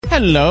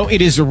Hello,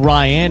 it is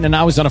Ryan, and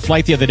I was on a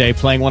flight the other day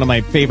playing one of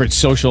my favorite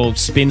social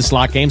spin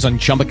slot games on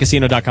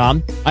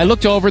ChumbaCasino.com. I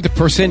looked over at the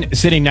person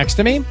sitting next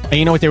to me, and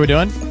you know what they were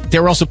doing? They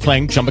were also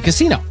playing Chumba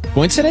Casino.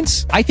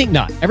 Coincidence? I think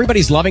not.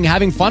 Everybody's loving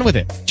having fun with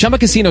it. Chumba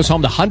Casino is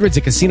home to hundreds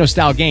of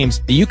casino-style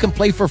games that you can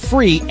play for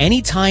free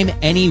anytime,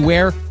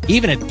 anywhere,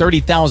 even at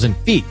 30,000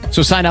 feet.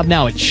 So sign up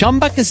now at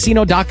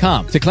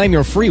ChumbaCasino.com to claim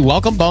your free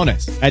welcome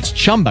bonus. That's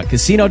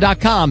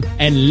ChumbaCasino.com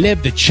and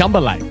live the Chumba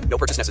life. No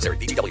purchase necessary.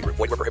 VGW. Void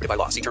where prohibited by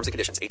law. See terms and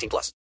conditions.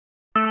 18+.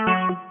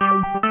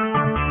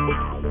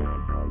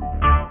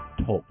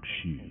 Talk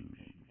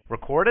shoes.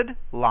 Recorded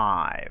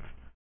live.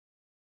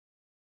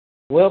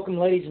 Welcome,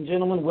 ladies and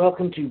gentlemen.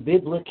 Welcome to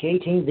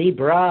Biblicating the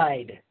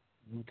Bride.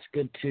 It's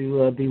good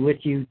to be with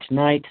you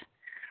tonight.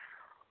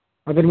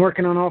 I've been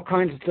working on all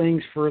kinds of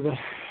things for the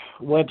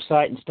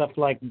website and stuff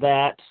like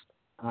that.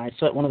 I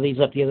set one of these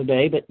up the other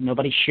day, but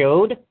nobody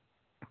showed.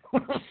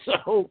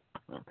 So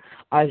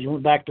I just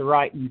went back to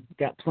writing.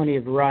 Got plenty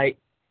of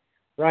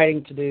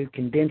writing to do,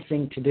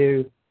 condensing to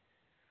do.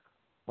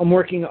 I'm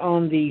working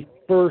on the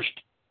first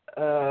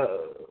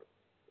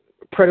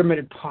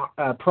pretermitted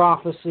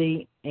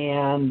prophecy,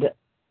 and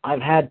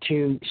I've had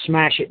to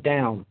smash it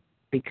down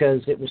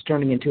because it was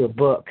turning into a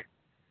book.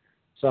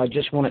 So I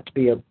just want it to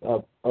be a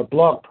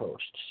blog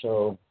post.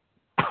 So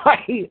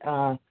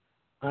I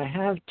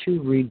have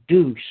to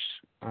reduce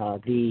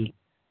the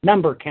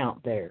number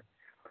count there.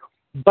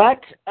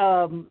 But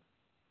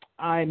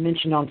I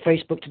mentioned on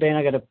Facebook today, and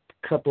I got a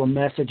couple of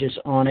messages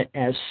on it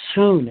as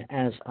soon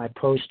as I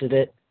posted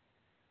it.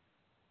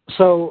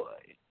 So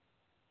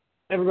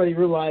everybody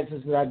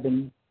realizes that I've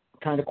been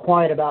kind of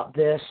quiet about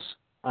this.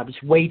 I was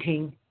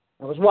waiting.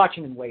 I was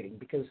watching and waiting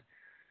because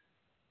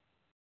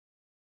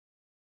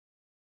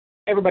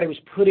everybody was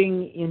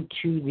putting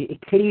into the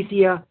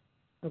ecclesia,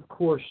 of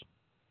course,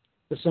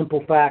 the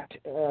simple fact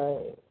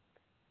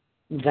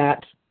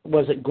that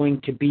was it going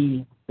to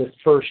be the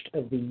first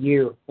of the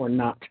year or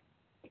not.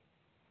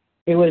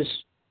 It was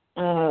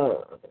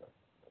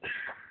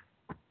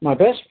my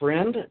best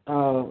friend,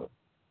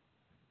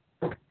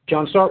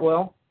 John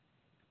Sartwell.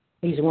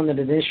 He's the one that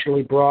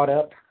initially brought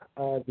up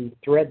the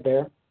thread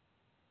there.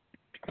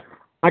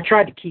 I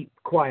tried to keep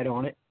quiet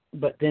on it,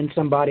 but then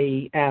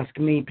somebody asked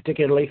me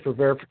particularly for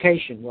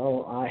verification.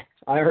 Well,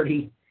 I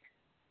already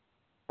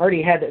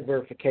had that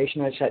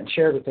verification. I just hadn't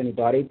shared with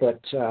anybody,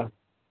 but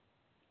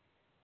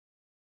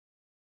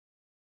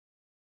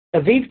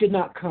Aviv did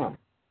not come.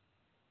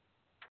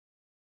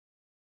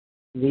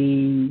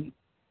 The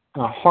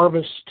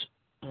harvest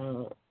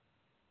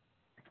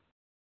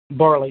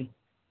barley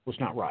was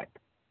not ripe.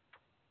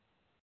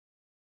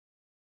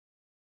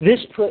 This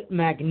put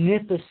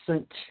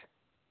magnificent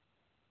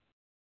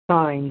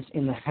signs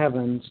in the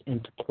heavens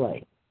into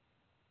play.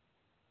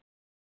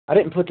 I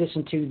didn't put this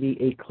into the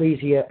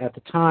ecclesia at the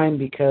time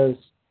because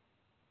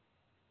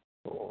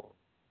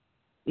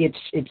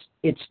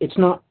it's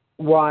not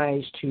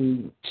wise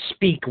to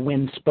speak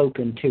when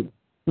spoken to.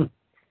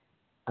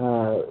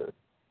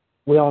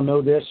 We all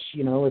know this.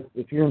 You know,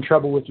 if you're in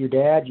trouble with your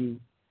dad, you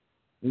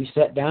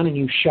sit down and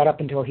you shut up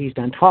until he's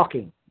done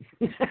talking.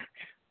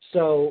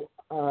 So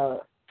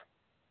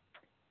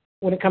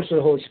when it comes to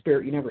the Holy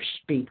Spirit, you never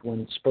speak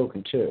when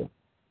spoken to.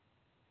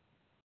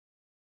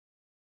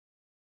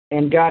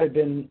 And God had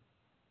been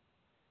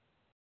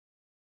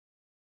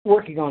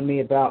working on me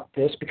about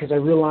this because I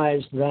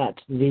realized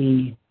that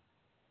the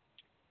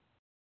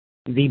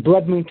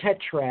blood moon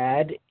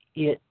tetrad,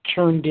 it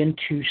turned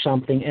into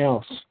something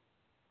else.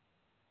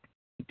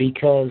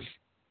 Because,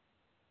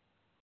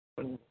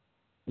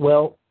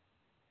 well,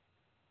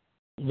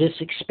 this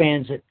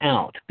expands it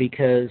out,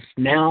 because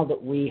now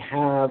that we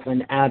have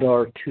an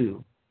Adar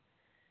 2,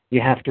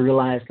 you have to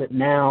realize that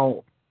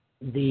now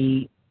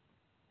the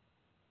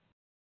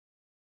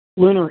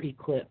lunar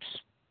eclipse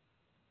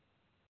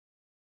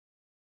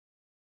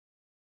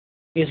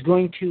is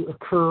going to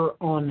occur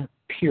on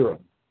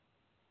Purim.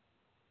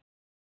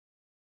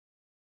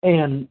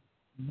 And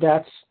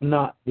that's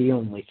not the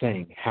only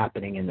thing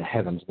happening in the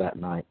heavens that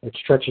night. It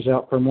stretches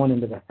out from one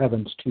end of the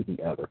heavens to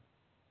the other.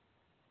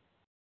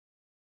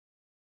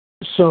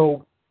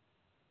 So,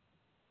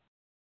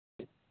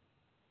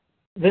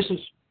 this is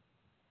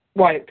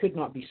why it could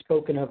not be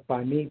spoken of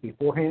by me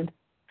beforehand.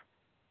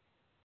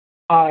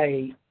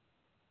 I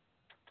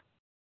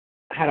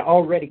had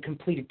already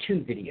completed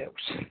 2 videos,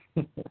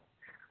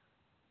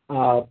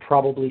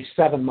 probably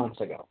 7 months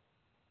ago.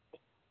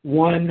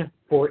 One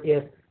for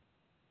if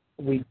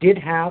we did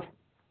have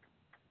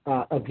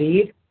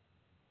Aviv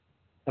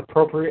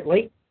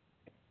appropriately,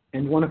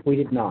 and one if we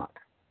did not.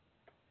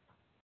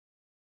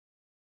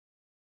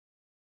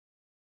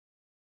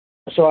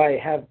 So I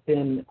have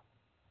been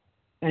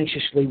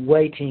anxiously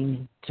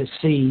waiting to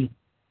see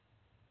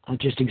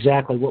just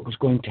exactly what was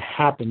going to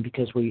happen,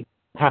 because we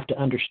have to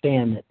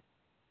understand that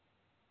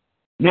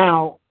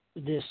now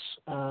this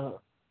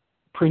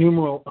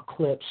prenumeral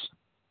eclipse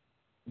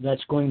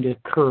that's going to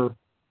occur,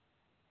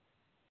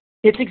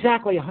 it's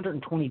exactly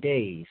 120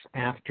 days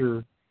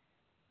after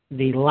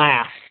the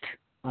last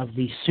of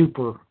the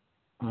super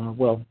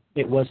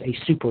it was a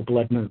super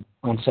blood moon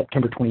on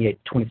September 28,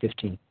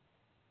 2015.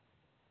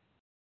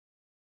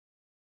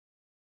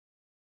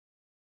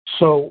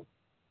 So,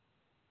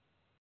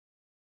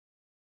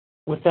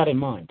 with that in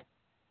mind,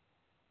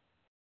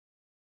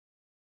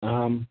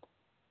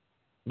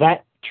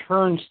 that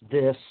turns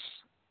this,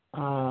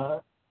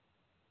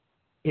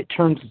 it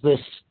turns this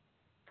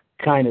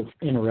kind of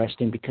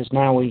interesting, because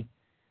now we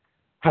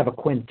have a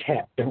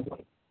quintet, don't we?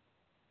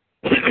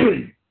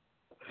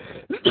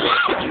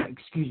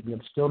 Excuse me,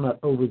 I'm still not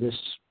over this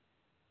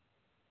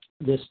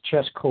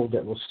chest cold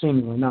that will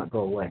seemingly not go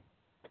away.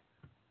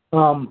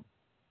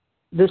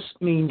 This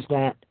means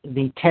that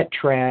the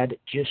tetrad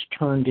just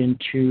turned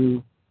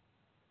into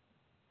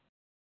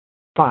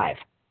 5,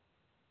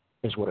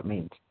 is what it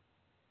means.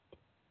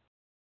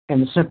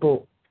 And the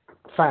simple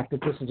fact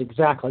that this is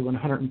exactly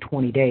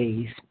 120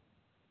 days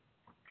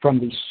from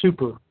the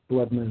super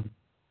blood moon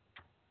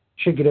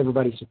should get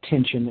everybody's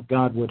attention, that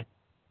God would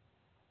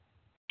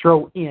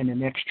throw in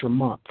an extra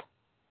month.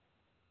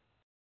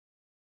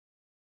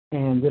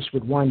 And this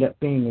would wind up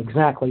being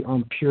exactly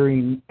on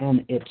Purim,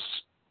 and it's,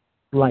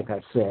 like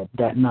I said,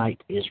 that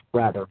night is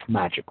rather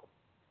magical,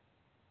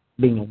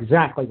 being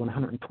exactly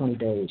 120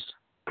 days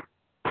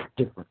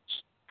difference.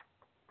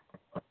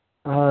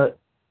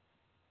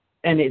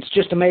 And it's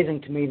just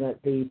amazing to me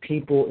that the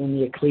people in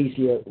the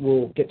ecclesia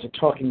will get to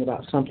talking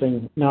about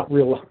something, not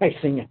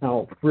realizing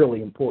how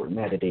really important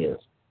that it is.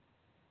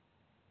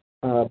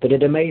 But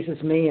it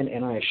amazes me,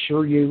 and I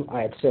assure you,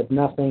 I had said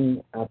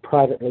nothing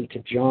privately to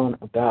John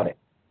about it.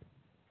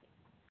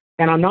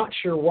 And I'm not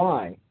sure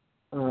why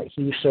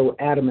he was so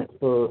adamant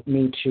for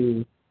me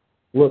to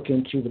look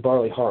into the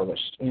barley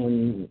harvest.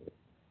 And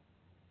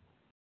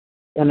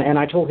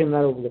I told him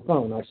that over the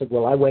phone. I said,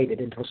 well, I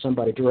waited until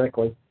somebody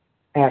directly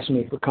asked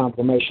me for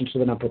confirmation, so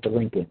then I put the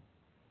link in.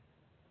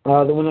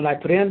 The one that I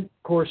put in,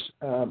 of course,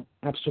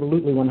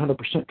 absolutely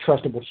 100%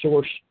 trustable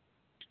source.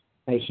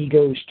 He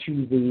goes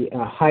to the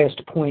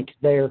highest point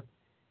there,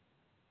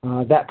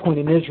 that point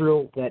in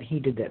Israel that he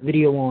did that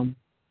video on.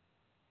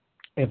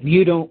 If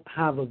you don't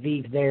have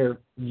Aviv there,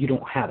 you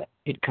don't have it.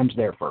 It comes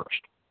there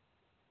first.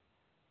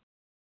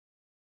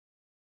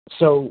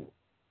 So,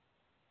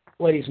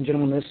 ladies and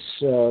gentlemen, this,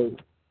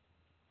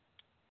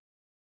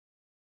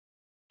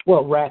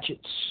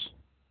 ratchets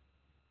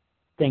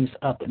things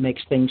up. It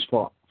makes things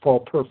fall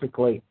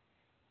perfectly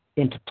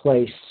into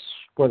place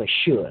where they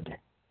should.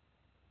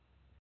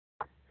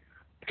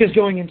 Because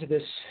going into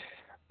this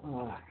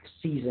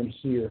season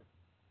here,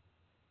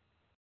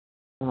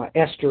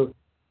 Esther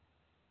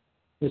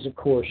is, of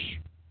course,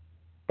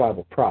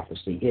 Bible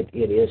prophecy. It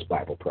is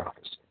Bible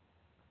prophecy.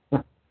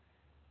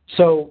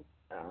 So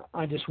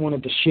I just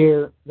wanted to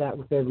share that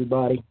with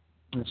everybody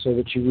so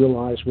that you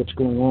realize what's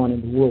going on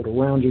in the world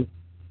around you.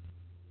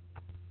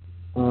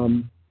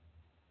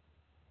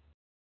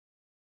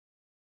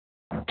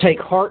 Take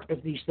heart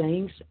of these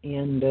things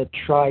and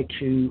try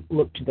to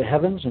look to the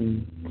heavens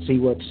and see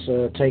what's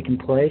taking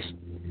place.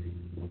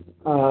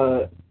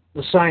 The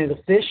sign of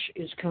the fish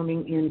is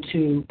coming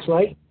into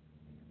play,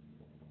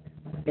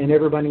 and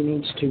everybody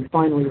needs to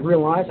finally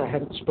realize, I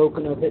haven't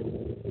spoken of it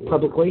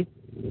publicly,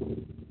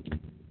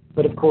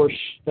 but of course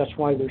that's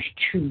why there's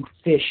 2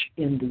 fish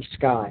in the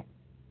sky.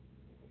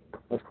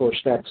 Of course,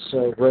 that's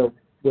we're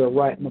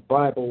right in the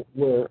Bible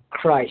where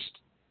Christ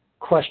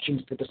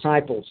questions the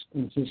disciples,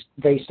 and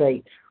they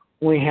say,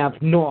 we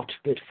have naught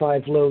but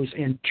 5 loaves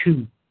and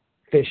 2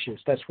 fishes.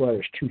 That's why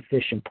there's 2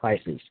 fish in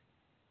Pisces.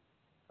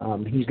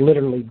 He's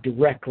literally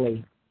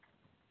directly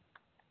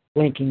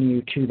linking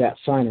you to that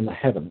sign in the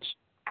heavens,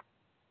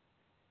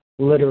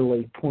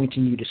 literally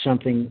pointing you to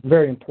something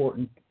very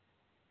important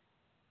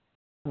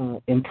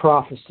in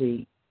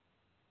prophecy,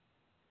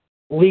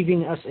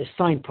 leaving us a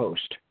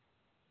signpost,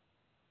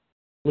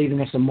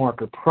 leaving us a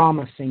marker,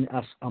 promising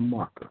us a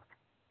marker.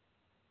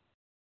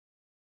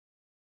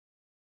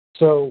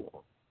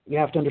 So you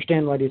have to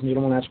understand, ladies and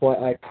gentlemen, that's why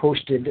I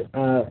posted,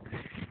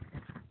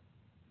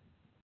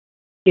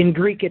 in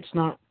Greek it's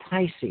not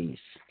Pisces.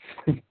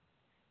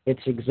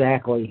 It's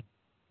exactly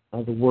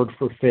the word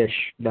for fish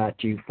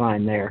that you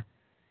find there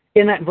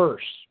in that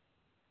verse.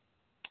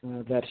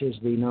 That is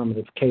the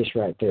nominative case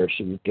right there,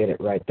 so you get it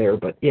right there.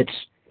 But it's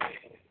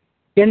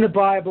in the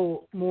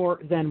Bible more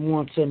than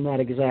once in that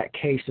exact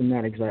case, in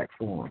that exact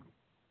form.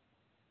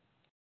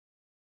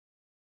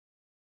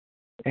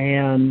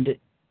 And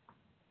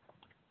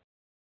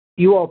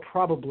you all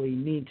probably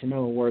need to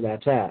know where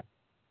that's at.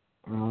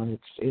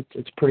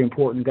 It's pretty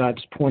important.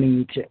 God's pointing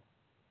you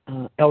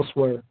to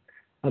elsewhere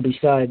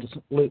besides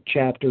Luke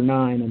chapter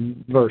 9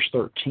 and verse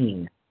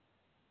 13.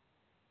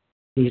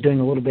 He's doing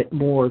a little bit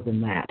more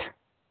than that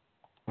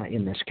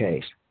in this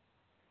case.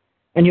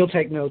 And you'll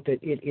take note that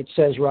it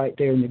says right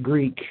there in the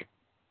Greek,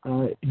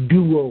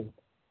 duo.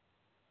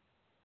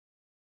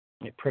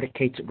 It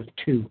predicates it with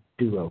 2,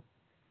 duo.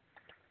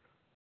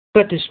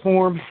 But this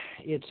form,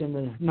 it's in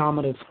the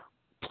nominative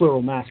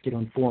plural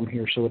masculine form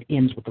here, so it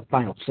ends with the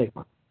final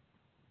sigma.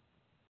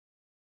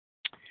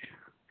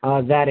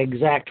 That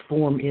exact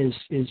form is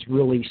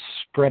really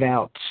spread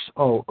out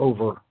all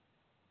over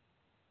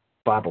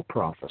Bible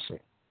prophecy.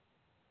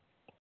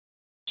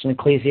 It's in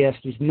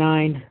Ecclesiastes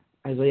 9,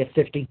 Isaiah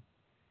 50,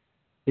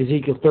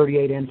 Ezekiel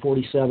 38 and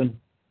 47.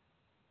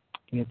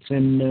 It's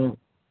in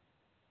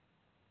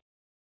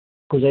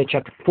Hosea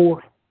chapter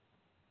 4,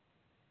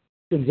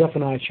 in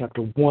Zephaniah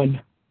chapter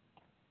 1.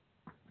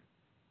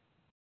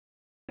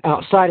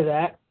 Outside of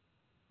that,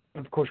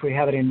 of course, we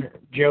have it in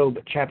Job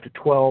chapter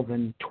 12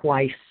 and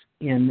twice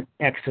in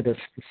Exodus,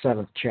 the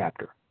 7th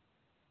chapter.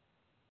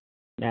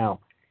 Now,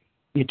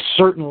 it's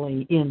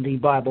certainly in the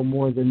Bible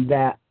more than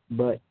that,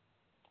 but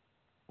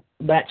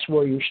that's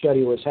where your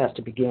study list has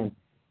to begin,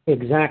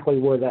 exactly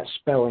where that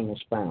spelling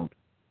is found.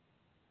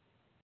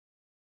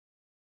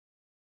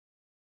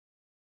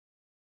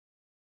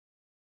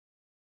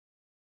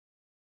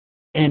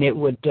 And it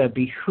would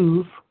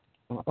behoove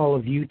all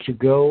of you to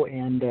go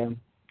and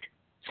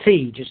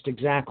see just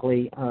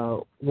exactly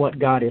what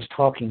God is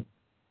talking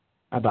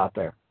about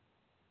there.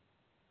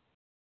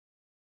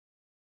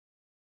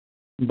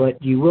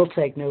 But you will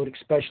take note,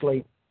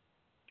 especially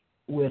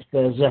with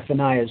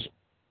Zephaniah's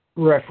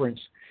reference,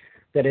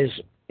 that is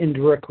in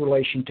direct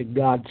relation to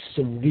God's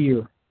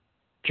severe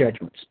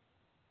judgments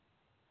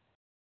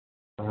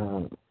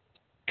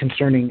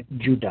concerning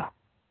Judah.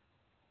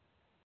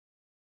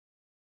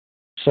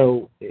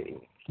 So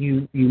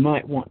you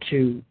might want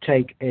to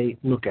take a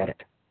look at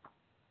it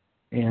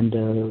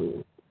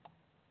and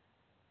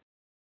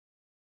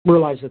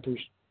realize that there's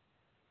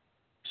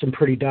some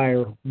pretty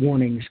dire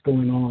warnings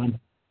going on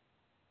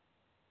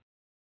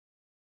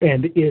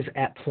and is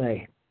at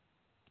play.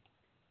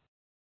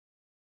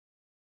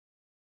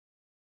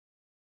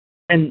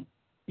 And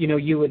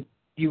you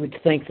would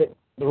think that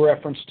the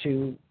reference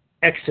to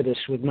Exodus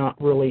would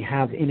not really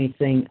have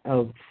anything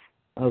of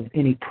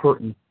any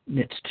pertinence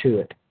to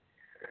it.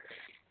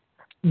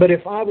 But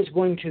if I was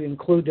going to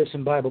include this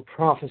in Bible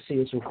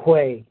prophecy as a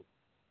way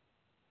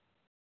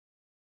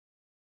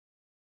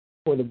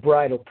for the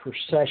bridal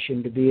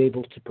procession to be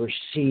able to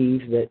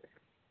perceive that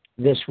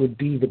this would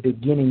be the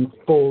beginning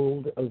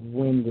fold of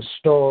when the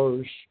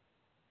stars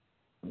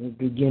would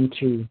begin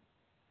to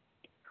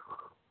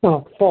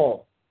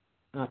fall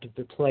out of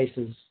their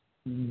places,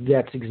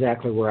 that's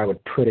exactly where I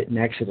would put it in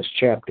Exodus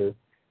chapter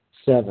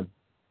 7.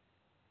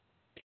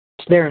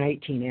 It's there in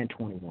 18 and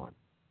 21.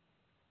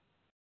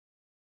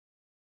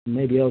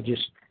 Maybe I'll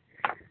just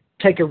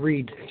take a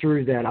read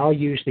through that. I'll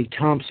use the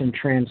Thompson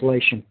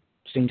translation,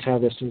 since how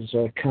this is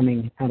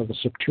coming out of the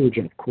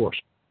Septuagint, of course.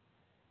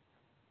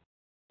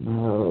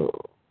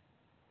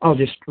 I'll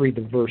just read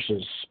the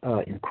verses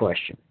in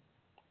question.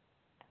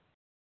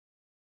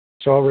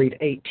 So I'll read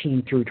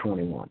 18 through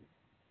 21.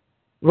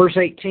 Verse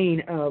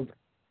 18 of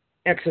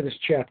Exodus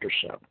chapter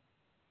 7.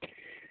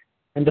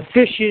 And the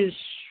fishes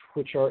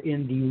which are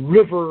in the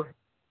river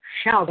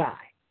shall die,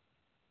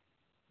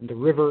 and the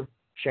river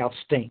shall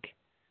stink,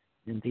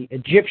 and the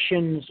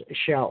Egyptians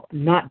shall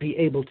not be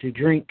able to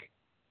drink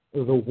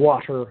the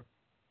water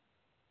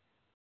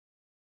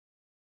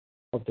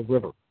of the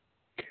river.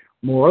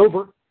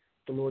 Moreover,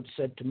 the Lord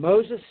said to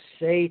Moses,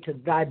 say to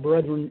thy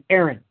brethren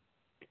Aaron,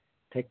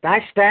 take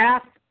thy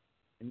staff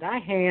in thy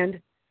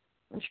hand,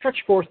 and stretch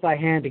forth thy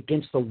hand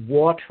against the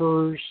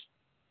waters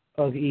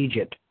of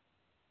Egypt,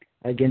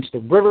 against the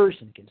rivers,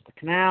 and against the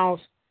canals,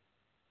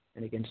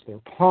 and against their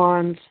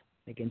ponds,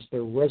 against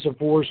their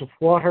reservoirs of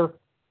water,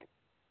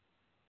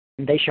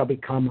 and they shall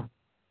become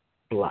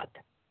blood.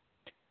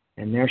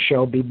 And there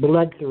shall be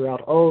blood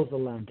throughout all the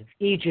land of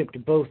Egypt,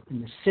 both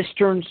in the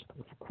cisterns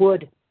of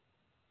wood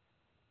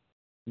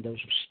and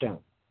those of stone.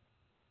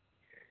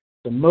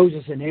 So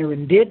Moses and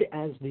Aaron did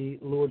as the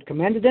Lord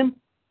commanded them,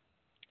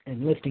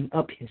 and lifting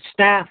up his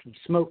staff, he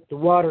smote the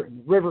water in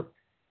the river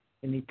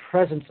in the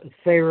presence of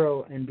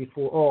Pharaoh and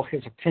before all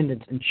his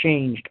attendants, and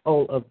changed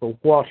all of the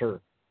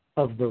water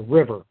of the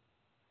river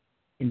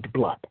into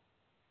blood.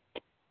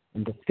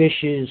 And the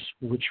fishes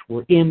which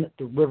were in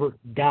the river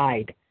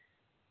died,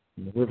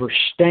 and the river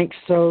stank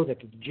so that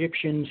the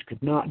Egyptians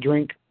could not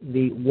drink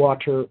the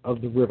water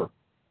of the river.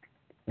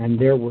 And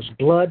there was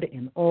blood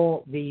in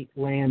all the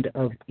land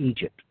of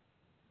Egypt.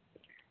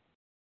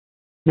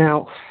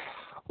 Now,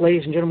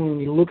 ladies and gentlemen, when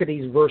you look at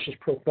these verses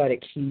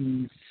prophetic,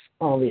 he's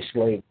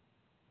obviously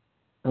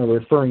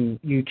referring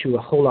you to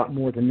a whole lot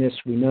more than this.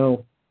 We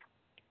know,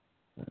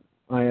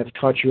 I have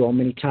taught you all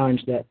many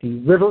times, that the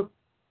river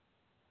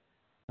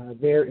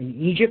there in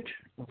Egypt,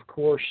 of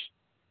course,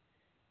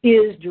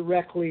 is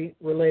directly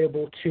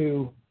relatable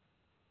to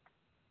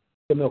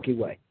the Milky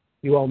Way.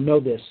 You all know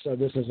this.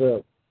 This is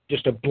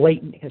just a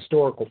blatant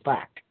historical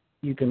fact.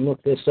 You can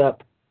look this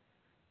up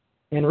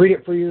and read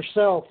it for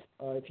yourself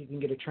if you can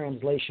get a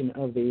translation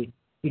of the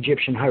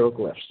Egyptian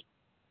hieroglyphs.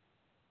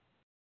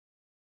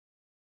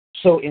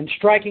 So in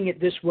striking it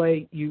this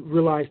way, you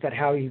realize that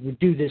how you would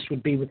do this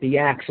would be with the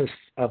axis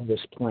of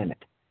this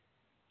planet,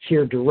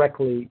 here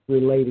directly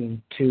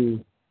relating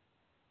to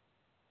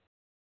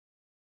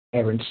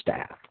Aaron's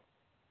staff.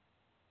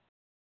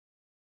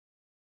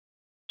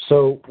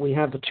 So we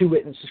have the two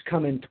witnesses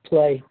come into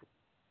play,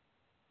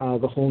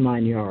 the whole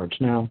 9 yards.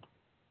 Now,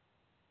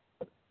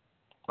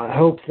 I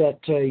hope that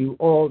you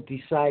all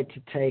decide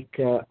to take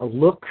a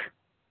look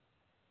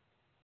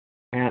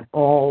at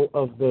all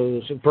of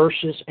those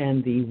verses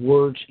and the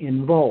words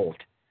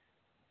involved.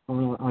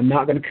 I'm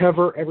not going to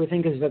cover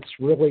everything because that's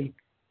really,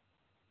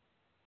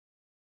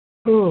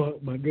 oh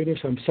my goodness,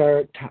 I'm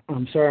sorry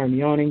I'm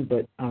yawning,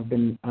 but I've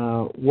been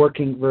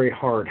working very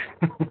hard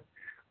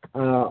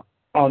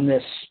on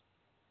this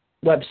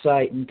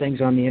website and things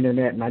on the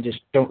internet, and I just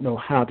don't know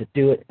how to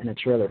do it, and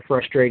it's rather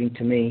frustrating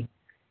to me.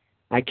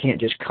 I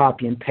can't just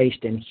copy and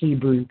paste in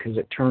Hebrew because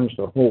it turns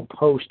the whole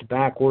post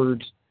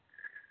backwards.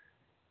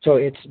 So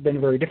it's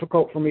been very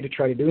difficult for me to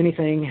try to do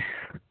anything.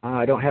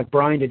 I don't have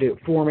Brian to do it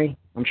for me.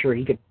 I'm sure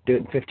he could do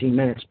it in 15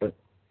 minutes, but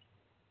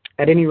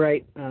at any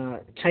rate,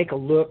 take a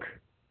look,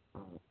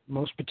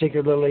 most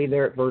particularly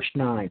there at verse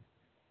 9.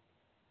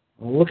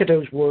 Look at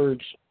those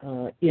words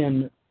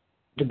in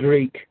the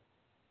Greek.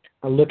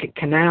 Look at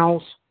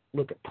canals,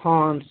 look at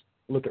ponds,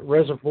 look at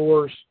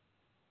reservoirs,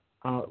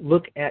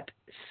 look at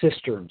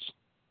cisterns.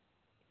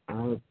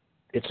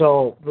 It's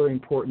all very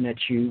important that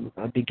you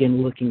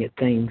begin looking at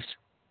things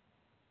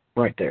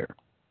right there.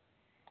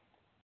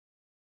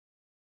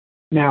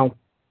 Now,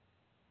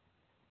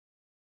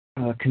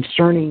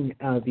 concerning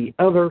the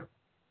other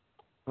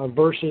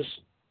verses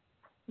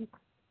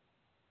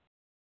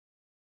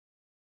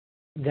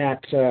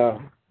that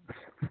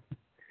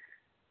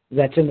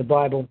that's in the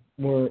Bible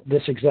where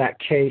this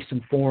exact case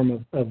and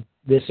form of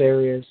this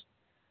area is,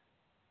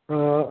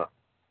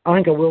 I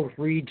think I will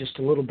read just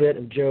a little bit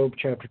of Job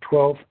chapter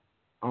 12.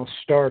 I'll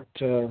start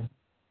in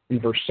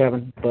verse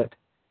 7, but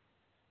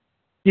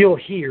you'll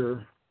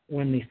hear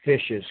when the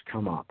fishes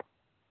come up.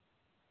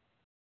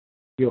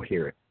 You'll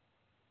hear it.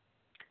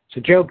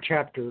 So Job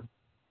chapter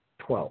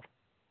 12,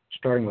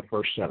 starting with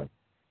verse 7.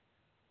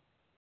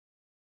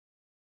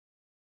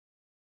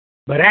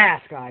 But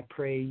ask, I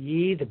pray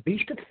ye, the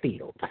beast of the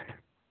field,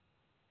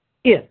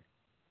 if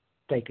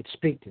they could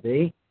speak to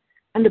thee,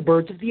 and the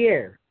birds of the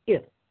air,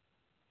 if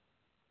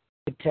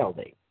they could tell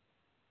thee.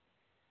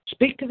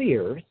 Speak to the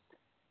earth,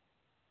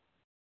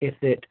 if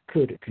it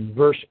could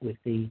converse with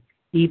thee,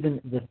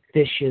 even the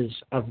fishes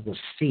of the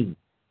sea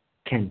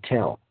can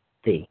tell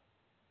thee.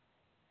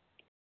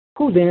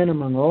 Who then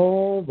among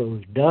all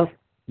those doth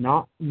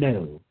not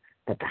know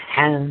that the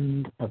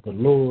hand of the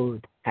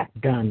Lord hath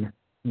done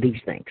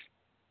these things?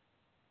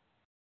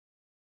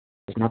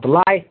 Is not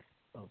the life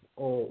of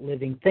all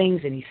living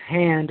things in his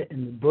hand,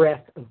 and the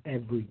breath of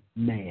every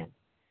man?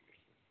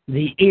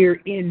 The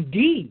ear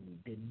indeed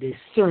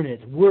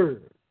discerneth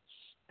words,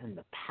 and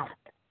the palate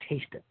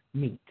tasteth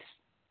meats.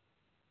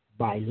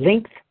 By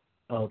length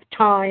of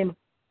time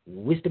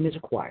wisdom is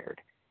acquired,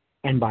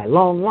 and by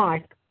long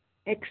life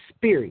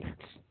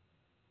experience.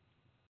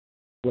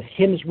 With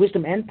him is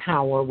wisdom and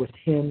power, with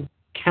him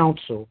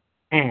counsel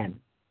and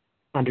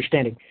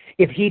understanding.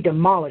 If he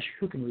demolish,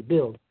 who can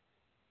rebuild?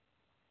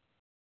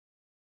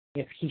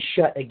 If he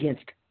shut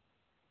against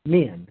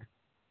men,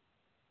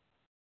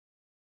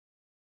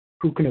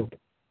 who can open?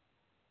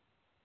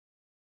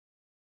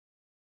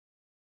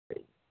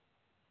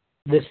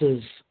 This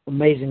is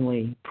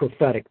amazingly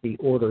prophetic, the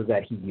order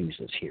that he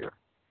uses here.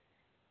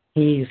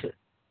 He's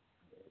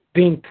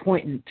being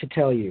poignant to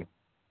tell you,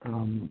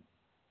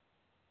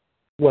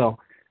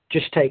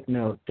 just take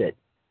note that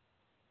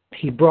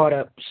he brought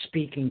up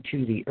speaking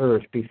to the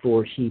earth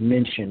before he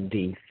mentioned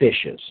the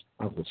fishes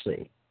of the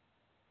sea.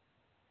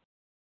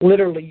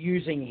 Literally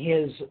using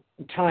his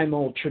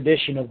time-old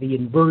tradition of the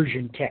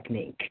inversion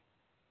technique.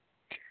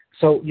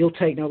 So you'll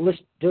take note. Let's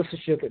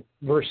just look at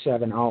verse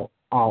 7.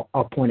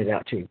 I'll point it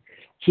out to you.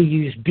 He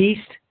used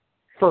beast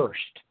first.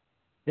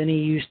 Then he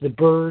used the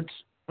birds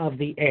of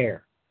the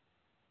air.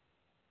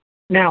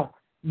 Now,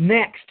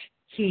 next,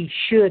 he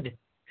should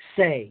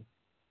say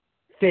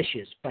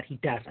fishes, but he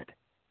doesn't.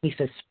 He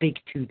says, speak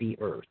to the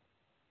earth.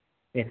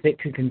 If it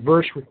could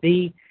converse with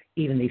thee,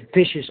 even the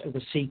fishes of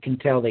the sea can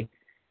tell thee.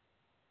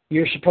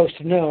 You're supposed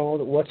to know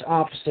that what's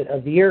opposite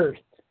of the earth?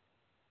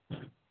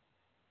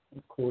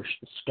 Of course,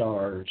 the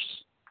stars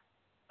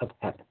of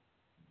heaven.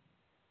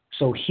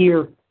 So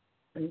here,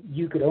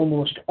 you could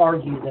almost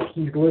argue that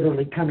he's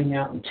literally coming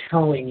out and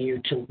telling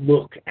you to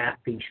look at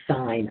the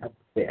sign of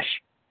the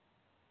fish.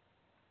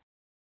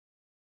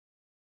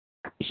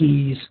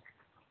 He's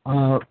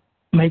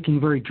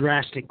making very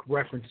drastic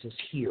references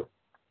here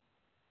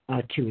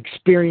to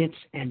experience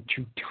and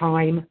to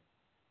time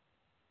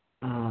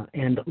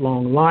and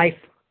long life.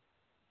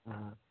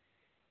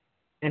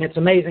 And it's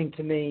amazing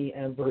to me,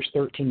 verse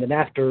 13, that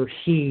after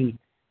he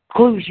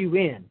clues you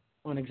in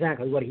on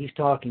exactly what he's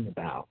talking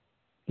about,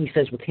 he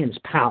says, with him is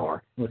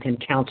power, and with him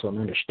counsel and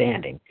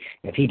understanding.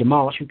 If he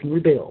demolish, who can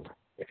rebuild?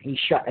 If he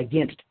shut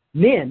against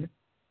men,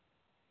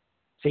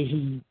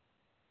 see,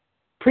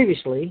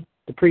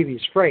 the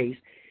previous phrase,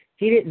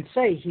 he didn't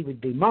say he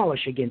would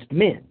demolish against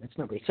men. That's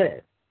not what he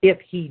said. If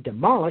he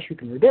demolish, who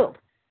can rebuild?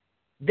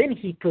 Then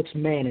he puts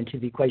man into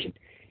the equation.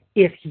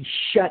 If he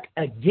shut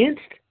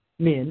against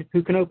men,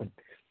 who can open?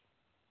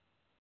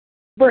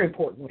 Very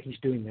important what he's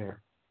doing there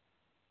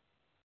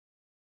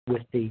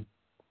with the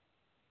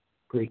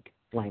Greek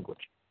language.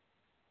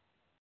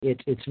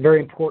 It's very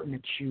important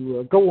that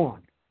you go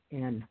on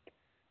and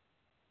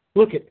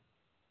look at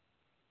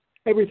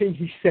everything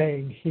he's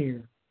saying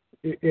here.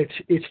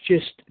 It's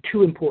just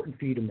too important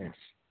for you to miss,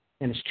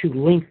 and it's too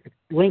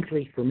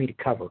lengthy for me to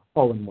cover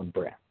all in one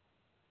breath.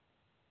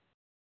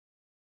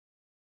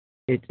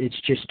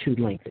 It's just too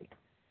lengthy.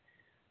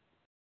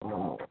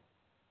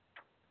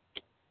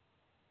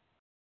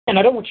 And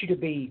I don't want you to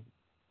be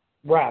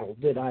rattled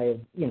that I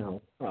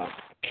have,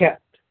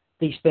 kept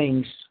these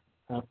things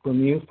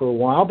from you for a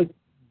while,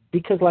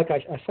 because, like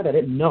I said, I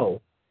didn't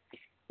know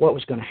what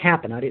was going to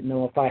happen. I didn't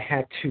know if I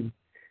had to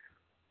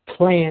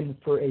plan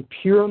for a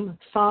Purim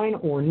sign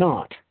or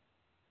not.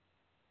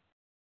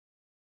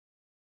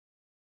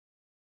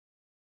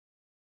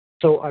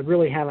 So I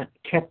really haven't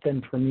kept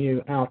them from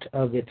you out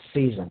of its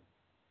season.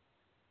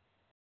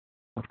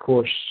 Of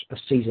course, a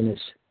season is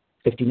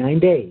 59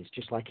 days,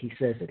 just like he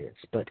says it is.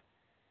 But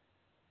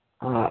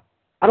I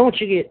don't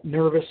want you to get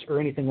nervous or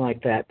anything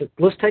like that. But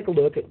let's take a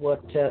look at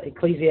what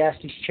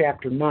Ecclesiastes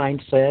chapter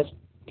 9 says.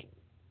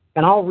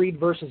 And I'll read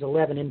verses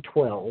 11 and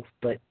 12,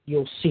 but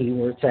you'll see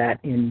where it's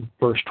at in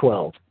verse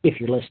 12,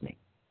 if you're listening.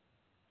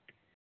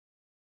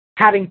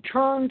 Having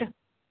turned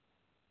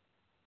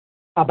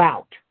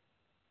about,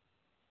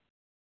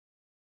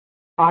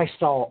 I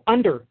saw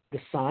under the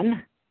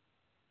sun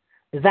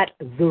that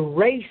the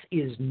race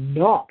is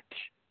not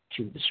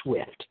to the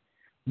swift,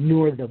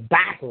 nor the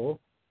battle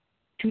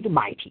to the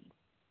mighty.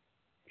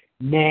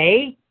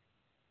 Nay,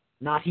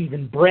 not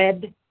even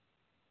bread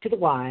to the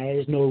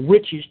wise, nor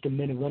riches to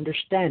men of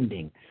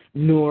understanding,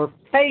 nor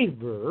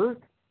favor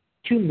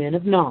to men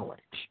of knowledge.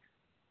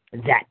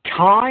 That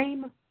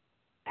time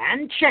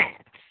and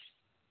chance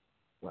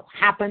will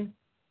happen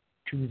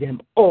to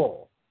them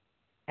all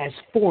as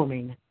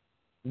forming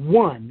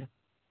one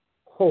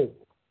whole.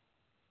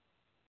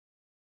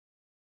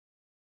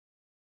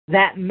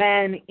 That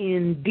man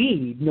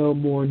indeed no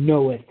more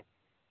knoweth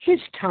his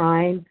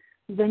time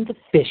than the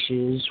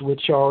fishes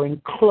which are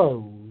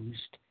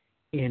enclosed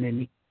in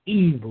an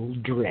evil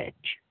dredge,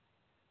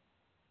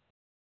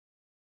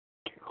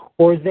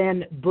 or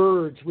than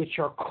birds which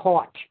are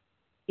caught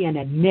in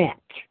a net.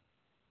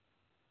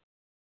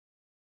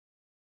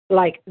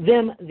 Like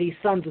them the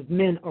sons of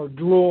men are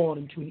drawn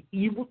into an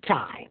evil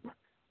time,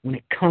 when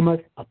it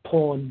cometh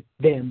upon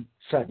them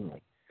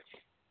suddenly.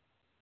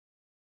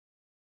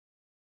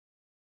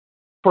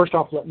 First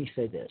off, let me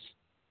say this.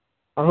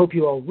 I hope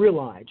you all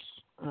realize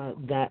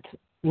that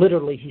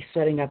literally he's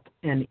setting up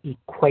an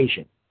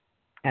equation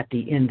at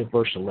the end of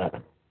verse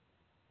 11.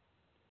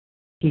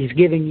 He's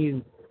giving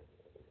you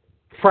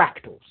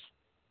fractals,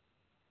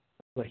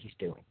 what he's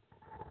doing.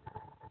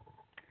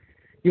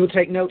 You'll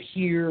take note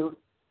here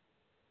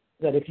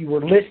that if you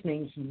were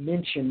listening, he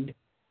mentioned,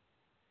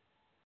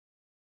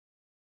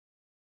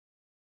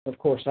 of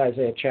course,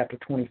 Isaiah chapter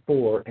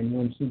 24, and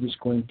when he was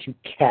going to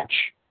catch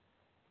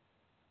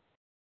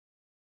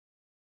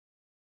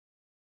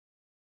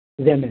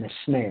them in a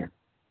snare.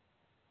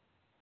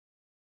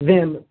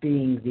 Them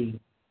being the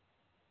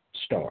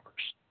stars.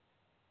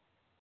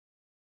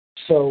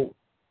 So,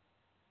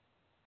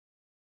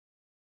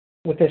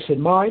 with this in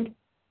mind,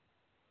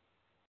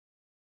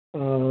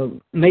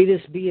 may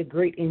this be a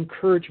great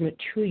encouragement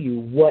to you,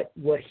 what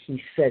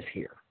he says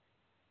here.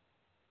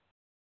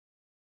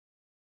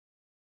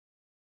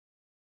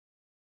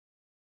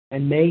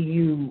 And may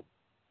you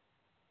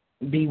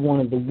be one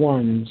of the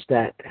ones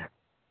that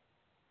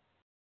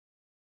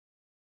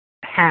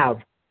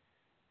have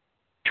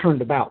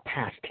turned about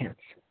past tense.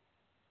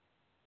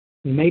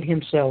 He made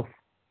himself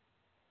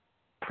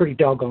pretty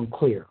doggone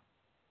clear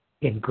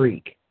in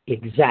Greek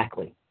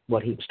exactly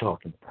what he was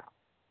talking about.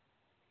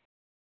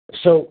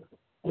 So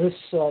let's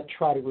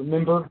try to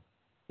remember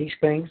these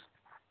things.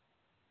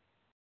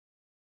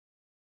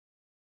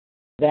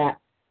 That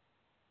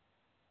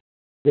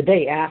the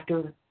day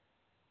after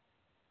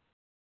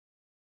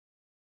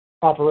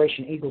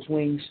Operation Eagle's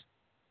Wings,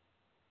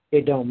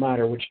 it don't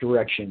matter which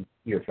direction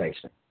you're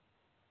facing.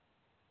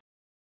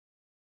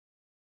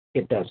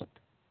 It doesn't.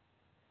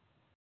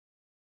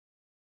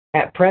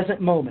 At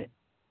present moment,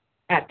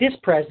 at this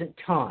present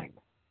time,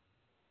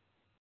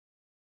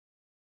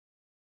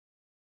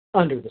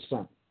 under the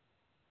sun,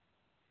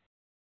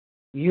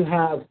 you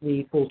have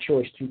the full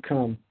choice to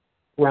come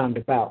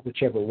roundabout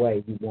whichever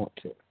way you want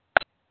to.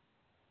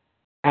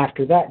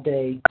 After that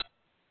day,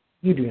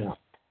 you do not.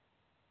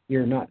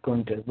 You're not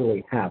going to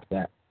really have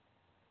that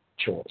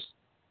choice.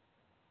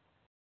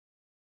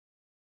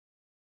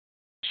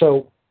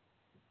 So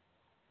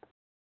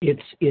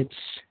it's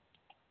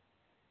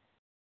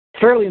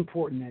fairly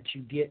important that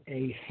you get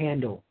a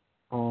handle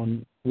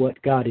on what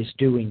God is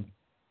doing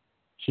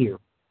here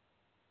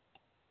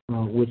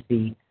with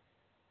the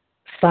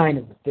sign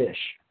of the fish.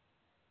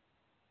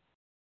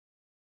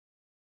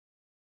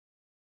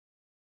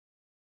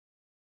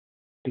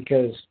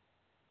 Because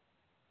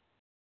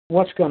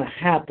what's going to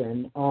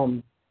happen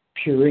on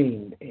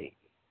Purim,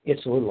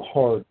 it's a little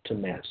hard to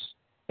miss.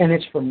 And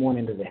it's from one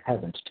end of the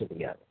heavens to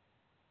the other.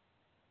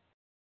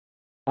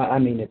 I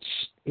mean,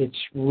 it's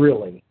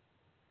really,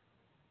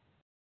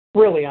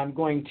 I'm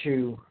going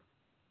to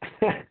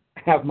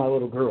have my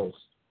little girls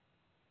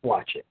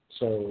watch it.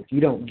 So if you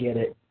don't get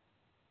it,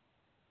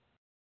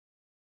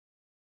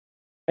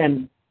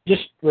 and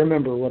just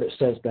remember what it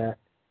says that,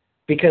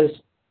 because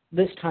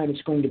this time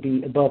it's going to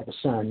be above the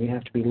sun. You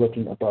have to be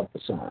looking above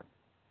the sun.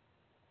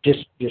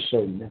 Just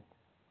so you know.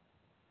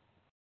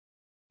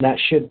 That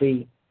should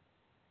be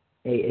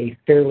a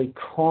fairly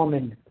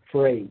common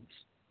phrase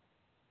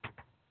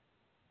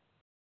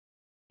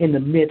in the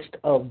midst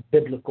of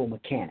biblical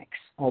mechanics.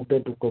 All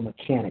biblical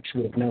mechanics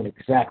would have known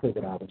exactly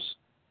what I was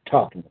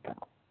talking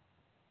about.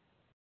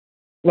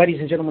 Ladies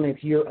and gentlemen,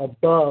 if you're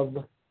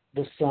above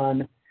the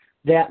sun,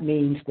 that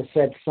means the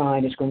said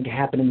sign is going to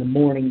happen in the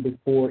morning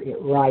before it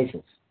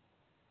rises.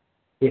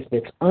 If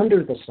it's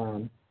under the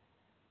sun,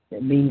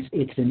 it means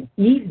it's an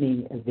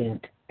evening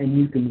event, and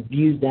you can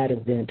view that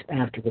event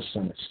after the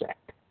sun is set.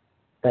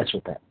 That's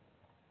what that means.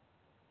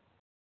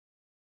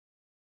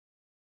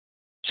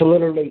 So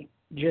literally,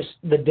 just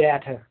the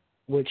data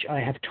which I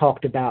have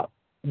talked about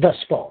thus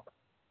far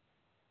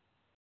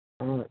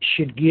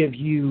should give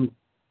you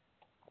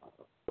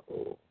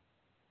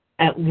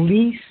at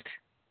least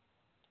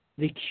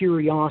the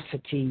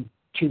curiosity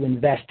to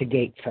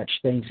investigate such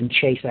things and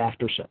chase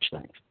after such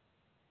things.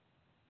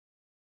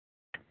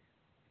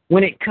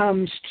 When it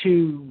comes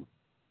to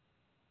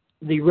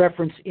the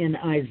reference in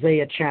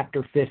Isaiah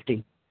chapter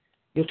 50,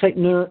 you'll take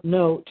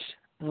note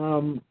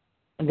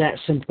that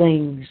some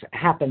things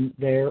happen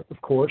there,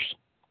 of course.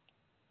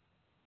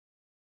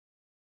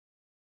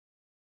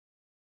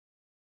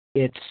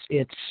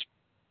 It's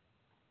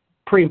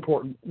pretty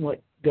important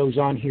what goes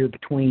on here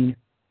between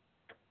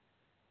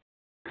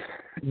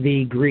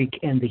the Greek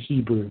and the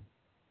Hebrew.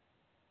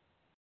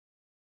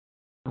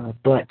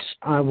 But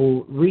I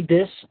will read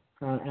this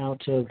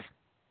out of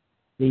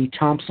the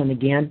Thompson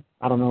again.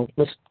 I don't know.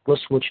 Let's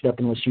switch it up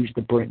and let's use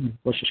the Brenton.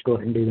 Let's just go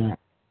ahead and do that.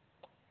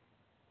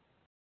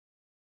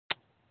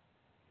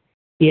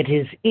 It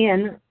is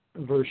in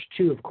verse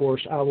 2, of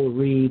course. I will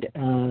read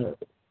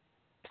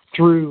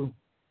through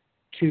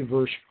to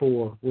verse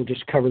 4. We'll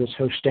just cover this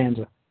whole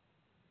stanza.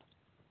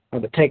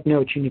 But take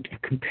note, you need to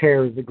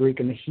compare the Greek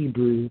and the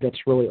Hebrew.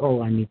 That's really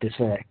all I need to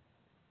say.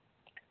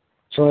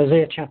 So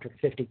Isaiah chapter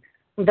 50.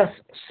 Thus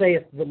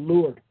saith the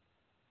Lord,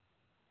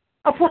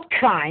 of what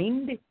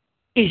kind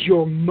is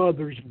your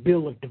mother's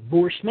bill of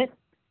divorcement,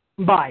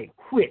 by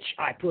which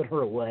I put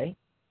her away?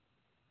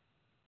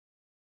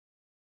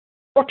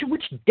 Or to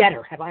which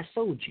debtor have I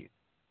sold you?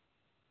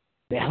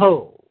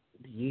 Behold,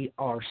 ye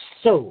are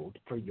sold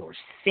for your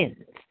sins,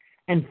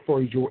 and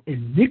for your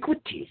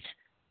iniquities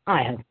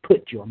I have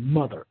put your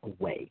mother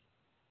away.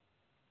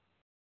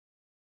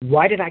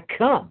 Why did I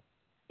come,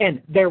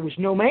 and there was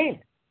no man?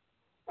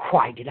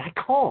 Why did I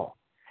call,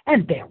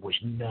 and there was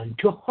none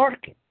to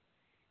hearken?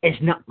 Is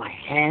not my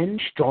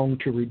hand strong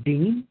to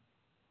redeem?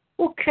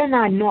 Or can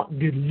I not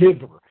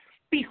deliver?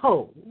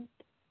 Behold,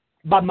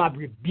 by my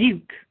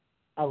rebuke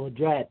I will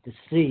dry up the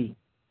sea,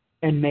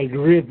 and make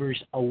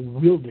rivers a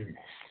wilderness,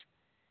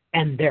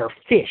 and their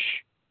fish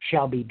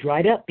shall be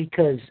dried up,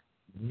 because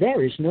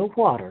there is no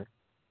water,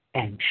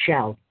 and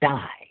shall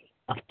die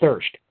of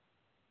thirst.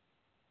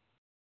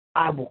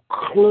 I will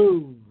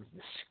clothe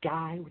the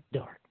sky with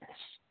darkness,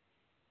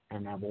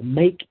 and I will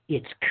make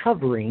its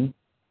covering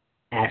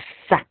as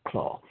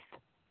sackcloth.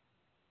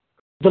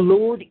 The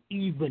Lord,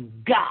 even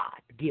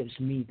God, gives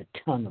me the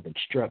tongue of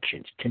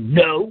instructions to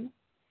know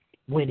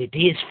when it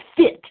is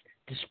fit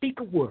to speak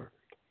a word.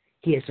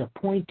 He has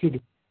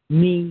appointed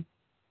me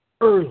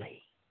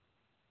early.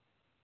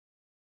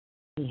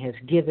 He has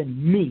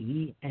given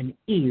me an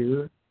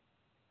ear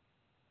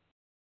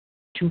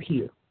to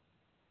hear.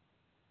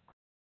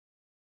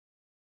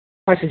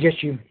 I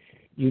suggest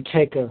you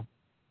take a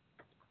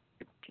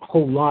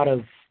whole lot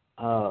of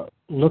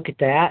look at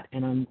that,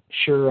 and I'm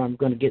sure I'm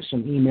going to get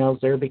some emails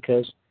there,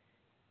 because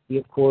he,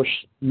 of course,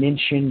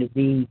 mentioned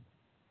the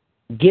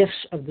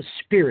gifts of the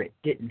Spirit,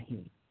 didn't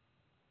he?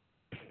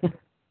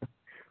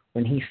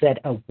 When he said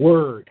a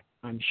word,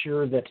 I'm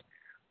sure that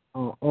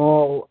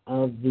all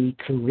of the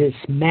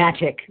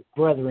charismatic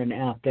brethren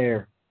out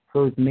there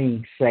heard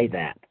me say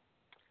that.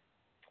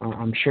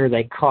 I'm sure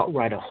they caught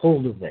right a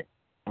hold of it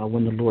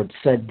when the Lord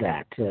said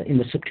that, in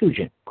the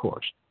Septuagint, of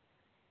course,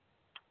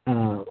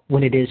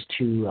 when it is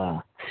to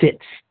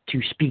fits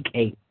to speak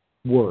a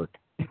word.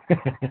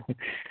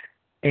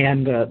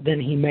 And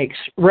then he makes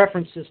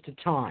references to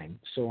time,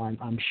 so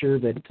I'm sure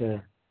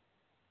that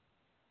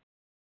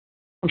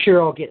I'm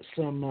sure I'll get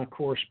some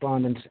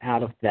correspondence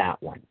out of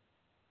that one.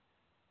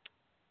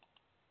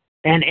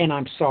 And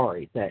I'm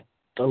sorry that,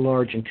 the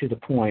large and to the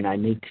point, I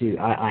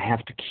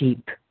have to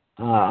keep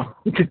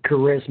the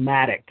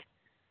charismatic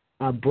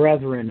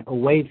brethren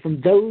away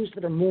from those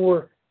that are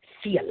more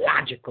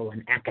theological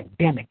and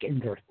academic in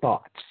their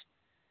thoughts.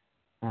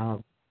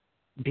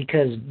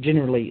 Because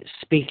generally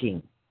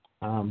speaking,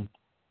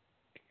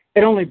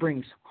 it only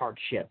brings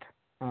hardship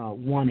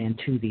one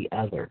and to the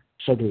other.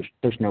 So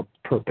there's no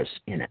purpose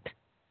in it.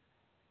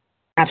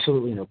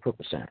 Absolutely no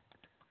purpose in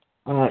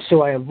it.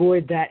 So I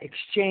avoid that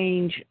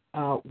exchange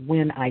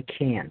when I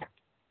can.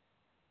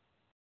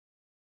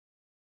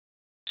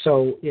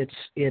 So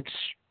it's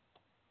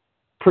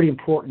pretty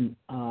important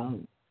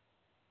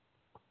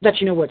that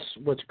you know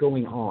what's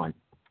going on,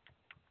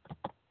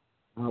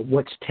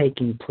 what's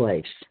taking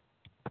place.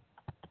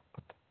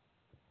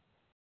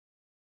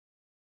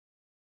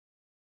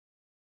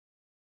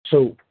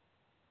 So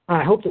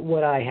I hope that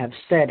what I have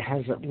said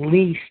has at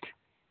least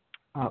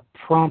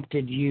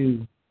prompted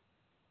you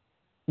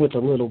with a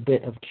little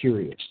bit of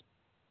curious.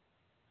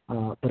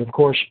 But of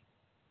course,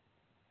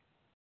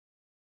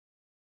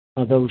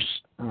 a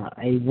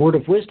word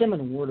of wisdom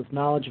and a word of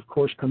knowledge, of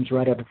course, comes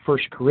right out of 1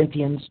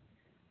 Corinthians,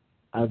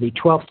 the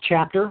 12th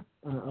chapter.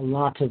 A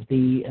lot of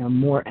the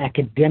more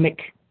academic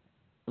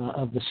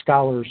of the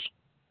scholars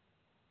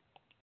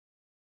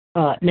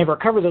never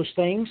cover those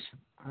things.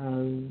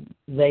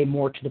 They,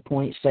 more to the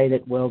point, say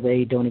that, well,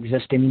 they don't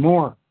exist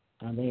anymore.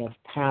 They have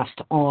passed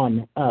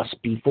on us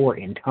before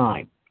in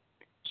time.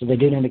 So they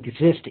do not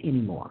exist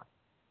anymore.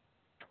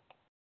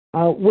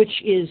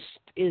 Which is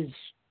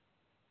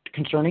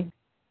concerning.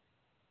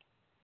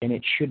 And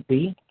it should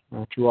be,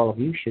 to all of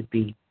you, should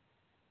be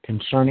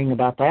concerning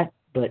about that.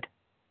 But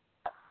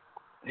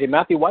hey,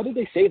 Matthew, why did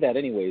they say that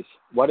anyways?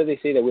 Why do they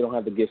say that we don't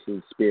have the gifts of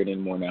the Spirit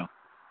anymore now?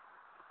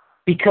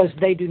 Because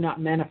they do not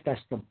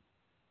manifest them.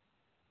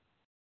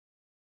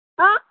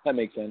 That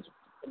makes sense.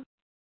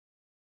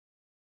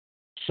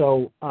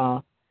 So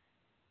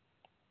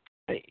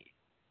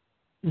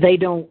they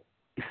don't.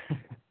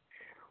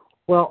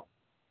 Well,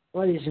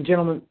 ladies and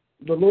gentlemen,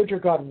 the Lord your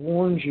God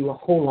warns you a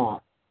whole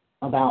lot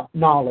about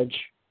knowledge.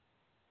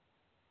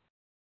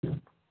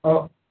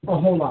 A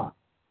whole lot.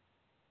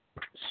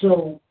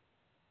 So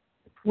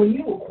when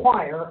you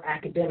acquire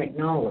academic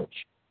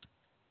knowledge,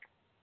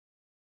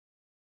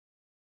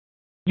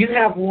 you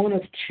have one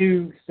of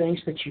two things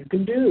that you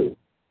can do.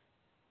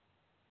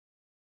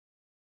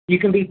 You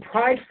can be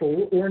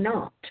prideful or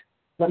not.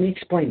 Let me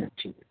explain that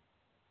to you.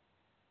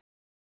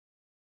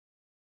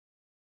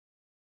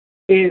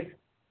 If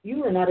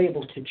you are not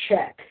able to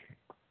check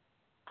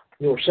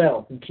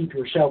yourself and keep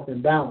yourself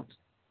in balance,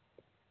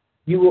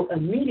 you will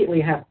immediately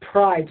have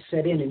pride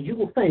set in, and you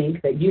will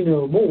think that you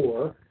know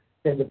more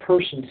than the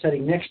person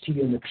sitting next to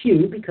you in the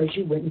pew because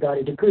you went and got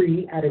a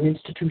degree at an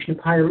institution of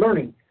higher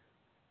learning.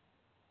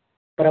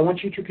 But I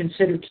want you to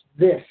consider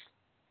this.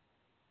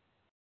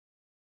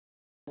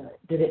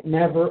 Did it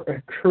never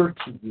occur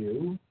to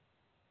you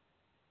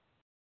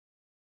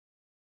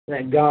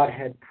that God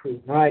had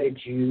provided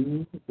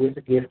you with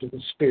the gift of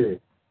the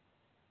Spirit?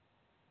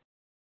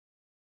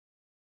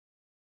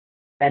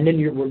 And in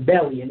your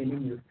rebellion and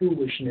in your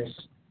foolishness,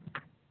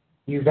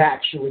 you've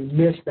actually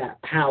missed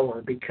that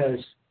power because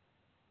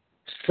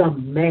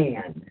some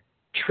man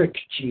tricked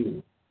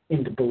you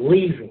into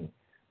believing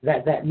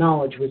that that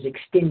knowledge was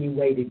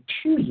extenuated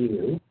to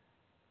you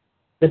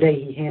the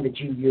day he handed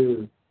you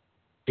your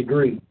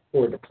degree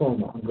or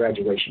diploma on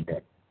graduation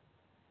day.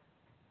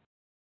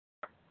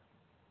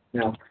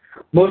 Now,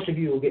 most of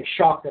you will get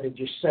shocked that I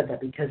just said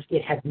that because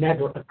it had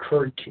never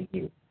occurred to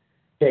you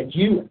that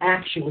you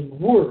actually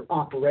were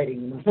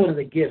operating in one of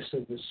the gifts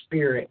of the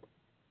Spirit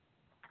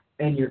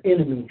and your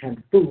enemy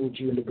had fooled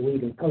you into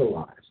believing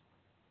otherwise.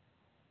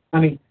 I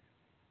mean,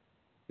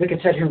 we can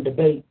sit here and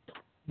debate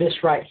this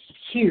right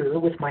here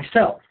with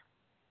myself.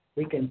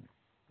 We can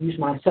use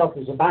myself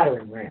as a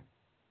battering ram.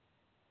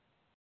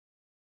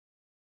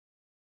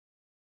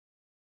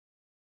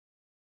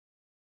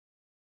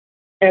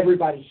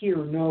 Everybody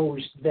here knows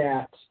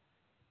that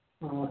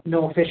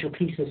no official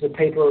pieces of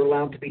paper are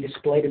allowed to be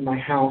displayed in my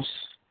house.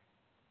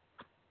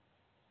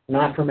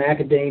 Not from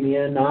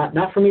academia,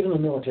 not from even the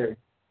military.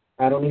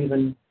 I don't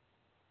even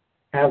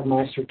have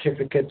my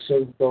certificates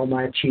of all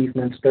my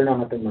achievements. They're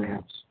not up in my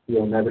house.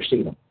 You'll never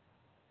see them.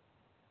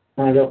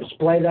 I don't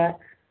display that.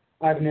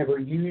 I've never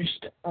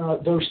used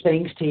those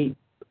things to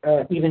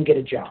even get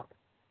a job.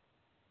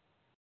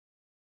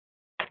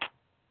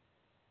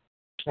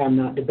 I'm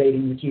not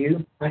debating with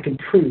you. I can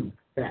prove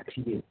that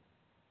to you.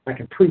 I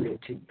can prove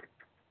it to you.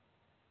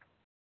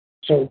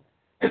 So,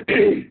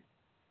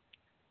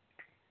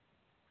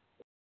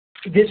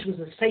 this was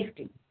a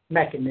safety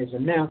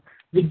mechanism. Now,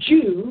 the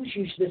Jews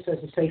used this as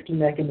a safety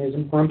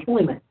mechanism for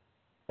employment.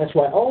 That's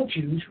why all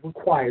Jews were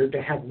required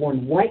to have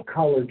one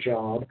white-collar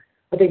job,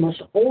 but they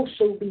must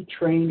also be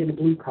trained in a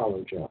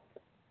blue-collar job.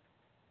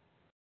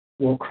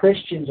 Well,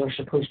 Christians are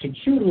supposed to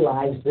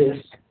utilize this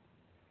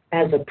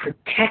as a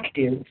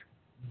protective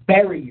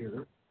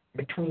barrier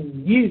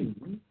between you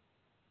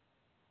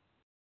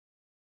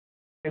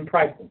and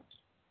pridefulness.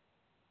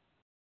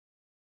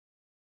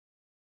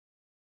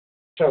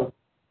 So,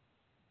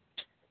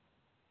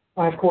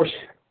 I, of course,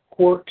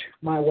 worked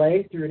my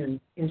way through an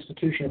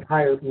institution of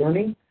higher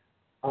learning,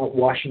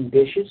 washing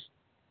dishes.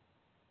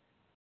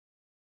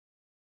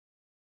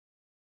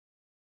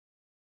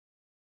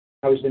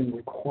 I wasn't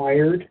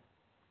required,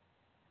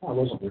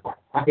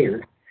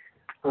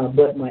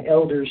 but my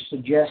elders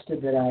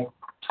suggested that I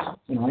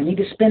need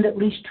to spend at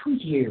least 2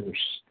 years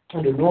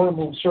under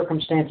normal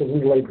circumstances in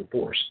the labor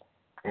force,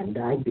 and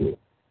I did.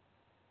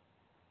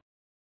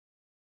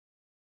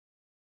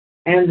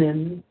 And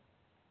then,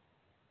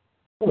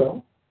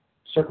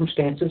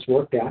 circumstances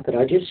worked out that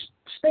I just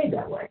stayed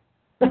that way.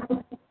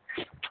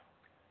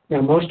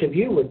 Now, most of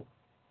you would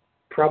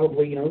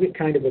probably, get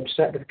kind of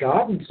upset with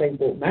God and say,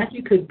 well,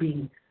 Matthew could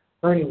be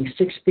earning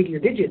six-figure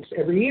digits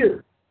every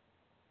year.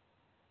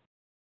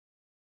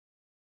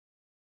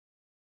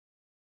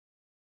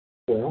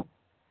 Well,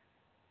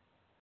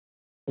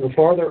 the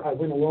farther I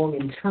went along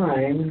in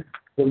time,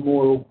 the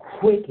more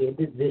wicked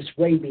this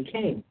way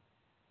became.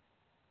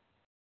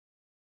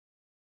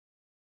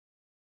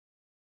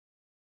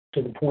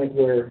 To the point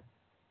where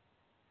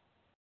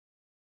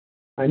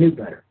I knew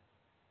better.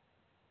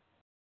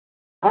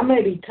 I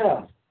may be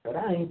tough, but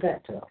I ain't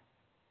that tough.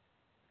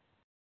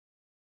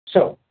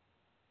 So,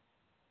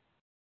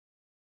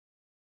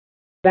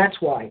 that's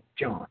why,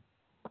 John,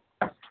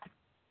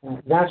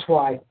 that's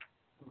why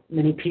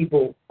many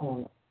people,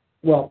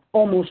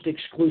 almost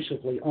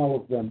exclusively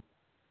all of them,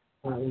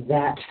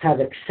 that have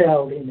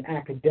excelled in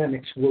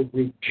academics will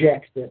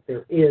reject that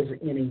there is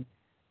any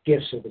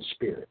gifts of the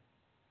Spirit.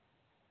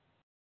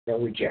 They'll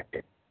reject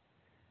it.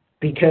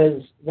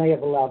 Because they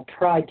have allowed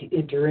pride to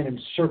enter in and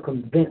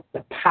circumvent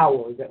the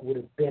power that would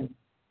have been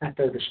at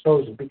their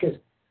disposal. Because,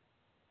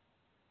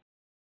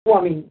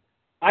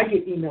 I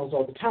get emails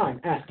all the time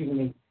asking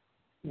me,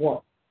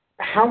 well,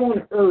 how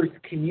on earth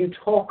can you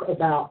talk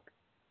about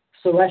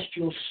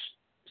celestial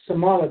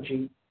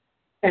symbology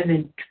and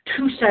then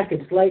 2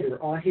 seconds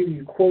later I'll hear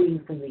you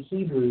quoting from the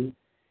Hebrew,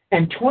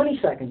 and 20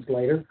 seconds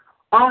later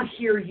I'll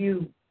hear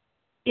you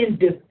in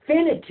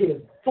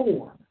definitive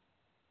form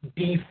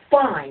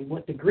define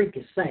what the Greek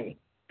is saying?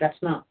 That's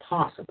not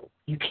possible.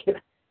 You can't.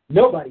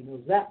 Nobody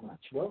knows that much.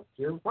 Well,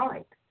 you're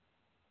right.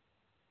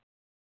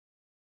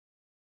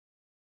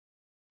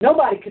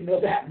 Nobody can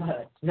know that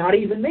much, not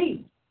even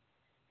me.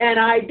 And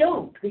I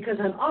don't, because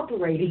I'm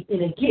operating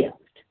in a gift.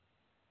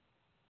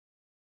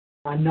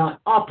 I'm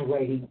not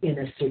operating in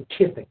a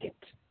certificate.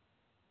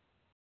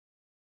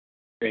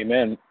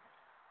 Amen.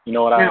 You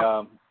know what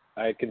now,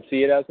 I can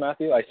see it as,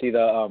 Matthew? I see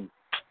the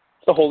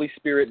Holy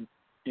Spirit,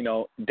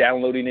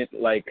 downloading it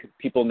like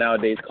people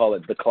nowadays call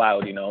it the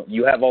cloud,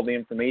 You have all the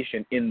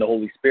information in the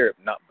Holy Spirit,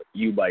 not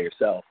you by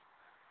yourself.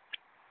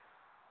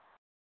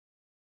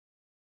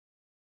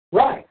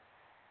 Right.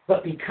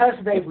 But because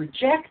they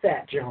reject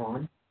that,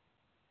 John,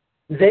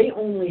 they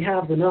only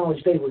have the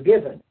knowledge they were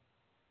given.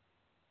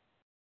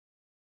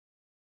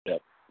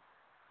 Yep.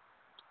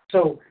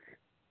 So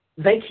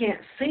they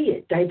can't see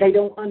it. They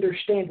don't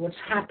understand what's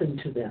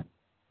happened to them.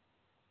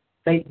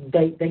 They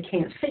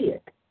can't see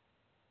it.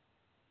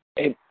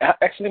 Hey,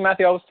 actually,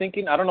 Matthew, I was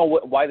thinking, I don't know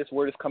why this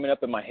word is coming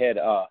up in my head.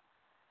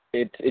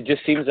 It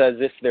just seems as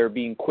if they're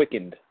being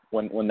quickened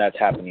when that's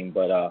happening,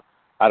 but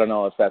I don't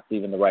know if that's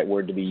even the right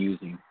word to be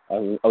using. I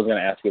was going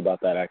to ask you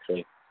about that,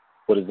 actually.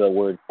 What does the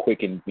word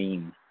quickened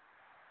mean?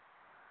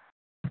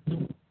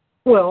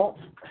 Well,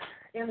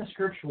 in the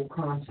scriptural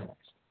context,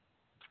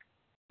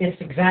 it's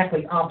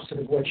exactly opposite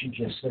of what you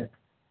just said.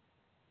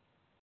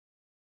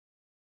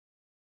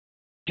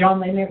 John,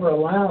 they never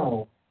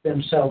allow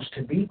themselves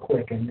to be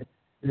quickened.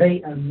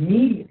 They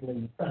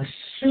immediately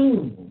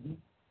assume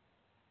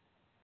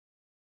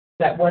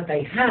that what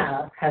they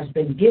have has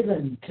been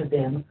given to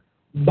them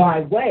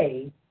by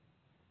way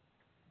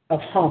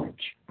of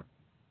homage.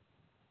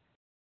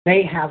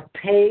 They have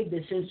paid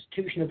this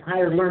institution of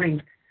higher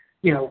learning,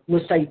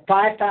 let's say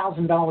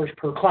 $5,000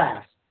 per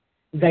class.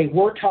 They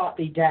were taught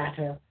the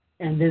data,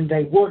 and then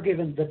they were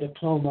given the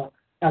diploma,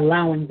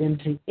 allowing them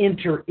to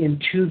enter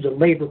into the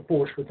labor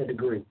force with a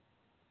degree.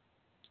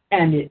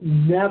 And they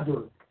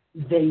never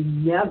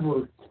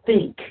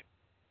think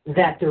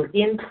that their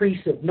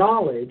increase of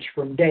knowledge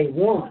from day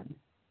one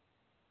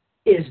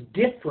is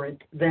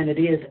different than it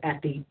is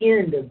at the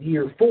end of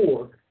year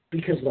 4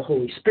 because of the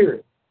Holy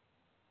Spirit.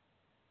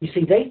 You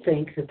see, they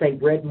think that they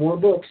read more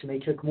books and they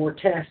took more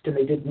tests and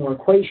they did more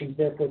equations,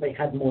 therefore they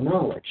had more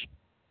knowledge.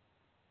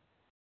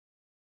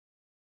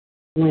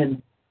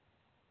 When,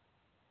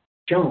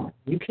 John,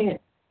 you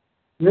can't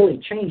really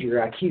change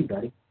your IQ,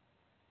 buddy.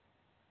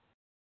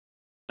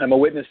 I'm a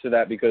witness to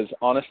that because,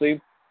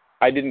 honestly,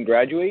 I didn't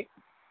graduate,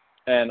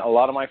 and a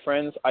lot of my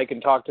friends, I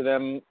can talk to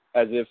them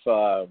as if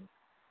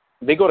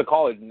they go to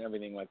college and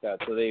everything like that,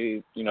 so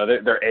they,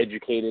 they're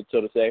educated,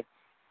 so to say.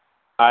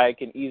 I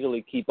can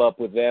easily keep up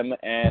with them,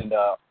 and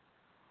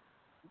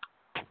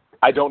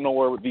I don't know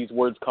where these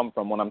words come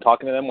from when I'm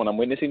talking to them, when I'm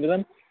witnessing to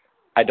them.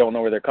 I don't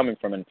know where they're coming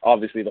from, and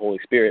obviously the Holy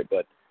Spirit,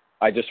 but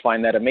I just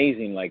find that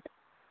amazing. Like,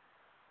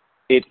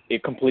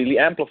 it completely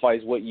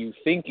amplifies what you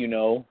think you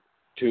know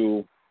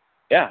to,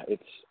 yeah,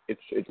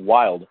 it's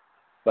wild.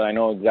 But I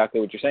know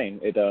exactly what you're saying.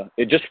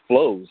 It just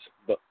flows.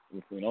 But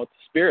it's the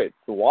Spirit,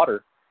 it's the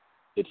water.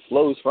 It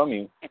flows from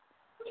you. It's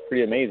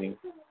pretty amazing.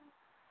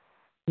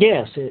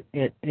 Yes,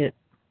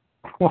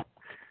 well,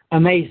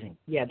 amazing.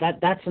 Yeah,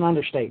 that's an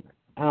understatement.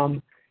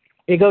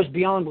 It goes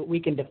beyond what we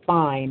can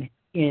define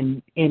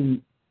in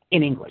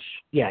English.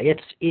 Yeah,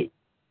 it's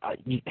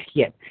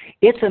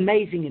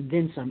amazing and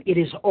then some. It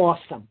is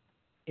awesome,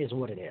 is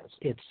what it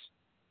is.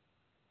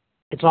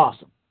 It's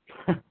awesome.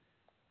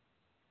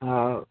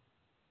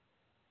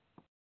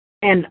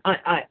 And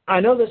I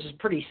know this is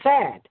pretty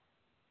sad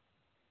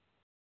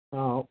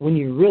when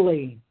you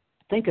really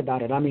think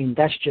about it. I mean,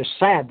 that's just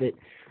sad that,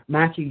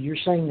 Matthew, you're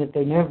saying that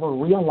they never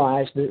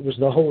realized that it was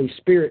the Holy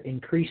Spirit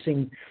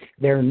increasing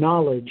their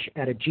knowledge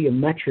at a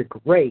geometric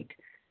rate.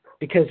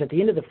 Because at the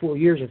end of the 4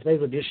 years, if they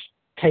would just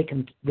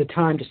taken the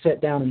time to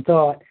sit down and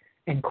thought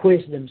and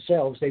quiz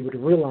themselves, they would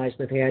have realized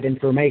that they had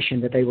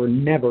information that they were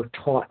never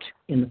taught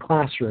in the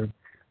classroom.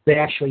 They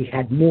actually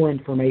had more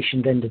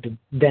information than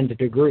the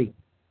degree.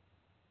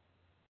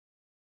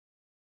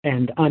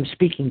 And I'm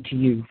speaking to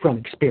you from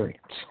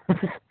experience.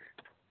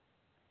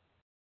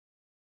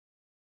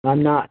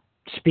 I'm not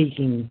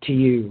speaking to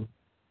you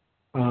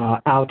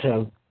out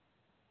of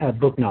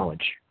book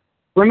knowledge.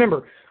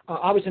 Remember,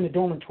 I was in a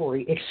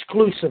dormitory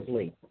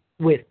exclusively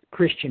with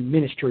Christian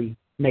ministry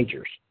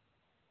majors.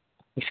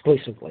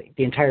 Exclusively.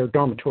 The entire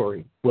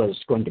dormitory was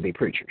going to be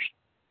preachers.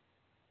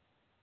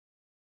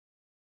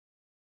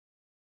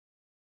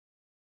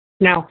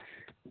 Now,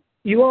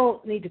 you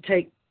all need to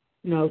take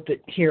note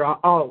that here,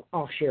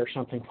 I'll share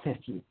something with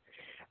you.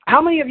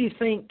 How many of you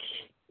think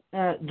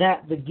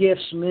that the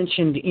gifts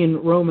mentioned in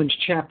Romans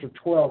chapter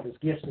 12 is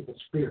gifts of the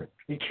Spirit?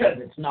 Because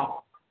it's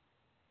not.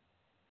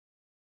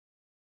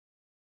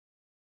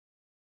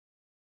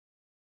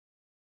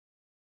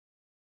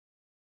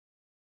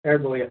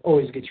 Everybody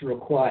always gets real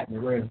quiet in the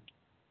room.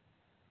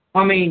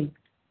 I mean,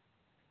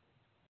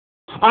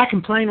 I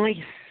can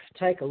plainly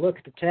take a look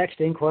at the text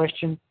in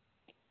question,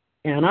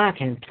 and I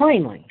can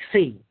plainly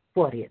see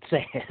what it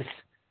says.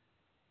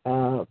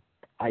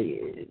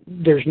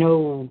 There's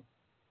no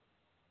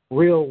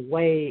real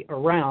way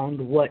around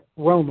what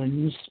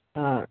Romans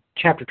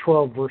chapter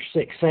 12, verse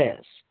 6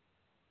 says.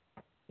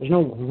 There's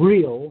no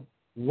real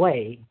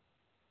way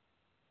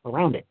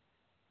around it.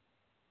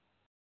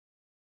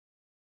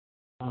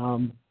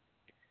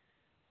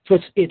 So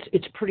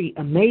it's pretty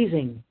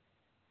amazing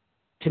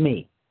to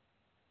me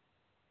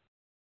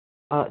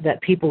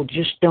that people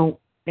just don't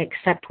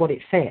accept what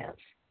it says.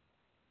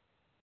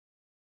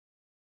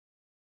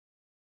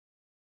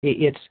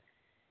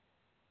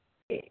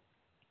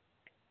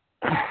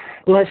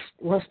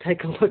 Let's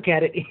take a look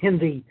at it in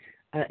the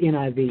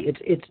NIV.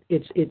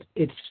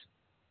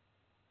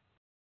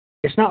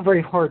 It's not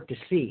very hard to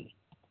see.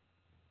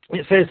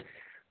 It says,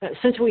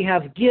 since we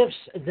have gifts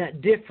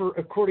that differ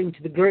according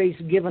to the grace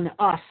given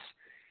us,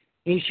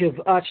 each of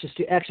us is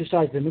to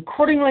exercise them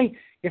accordingly.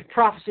 If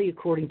prophecy,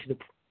 according to the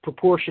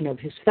proportion of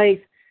his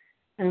faith,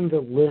 and the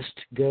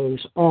list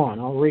goes on.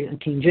 I'll read it in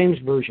King James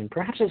Version.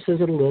 Perhaps it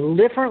says it a little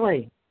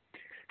differently.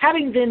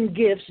 Having then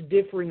gifts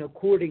differing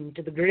according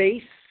to the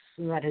grace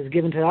that is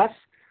given to us,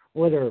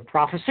 whether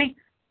prophecy,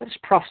 let us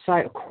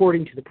prophesy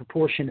according to the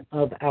proportion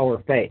of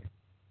our faith.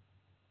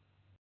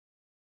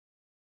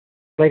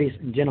 Ladies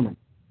and gentlemen,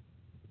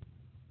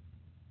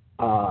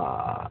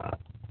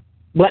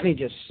 let me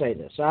just say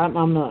this.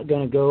 I'm not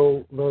going to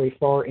go very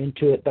far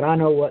into it, but I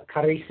know what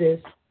charis is.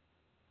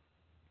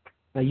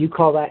 Now, you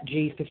call that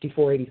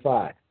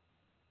G5485.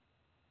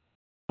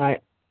 I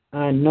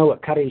know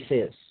what charis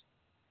is.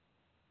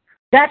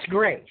 That's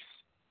grace.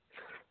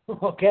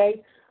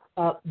 Okay?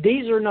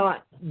 These are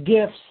not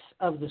gifts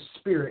of the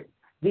Spirit.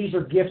 These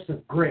are gifts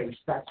of grace.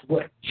 That's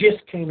what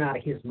just came out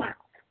of his mouth.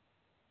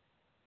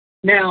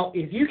 Now,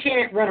 if you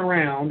can't run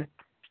around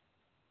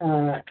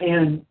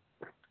and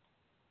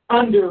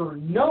under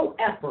no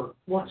effort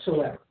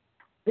whatsoever,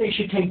 it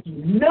should take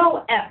you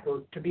no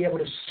effort to be able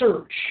to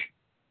search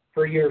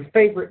for your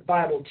favorite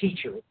Bible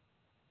teacher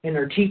in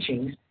their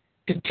teachings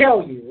to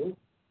tell you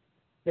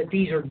that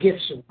these are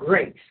gifts of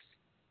grace,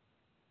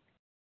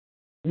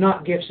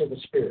 not gifts of the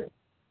Spirit.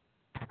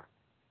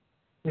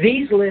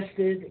 These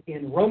listed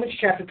in Romans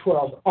chapter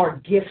 12 are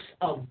gifts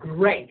of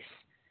grace.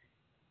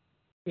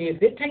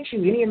 If it takes you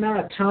any amount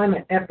of time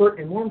and effort,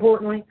 and more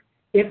importantly,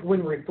 if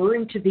when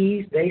referring to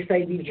these, they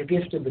say these are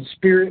gifts of the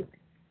Spirit,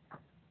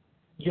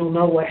 you'll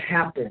know what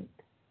happened,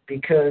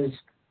 because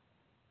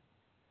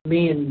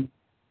me and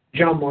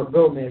John Mark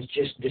Gomez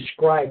just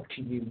described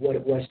to you what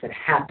it was that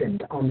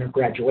happened on their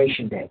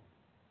graduation day.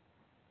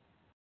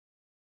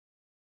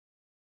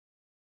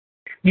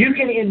 You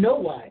can in no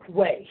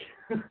way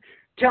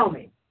tell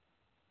me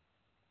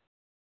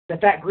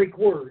that Greek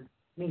word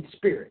means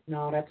spirit.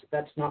 No,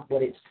 that's not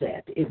what it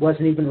said. It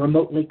wasn't even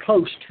remotely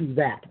close to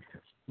that.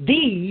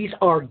 These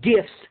are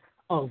gifts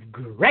of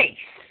grace.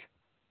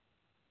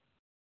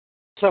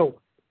 So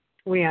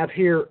we have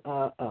here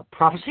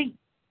prophecy,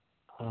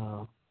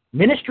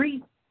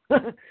 ministry,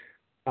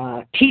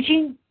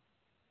 teaching,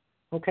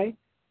 okay,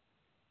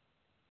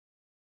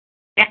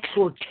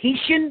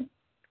 exhortation,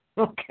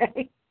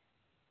 okay.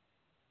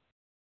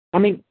 I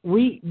mean,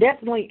 we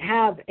definitely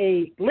have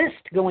a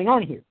list going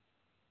on here,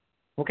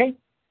 okay.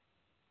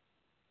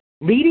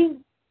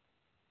 Leading,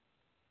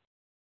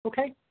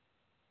 okay.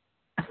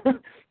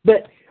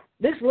 But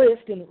this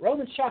list in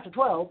Romans chapter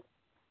 12,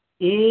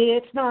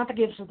 it's not the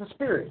gifts of the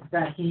Spirit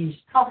that he's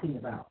talking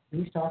about.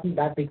 He's talking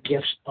about the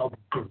gifts of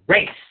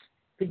grace.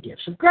 The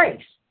gifts of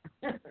grace.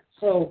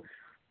 So,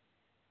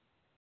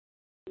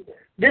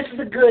 this is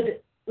a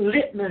good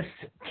litmus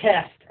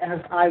test, as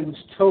I was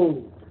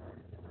told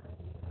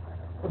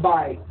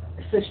by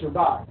Sister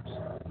Bobs.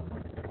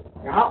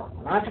 Now,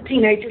 when I was a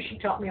teenager, she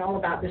taught me all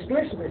about this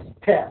litmus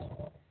test.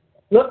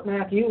 Look,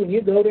 Matthew, when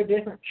you go to a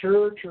different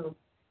church or,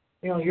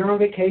 you're on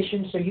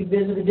vacation, so you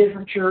visit a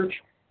different church,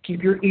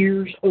 keep your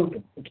ears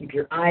open and keep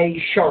your eyes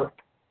sharp.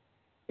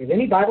 If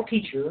any Bible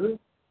teacher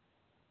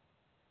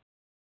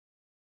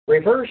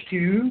refers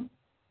to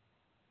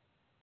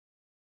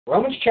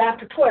Romans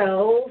chapter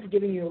 12,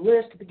 giving you a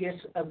list of the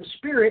gifts of the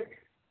Spirit,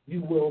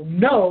 you will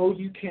know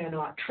you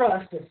cannot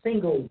trust a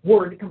single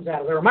word that comes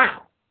out of their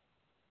mouth.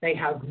 They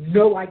have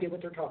no idea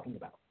what they're talking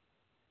about.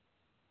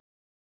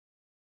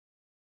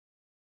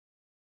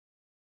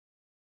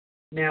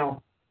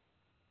 Now,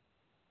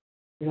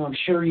 I'm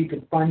sure you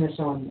could find this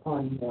on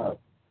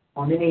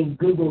any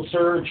Google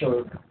search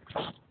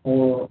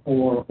or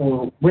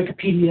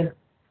Wikipedia.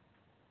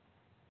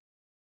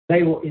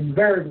 They will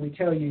invariably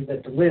tell you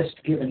that the list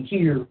given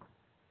here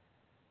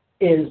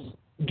is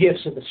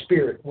gifts of the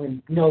Spirit,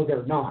 when no,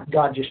 they're not.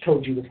 God just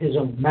told you with His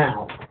own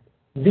mouth.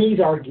 These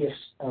are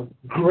gifts of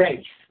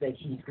grace that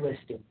He's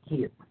listing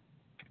here.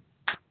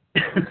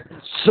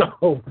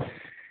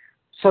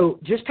 So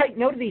just take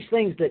note of these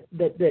things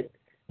that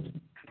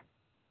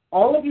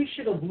all of you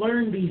should have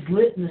learned these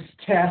litmus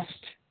tests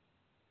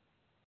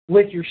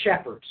with your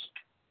shepherds.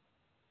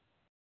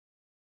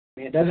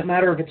 I mean, it doesn't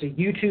matter if it's a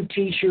YouTube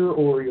teacher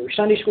or your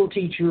Sunday school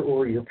teacher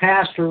or your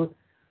pastor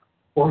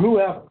or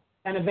whoever,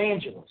 an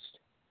evangelist.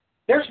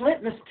 There's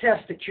litmus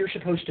tests that you're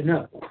supposed to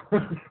know.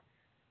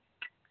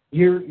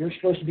 You're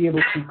supposed to be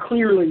able to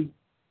clearly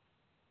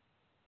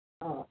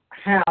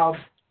have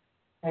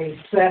a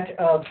set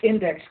of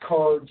index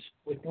cards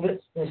with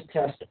litmus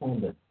tests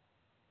on them.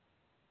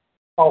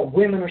 All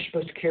women are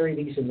supposed to carry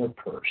these in their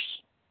purse.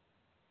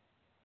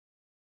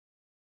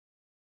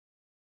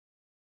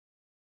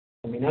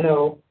 I mean, I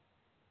know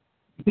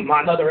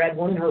my mother had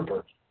one in her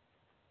purse.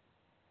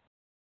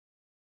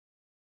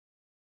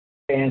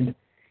 And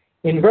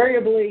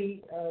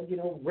invariably,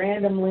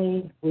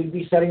 randomly, we'd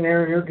be sitting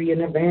there and there'd be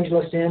an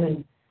evangelist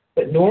in,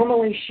 but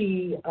normally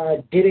she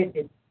did it.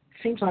 It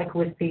seems like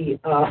with the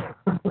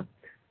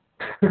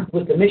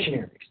with the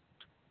missionaries,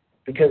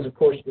 because of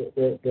course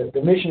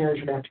the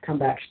missionaries would have to come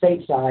back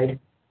stateside,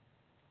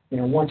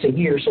 once a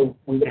year. So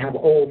we would have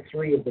all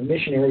three of the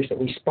missionaries that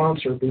we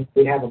sponsored.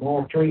 We'd have them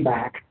all three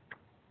back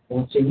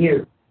once a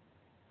year,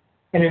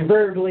 and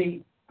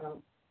invariably,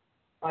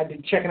 I'd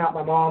be checking out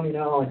my mom, and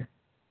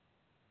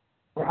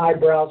her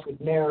eyebrows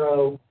would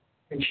narrow,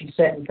 and she'd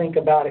sit and think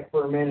about it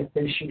for a minute,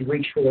 then she'd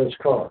reach for those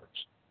cards.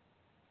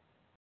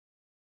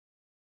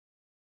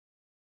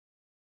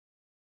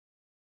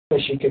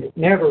 But she could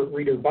never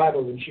read her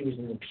Bible when she was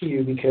in the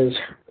pew, because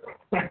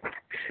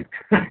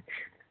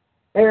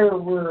there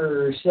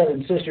were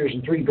 7 sisters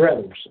and 3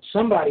 brothers.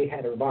 Somebody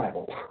had her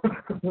Bible.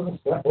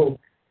 So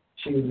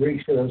she would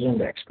reach for those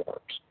index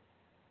cards.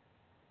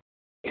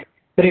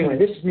 But anyway,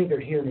 this is neither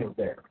here nor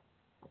there.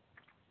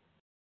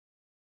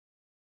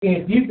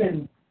 If you've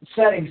been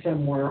sitting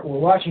somewhere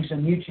or watching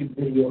some YouTube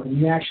video and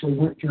you actually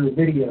went through a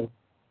video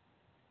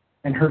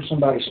and heard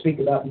somebody speak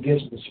about the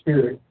gifts of the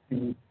Spirit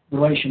in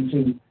relation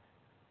to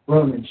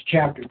Romans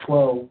chapter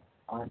 12,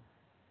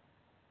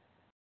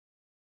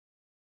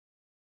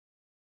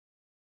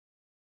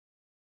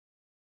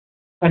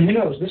 and who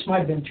knows, this might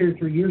have been 2 or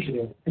 3 years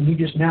ago, and you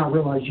just now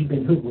realize you've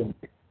been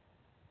hoodwinked.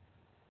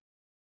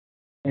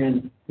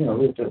 And,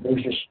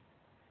 there's just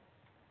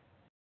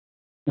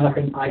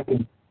nothing I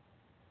can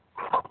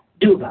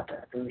do about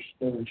that.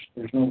 There's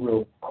no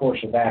real course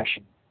of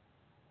action.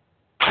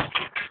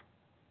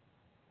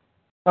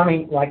 I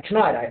mean, like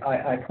tonight,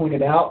 I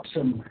pointed out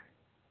some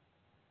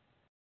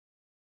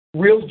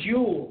real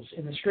jewels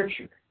in the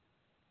Scripture,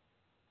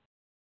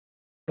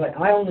 but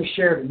I only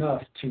shared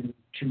enough to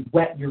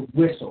wet your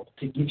whistle,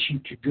 to get you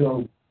to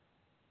go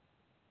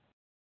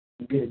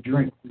and get a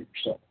drink for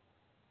yourself.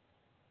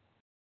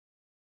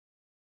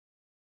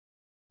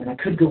 And I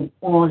could go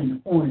on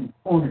and on and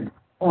on and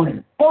on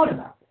and on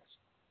about this.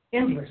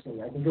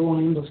 Endlessly. I can go on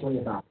endlessly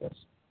about this.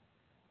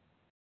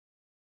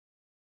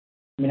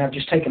 I mean, I've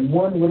just taken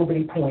one little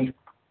bitty point,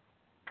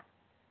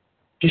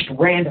 just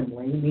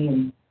randomly. Me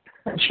and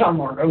John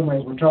Mark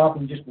Gomez were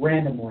talking just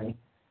randomly.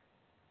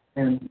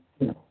 And,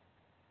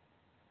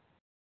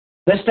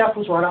 this stuff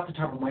was right off the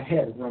top of my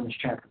head in Romans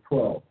chapter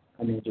 12.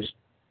 I mean,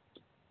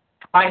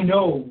 I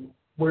know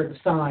where the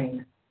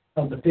sign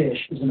of the fish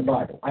is in the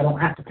Bible. I don't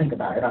have to think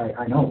about it.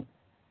 I know.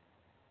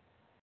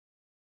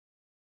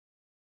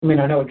 I mean,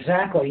 I know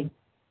exactly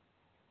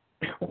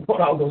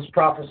what all those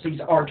prophecies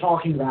are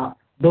talking about,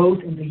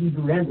 both in the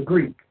Hebrew and the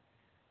Greek.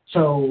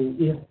 So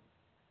if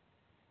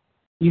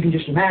you can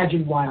just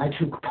imagine why I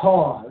took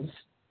pause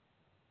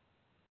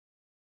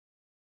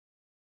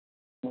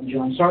when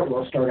John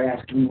Sartwell started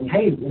asking me,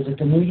 hey, is it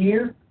the new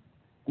year?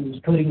 He was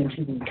putting it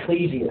to the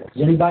ecclesia.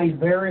 Has anybody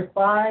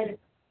verified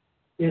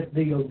if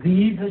the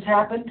Aviv has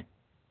happened?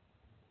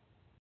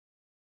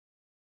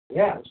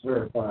 Yeah, it's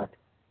verified.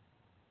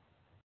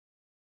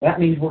 That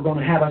means we're going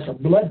to have us a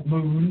blood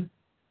moon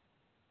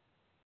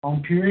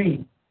on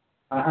Purim.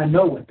 I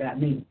know what that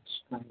means.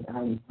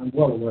 I'm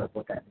well aware of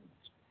what that means.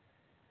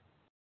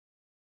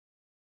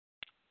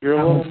 You're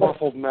a little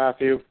muffled,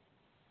 Matthew.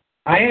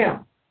 I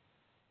am.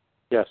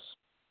 Yes.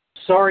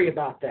 Sorry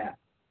about that.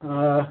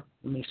 Let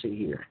me see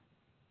here.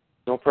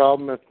 No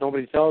problem. If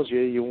nobody tells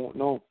you, you won't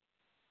know.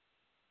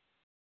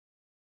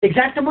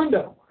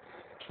 Exactamundo.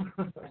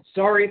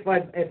 Sorry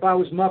if I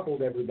was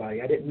muffled,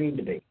 everybody. I didn't mean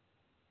to be.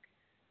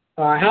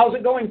 How's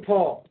it going,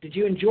 Paul? Did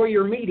you enjoy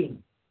your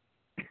meeting?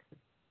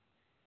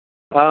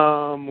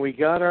 We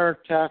got our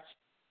tax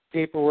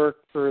paperwork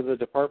for the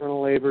Department of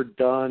Labor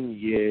done.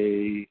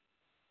 Yay.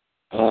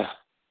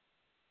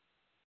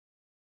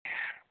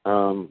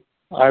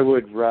 I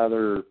would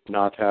rather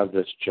not have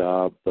this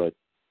job, but it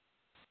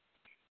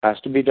has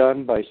to be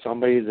done by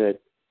somebody that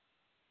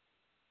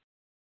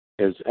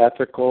is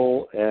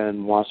ethical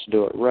and wants to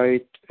do it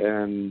right,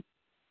 and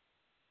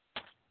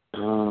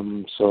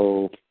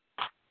so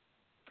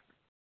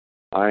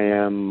I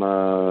am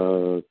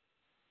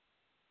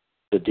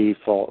the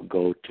default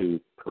go-to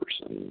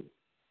person.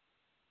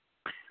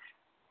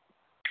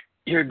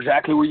 You're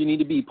exactly where you need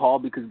to be, Paul,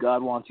 because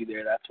God wants you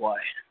there. That's why.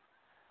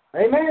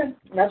 Amen.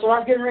 That's what I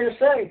was getting ready to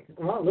say.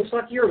 Well, it looks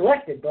like you're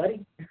elected,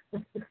 buddy.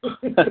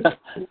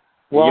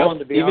 Well, Yep. and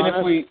to be Even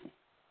honest,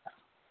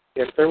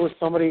 if there was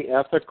somebody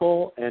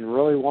ethical and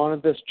really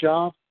wanted this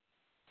job,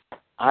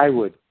 I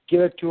would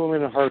give it to them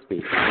in a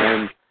heartbeat.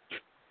 And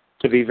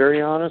to be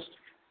very honest,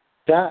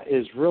 that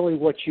is really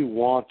what you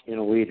want in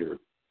a leader.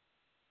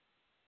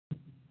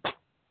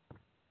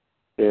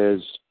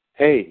 Is,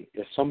 hey,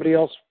 if somebody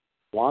else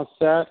wants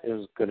that,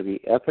 is going to be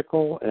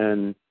ethical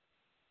and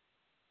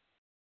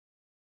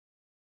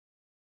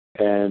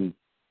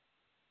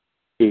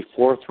be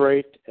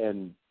forthright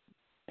and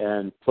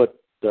put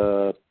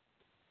those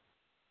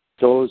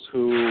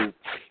who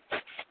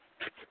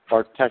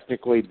are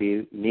technically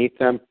beneath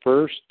them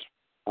first.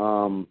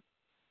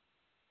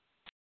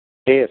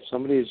 Hey, if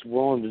somebody's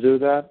willing to do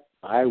that,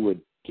 I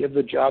would give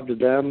the job to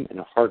them in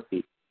a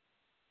heartbeat.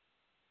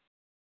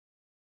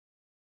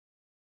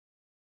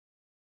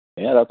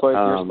 Yeah, that's why it's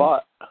your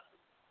spot.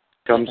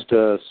 Comes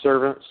to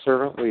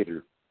servant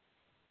leader.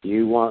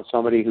 You want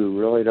somebody who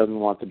really doesn't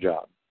want the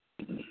job,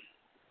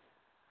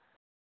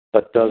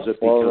 but does it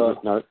because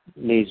it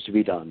needs to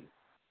be done.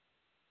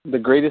 The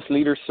greatest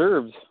leader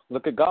serves.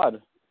 Look at God.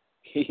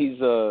 He's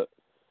the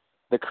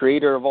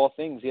creator of all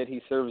things, yet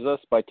he serves us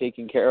by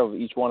taking care of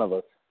each one of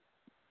us.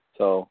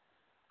 So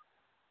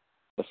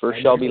the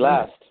first shall be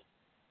last.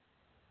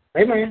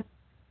 Amen.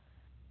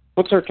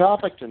 What's our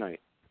topic tonight?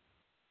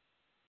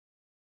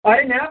 I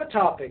didn't have a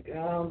topic.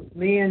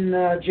 Me and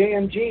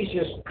JMG's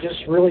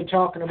just really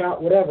talking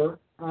about whatever.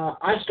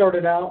 I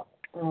started out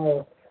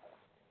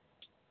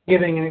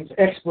giving an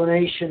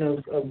explanation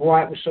of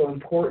why it was so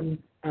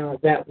important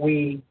that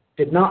we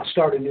did not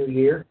start a new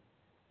year.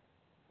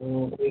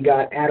 We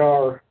got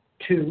Adar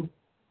 2.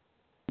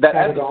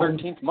 That's the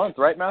 13th month,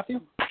 right, Matthew?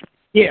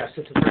 Yes,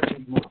 it's the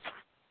 13th month.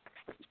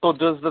 So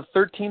does the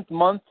 13th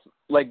month,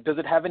 does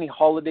it have any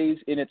holidays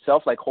in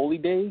itself, like holy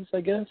days, I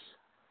guess?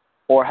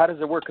 Or how does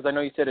it work? Because I know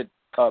you said it,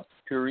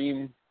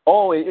 Purim.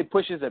 Oh, it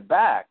pushes it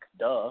back.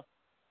 Duh.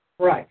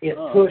 Right. It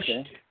pushed.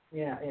 Okay.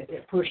 Yeah,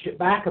 it pushed it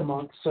back a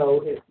month,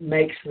 so it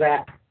makes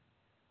that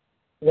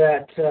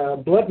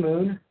blood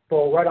moon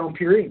fall right on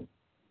Purim.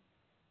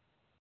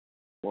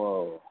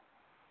 Whoa.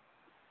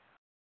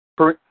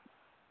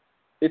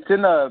 It's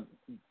in the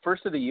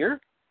first of the year,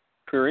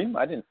 Purim.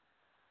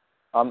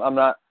 I'm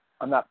not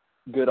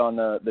good on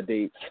the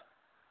dates.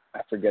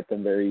 I forget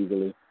them very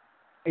easily.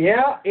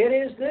 Yeah, it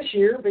is this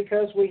year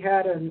because we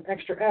had an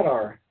extra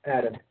Adar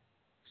added,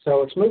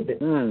 so it's moved it.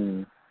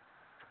 So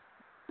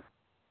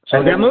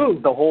and that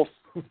moved the whole.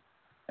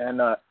 And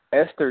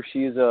Esther,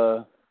 she's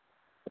a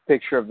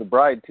picture of the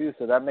bride too,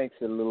 so that makes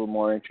it a little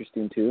more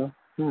interesting too.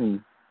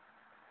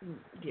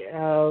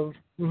 Yeah,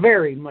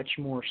 very much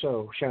more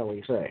so, shall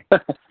we say?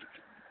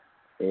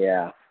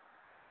 Yeah,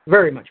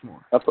 very much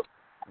more.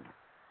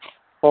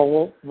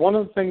 Well, one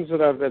of the things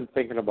that I've been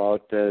thinking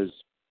about is,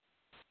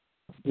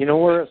 you know,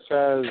 where it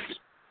says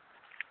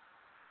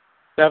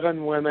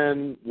 7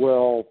 women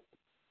will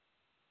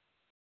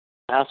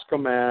ask a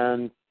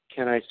man,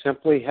 can I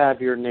simply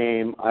have your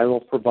name? I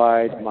will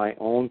provide my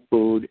own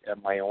food and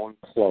my own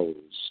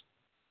clothes.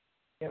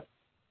 Yep.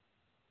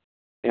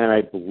 And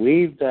I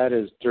believe that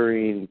is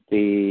during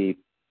the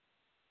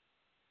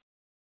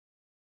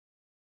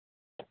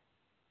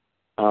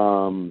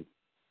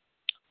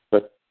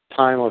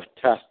time of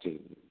testing.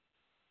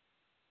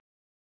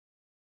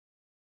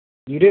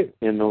 You do.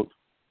 In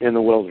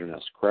the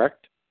wilderness,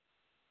 correct?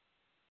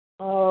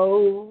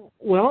 Oh,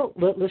 well,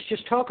 let's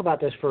just talk about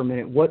this for a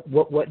minute.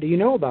 What do you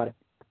know about it?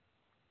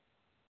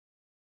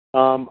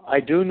 I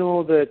do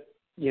know that,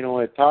 you know,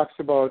 it talks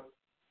about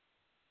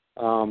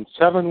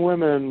 7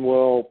 women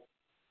will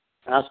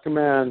ask a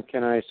man,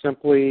 can I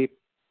simply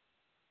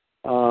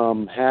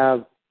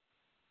have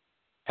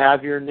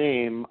your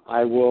name?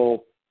 I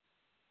will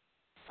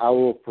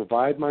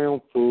provide my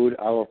own food.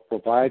 I will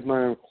provide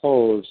my own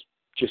clothes.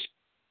 Just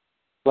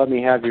let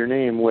me have your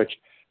name, which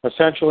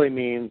essentially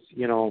means,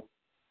 you know,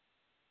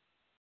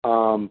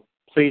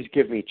 please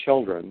give me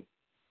children.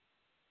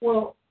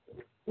 Well,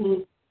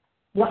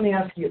 let me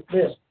ask you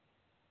this.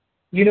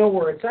 You know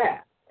where it's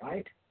at,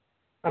 right?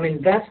 I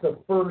mean, that's the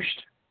first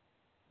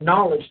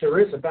knowledge there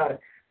is about it.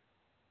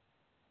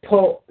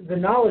 Paul, the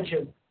knowledge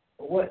of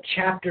what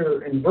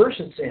chapter and verse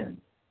it's in,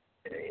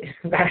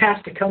 that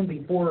has to come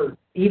before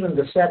even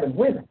the 7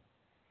 women.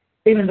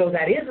 Even though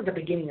that is at the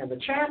beginning of the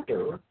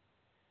chapter,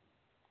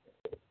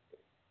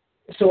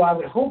 so I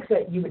would hope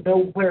that you would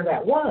know where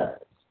that was.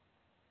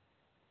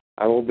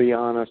 I will be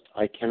honest,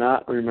 I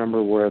cannot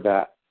remember where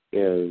that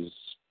is.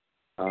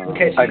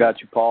 Okay, I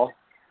got you, Paul.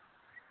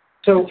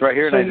 So It's right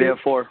here in Isaiah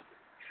 4.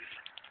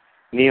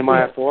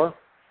 Nehemiah 4?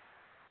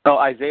 No,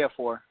 Isaiah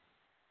 4.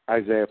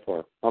 Isaiah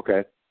 4.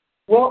 Okay.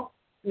 Well,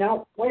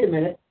 now, wait a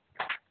minute.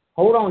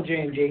 Hold on,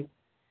 JMG.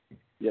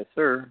 Yes,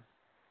 sir.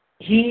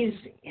 He's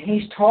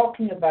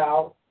talking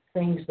about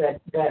things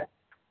that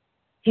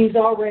he's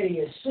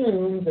already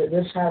assumed that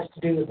this has to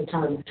do with the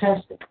time of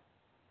testing.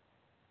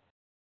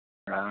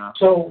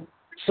 So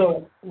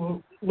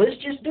let's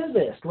just do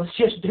this. Let's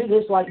just do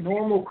this like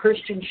normal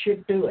Christians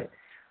should do it.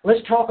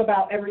 Let's talk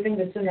about everything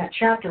that's in that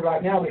chapter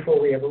right now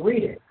before we ever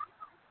read it.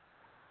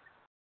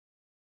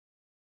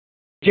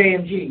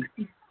 JMG,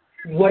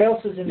 what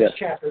else is in this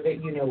chapter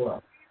that you know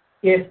of?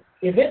 If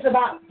it's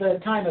about the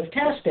time of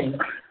testing,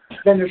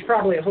 then there's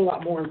probably a whole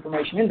lot more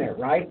information in there,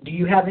 right? Do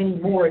you have any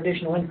more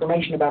additional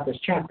information about this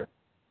chapter?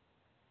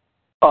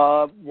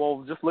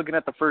 Well, just looking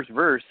at the first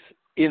verse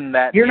in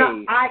that You're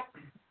not.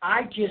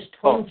 I just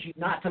told you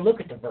not to look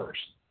at the verse.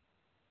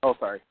 Oh,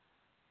 sorry.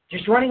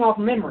 Just running off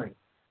memory.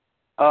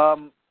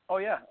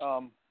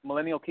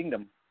 Millennial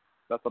Kingdom.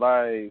 That's what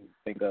I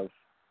think of.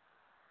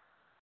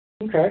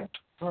 Okay.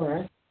 All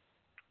right.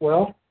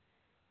 Well,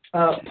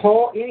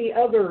 Paul, any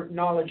other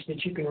knowledge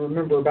that you can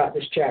remember about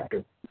this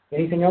chapter?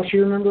 Anything else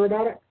you remember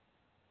about it?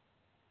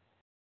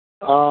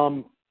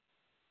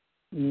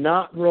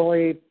 Not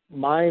really.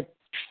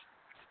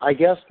 I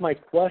guess my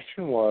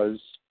question was,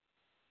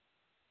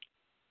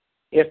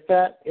 if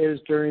that is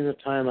during the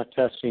time of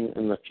testing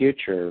in the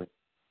future,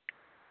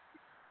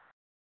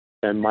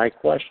 then my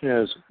question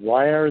is,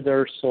 why are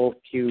there so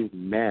few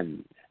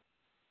men?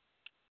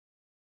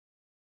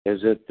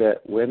 Is it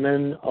that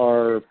women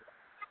are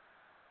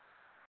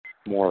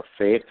more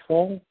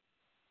faithful?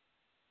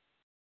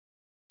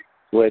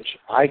 Which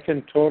I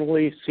can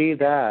totally see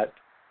that,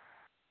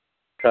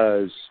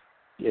 because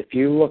if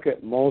you look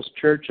at most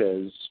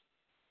churches,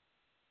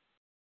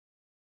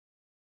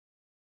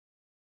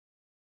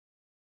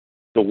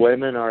 the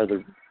women are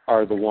the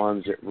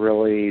ones that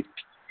really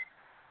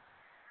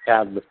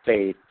have the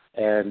faith,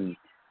 and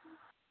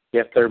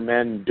if their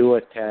men do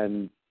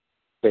attend,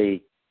 the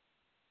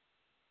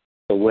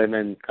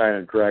women kind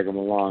of drag them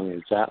along.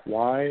 Is that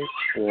why,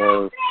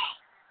 or?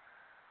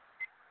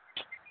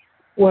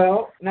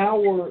 Well, now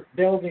we're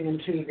delving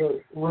into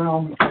the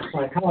realm of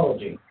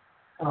psychology.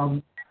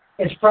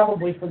 It's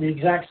probably for the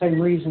exact same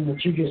reason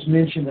that you just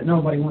mentioned, that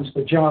nobody wants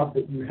the job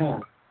that you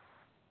have.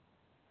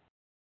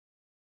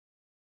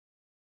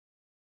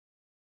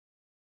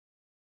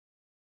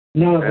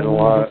 And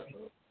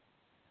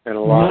a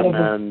lot of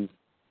men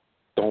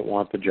don't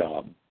want the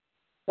job.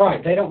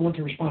 Right, they don't want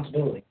the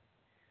responsibility.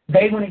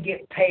 They want to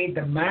get paid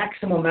the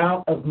maximum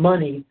amount of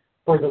money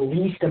for the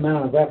least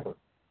amount of effort.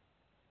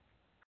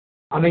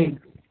 I mean,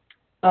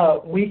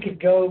 we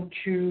could go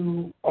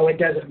to, it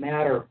doesn't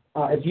matter.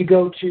 If you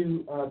go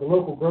to the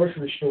local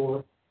grocery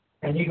store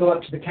and you go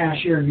up to the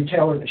cashier and you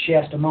tell her that she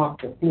has to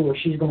mop the floor,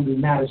 she's going to be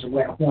mad as a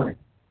wet hornet,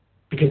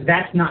 because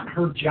that's not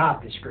her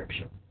job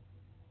description.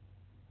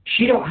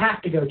 She don't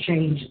have to go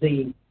change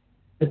the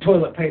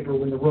toilet paper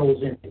when the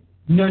roll's empty.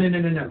 No.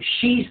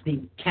 She's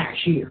the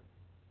cashier.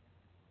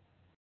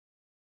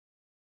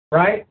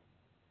 Right?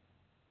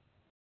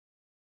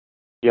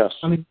 Yes.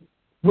 I mean,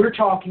 we're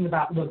talking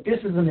about, look, this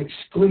is an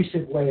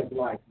exclusive way of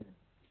life.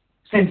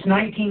 Since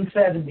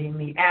 1970, in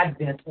the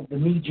advent of the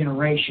me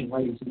generation,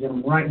 ladies and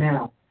gentlemen, right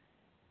now,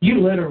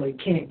 you literally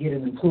can't get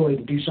an employee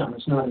to do something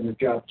that's not in their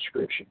job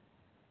description.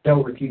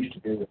 They'll refuse to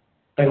do it.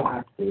 They don't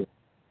have to do it.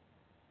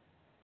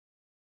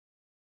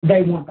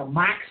 They want the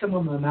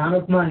maximum amount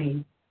of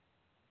money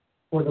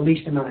for the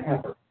least amount of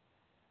effort.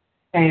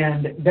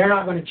 And they're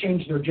not going to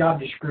change their job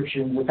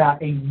description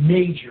without a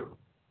major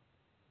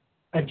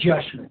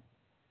adjustment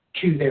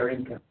to their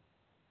income.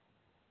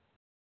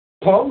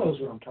 Paul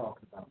knows what I'm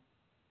talking about.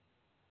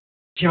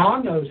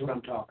 John knows what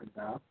I'm talking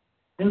about.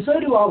 And so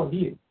do all of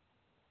you.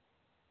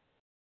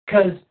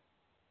 Because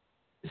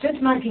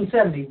since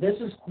 1970, this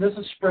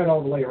is spread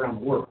all the way around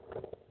the world.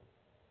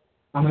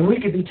 I mean,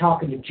 we could be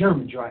talking to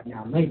Germans right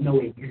now, and they'd know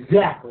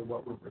exactly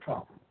what we were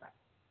talking about.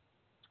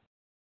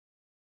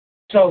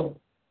 So,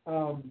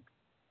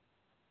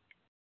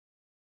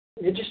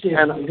 it just is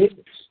what it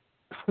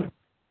is.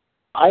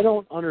 I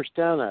don't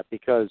understand that,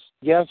 because,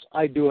 yes,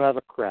 I do have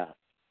a craft.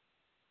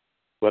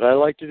 Would I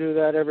like to do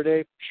that every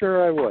day?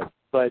 Sure, I would.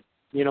 But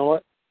you know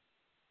what?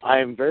 I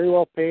am very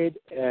well paid,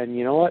 and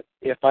you know what?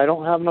 If I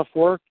don't have enough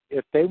work,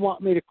 if they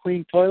want me to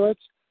clean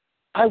toilets,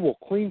 I will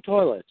clean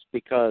toilets,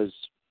 because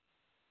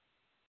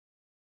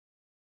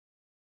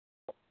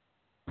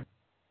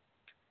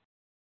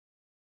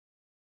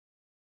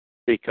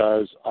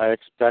because I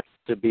expect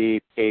to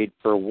be paid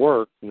for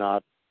work,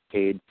 not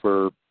paid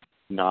for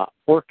not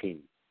working.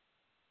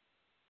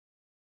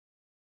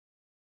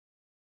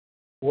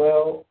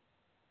 Well,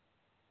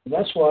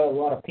 that's why a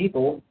lot of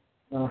people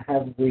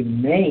have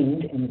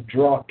remained and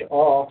dropped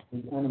off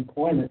the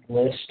unemployment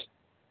list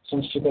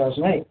since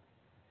 2008.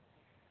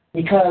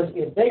 Because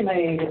if they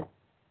made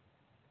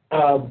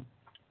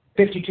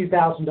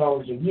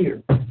 $52,000 a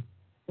year,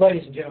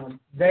 ladies and gentlemen,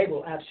 they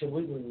will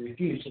absolutely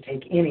refuse to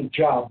take any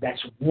job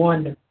that's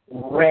 1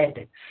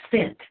 red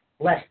cent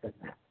less than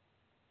that.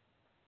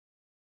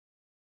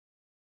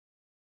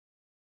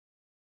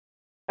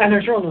 And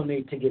there's really no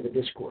need to give a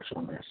discourse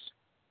on this.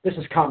 This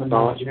is common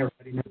knowledge, and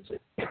everybody knows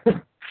it.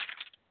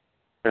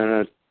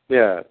 And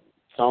it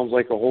sounds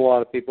like a whole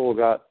lot of people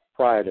got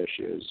pride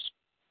issues.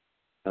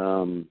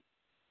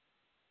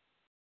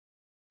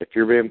 If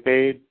you're being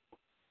paid,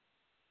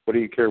 what do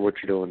you care what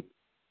you're doing?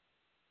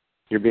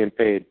 You're being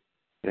paid.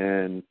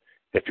 And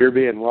if you're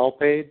being well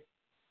paid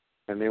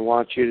and they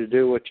want you to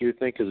do what you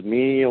think is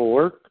menial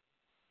work,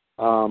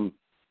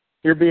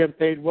 you're being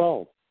paid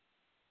well.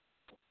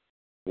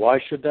 Why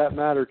should that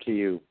matter to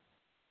you?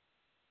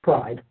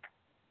 Pride.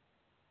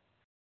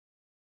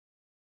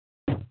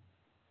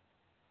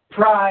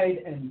 Pride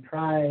and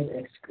pride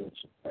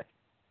exclusively.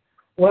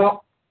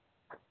 Well,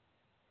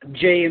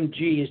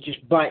 JMG is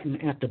just biting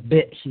at the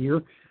bit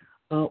here.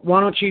 Why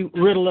don't you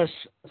riddle us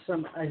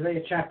some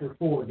Isaiah chapter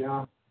 4,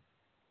 John?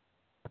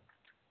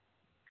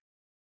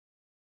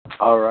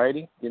 All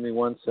righty. Give me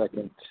 1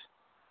 second.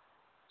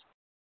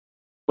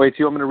 Wait, so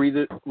you want me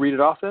to read it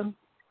off then?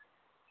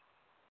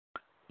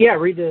 Yeah,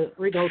 read the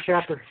whole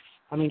chapter.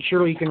 I mean,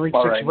 surely you can read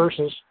 6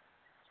 verses.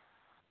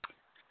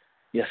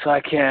 Yes, I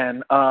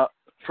can.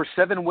 For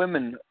 7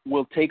 women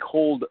will take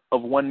hold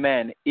of 1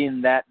 man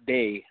in that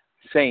day,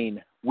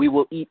 saying, we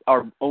will eat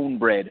our own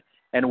bread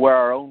and wear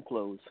our own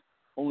clothes.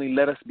 Only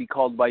let us be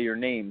called by your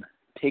name.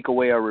 Take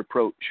away our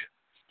reproach.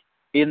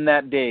 In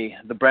that day,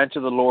 the branch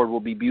of the Lord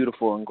will be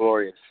beautiful and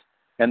glorious,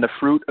 and the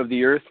fruit of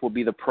the earth will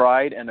be the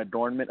pride and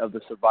adornment of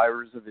the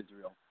survivors of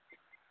Israel.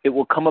 It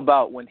will come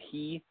about when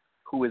he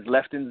who is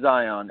left in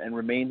Zion and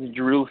remains in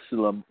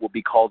Jerusalem will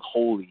be called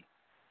holy,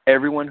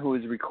 everyone who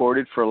is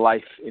recorded for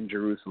life in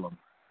Jerusalem.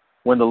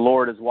 When the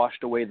Lord has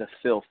washed away the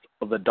filth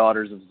of the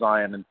daughters of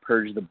Zion and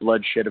purged the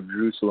bloodshed of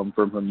Jerusalem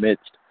from her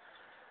midst,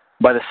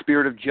 by the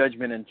spirit of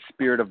judgment and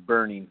spirit of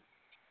burning,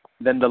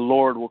 then the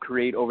Lord will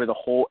create over the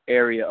whole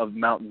area of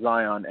Mount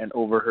Zion and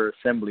over her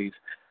assemblies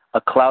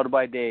a cloud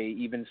by day,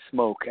 even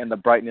smoke, and the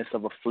brightness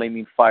of a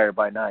flaming fire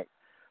by night.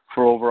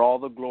 For over all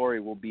the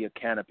glory will be a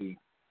canopy.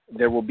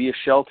 There will be a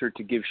shelter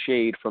to give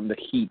shade from the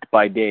heat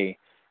by day,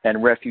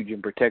 and refuge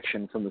and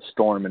protection from the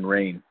storm and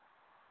rain.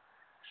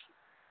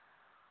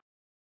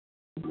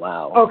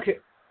 Wow.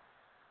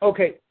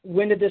 Okay.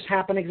 When did this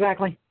happen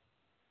exactly?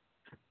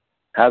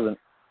 Hasn't.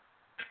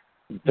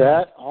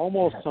 That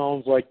almost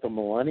sounds like the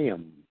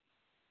millennium.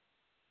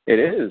 It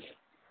is.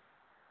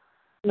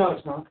 No,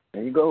 it's not.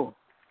 There you go.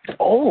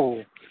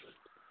 Oh.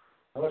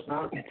 No, it's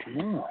not. It's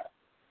not.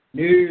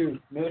 No,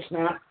 it's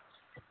not.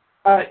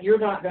 You're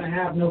not going to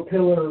have no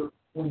pillar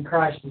when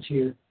Christ is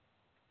here.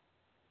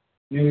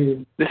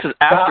 No. This is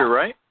after,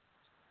 right?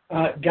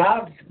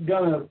 God's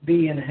going to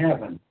be in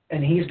heaven,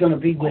 and he's going to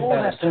be with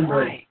that assembly.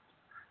 Right.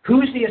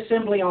 Who's the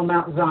assembly on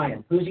Mount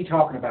Zion? Who's he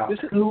talking about?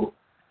 Who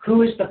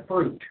is the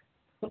fruit?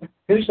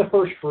 Who's the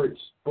first fruits,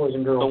 boys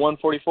and girls? The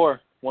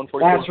 144.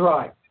 144. That's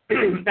right.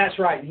 That's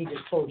right. He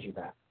just told you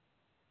that.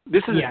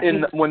 This is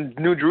when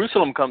New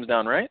Jerusalem comes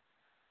down, right?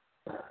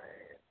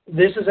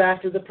 This is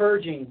after the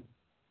purging,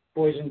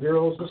 boys and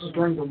girls. This is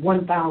during the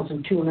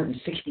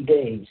 1,260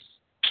 days.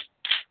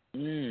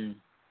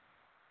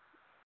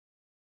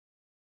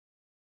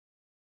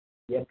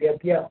 Yep.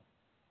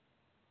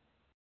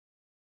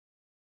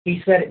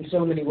 He said it in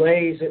so many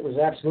ways, it was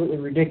absolutely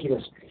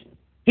ridiculous.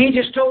 He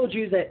just told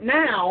you that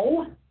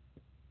now,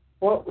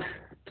 well,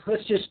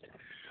 let's just,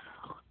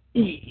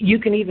 you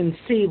can even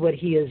see what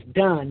he has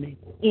done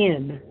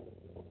in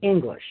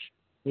English.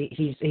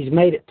 He's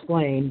made it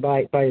plain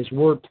by his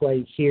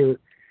wordplay here.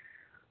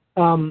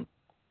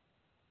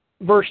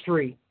 Verse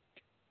 3,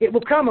 it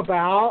will come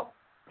about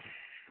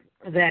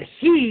that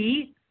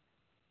he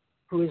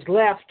who is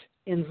left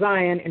in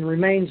Zion and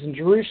remains in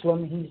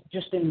Jerusalem, he's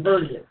just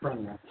inverted it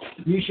from them.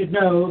 You should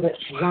know that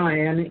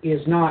Zion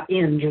is not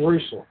in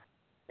Jerusalem.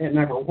 It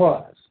never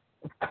was.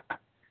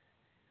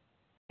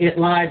 It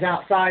lies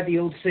outside the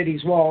old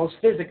city's walls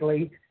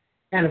physically,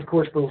 and of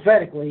course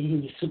prophetically,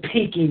 he's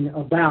speaking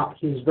about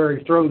his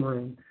very throne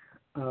room.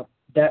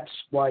 That's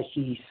why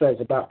he says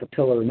about the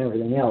pillar and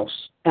everything else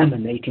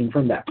emanating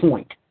from that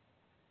point.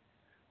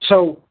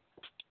 So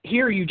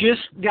here you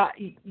just got,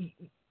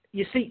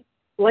 you see,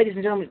 ladies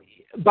and gentlemen,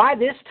 by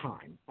this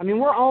time, I mean,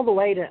 we're all the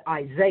way to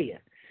Isaiah.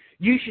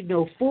 You should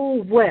know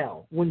full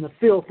well when the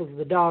filth of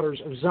the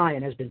daughters of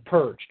Zion has been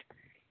purged.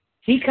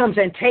 He comes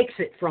and takes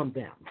it from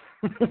them,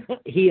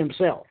 he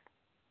himself.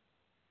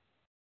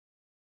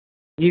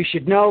 You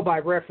should know by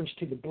reference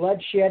to the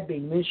bloodshed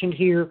being mentioned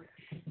here,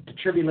 the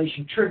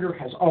tribulation trigger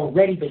has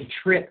already been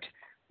tripped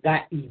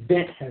That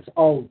event has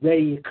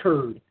already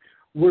occurred.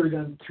 We're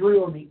done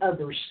through on the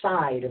other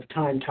side of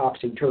time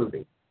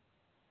topsy-turvy.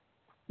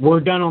 We're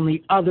done on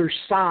the other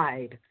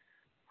side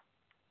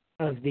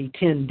of the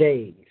 10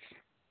 days.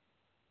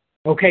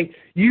 Okay,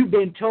 you've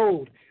been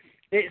told,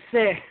 it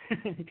said,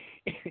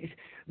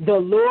 the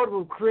Lord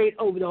will create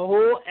over the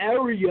whole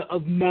area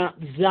of Mount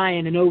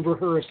Zion and over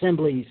her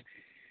assemblies.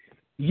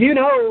 You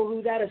know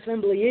who that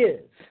assembly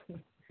is.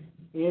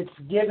 It's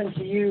given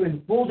to you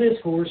in full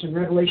discourse in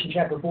Revelation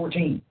chapter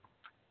 14.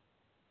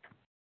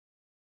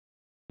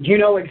 You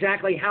know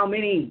exactly how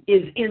many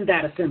is in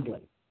that assembly.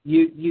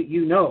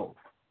 You know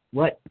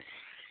what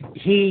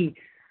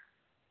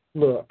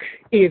look,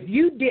 if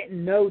you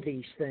didn't know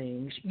these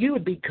things, you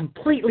would be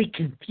completely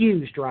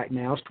confused right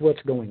now as to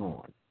what's going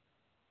on.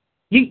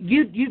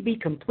 You'd be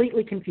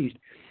completely confused.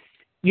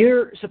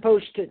 You're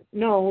supposed to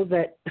know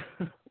that,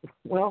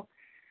 well,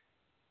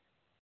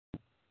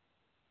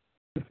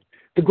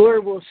 the glory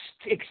will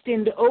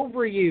extend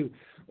over you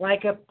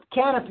like a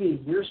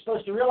canopy. You're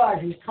supposed to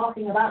realize he's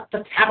talking about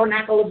the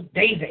tabernacle of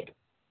David.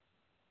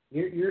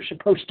 You're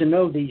supposed to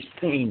know these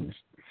things.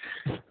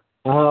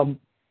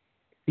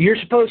 You're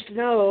supposed to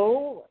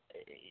know,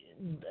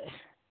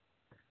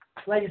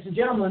 ladies and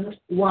gentlemen,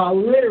 while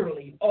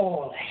literally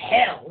all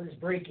hell is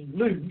breaking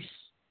loose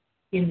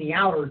in the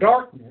outer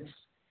darkness,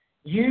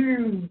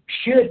 you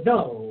should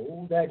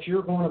know that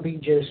you're going to be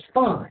just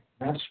fine.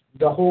 That's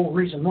the whole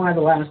reason why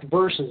the last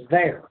verse is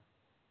there.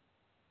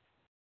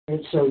 And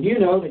so you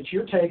know that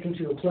you're taken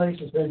to a place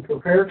that's been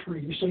prepared for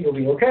you, so you'll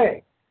be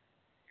okay.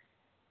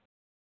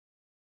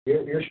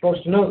 You're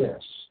supposed to know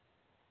this.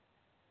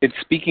 It's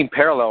speaking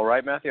parallel,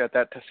 right, Matthew, at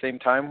that same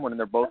time when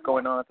they're both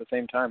going on at the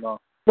same time? Huh?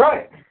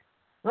 Right.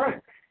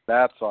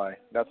 That's why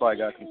I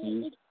got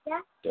confused.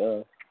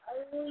 Duh.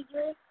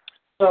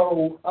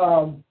 So,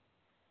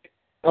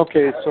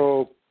 okay,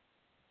 so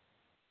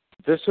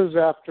this is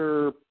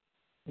after,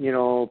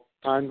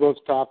 time goes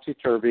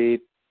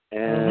topsy-turvy,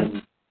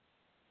 and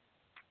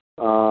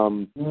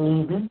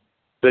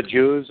the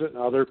Jews and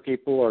other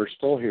people are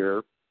still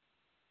here.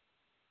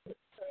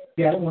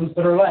 Yeah, the ones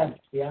that are left,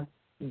 yeah.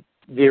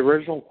 The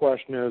original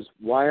question is,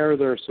 why are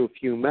there so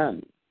few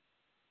men?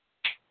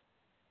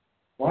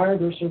 Why are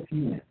there so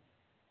few men?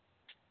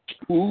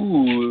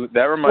 Ooh,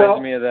 that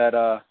reminds me of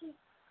that.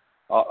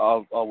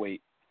 I'll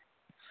wait.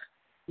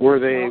 Were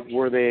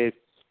they,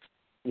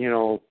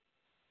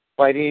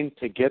 fighting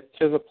to get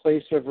to the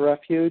place of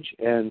refuge,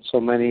 and so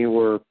many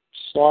were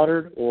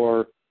slaughtered,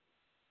 or?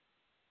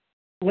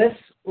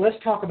 Let's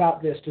talk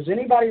about this. Does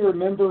anybody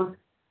remember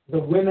the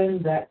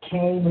women that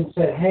came and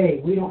said,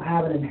 "Hey, we don't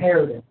have an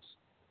inheritance"?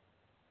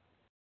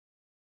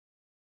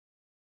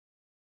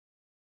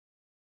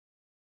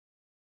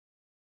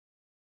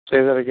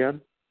 Say that again.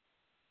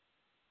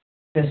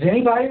 Does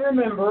anybody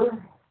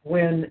remember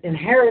when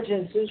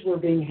inheritances were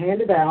being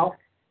handed out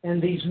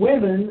and these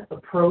women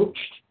approached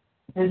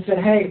and said,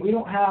 "Hey, we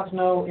don't have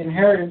no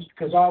inheritance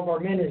because all of our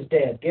men is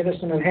dead. Give us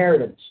an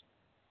inheritance"?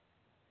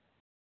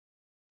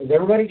 Has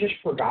everybody just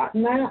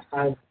forgotten that?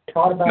 I've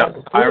taught about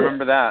it before. I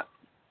remember that.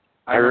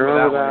 I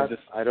remember that.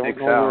 I don't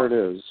know where it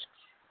is.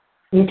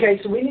 Okay,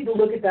 so we need to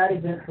look at that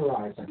event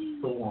horizon,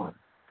 for one.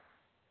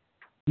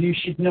 You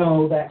should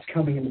know that's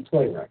coming into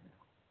play right now.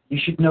 You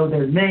should know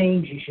their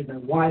names. You should know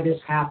why this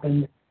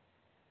happened,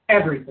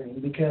 everything,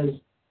 because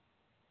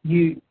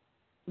you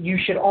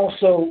should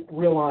also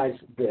realize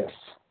this.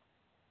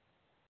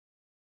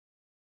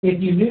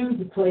 If you knew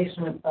the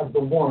placement of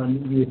the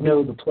one, you would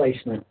know the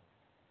placement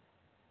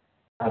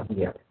of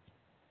the other.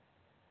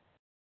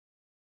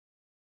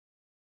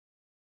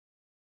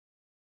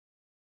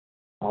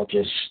 I'll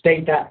just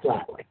state that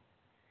flatly.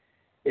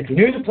 If you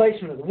knew the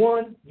placement of the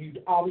one,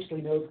 you'd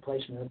obviously know the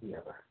placement of the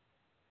other.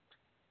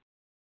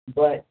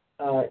 But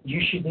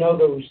you should know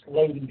those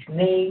ladies'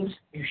 names.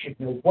 You should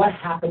know what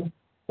happened.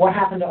 What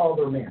happened to all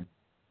their men?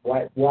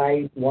 Why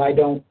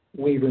don't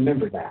we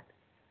remember that?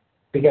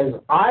 Because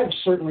I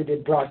certainly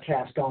did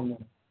broadcast on the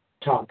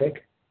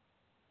topic.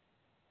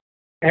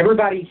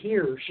 Everybody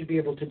here should be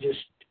able to just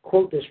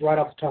quote this right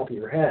off the top of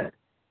your head.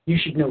 You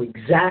should know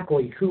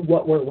exactly who,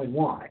 what, where, when,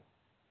 why.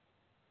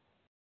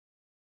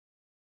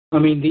 I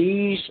mean,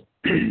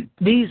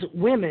 these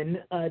women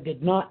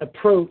did not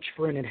approach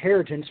for an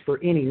inheritance for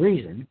any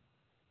reason.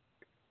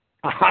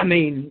 I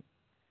mean,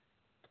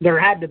 there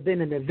had to have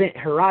been an event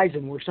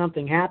horizon where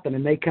something happened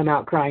and they come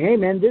out crying, "Hey,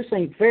 man, this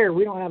ain't fair.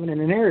 We don't have an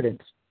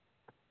inheritance."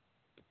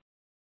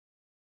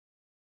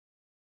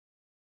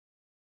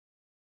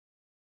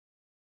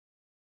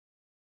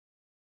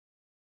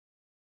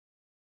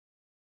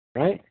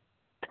 Right?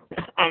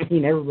 I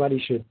mean, everybody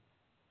should.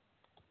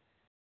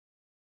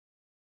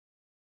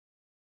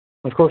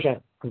 Of course,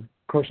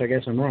 I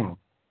guess I'm wrong.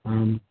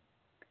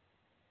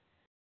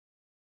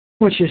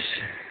 Which is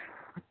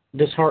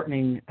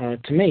disheartening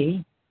to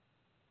me.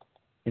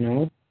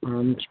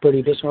 It's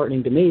pretty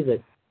disheartening to me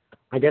that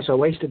I guess I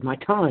wasted my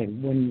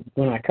time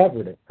when I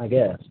covered it, I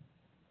guess.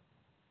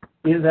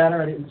 Either that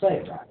or I didn't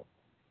say about it.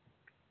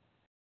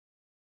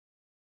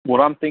 What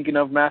I'm thinking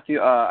of,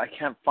 Matthew, I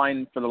can't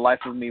find for the life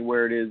of me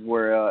where it is,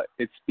 where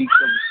it speaks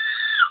of,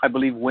 I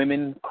believe,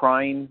 women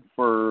crying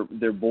for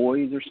their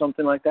boys or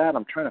something like that.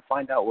 I'm trying to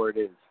find out where it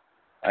is.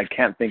 I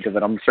can't think of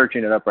it. I'm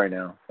searching it up right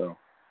now. So,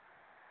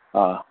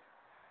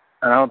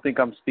 and I don't think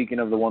I'm speaking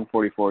of the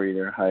 144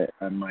 either.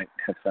 I might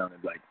have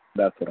sounded like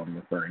that's what I'm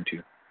referring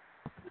to.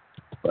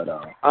 But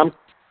I'm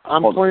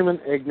claiming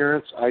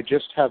ignorance. I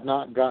just have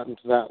not gotten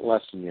to that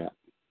lesson yet.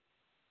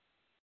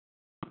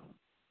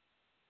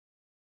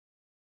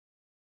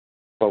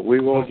 But we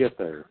will get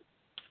there.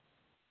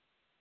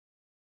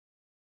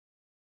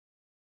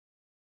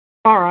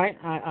 All right,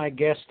 I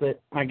guess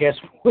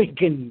we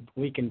can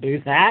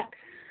do that.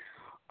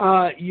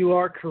 You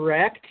are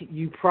correct.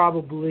 You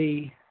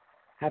probably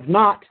have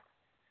not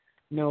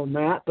known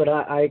that, but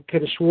I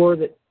could have swore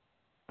that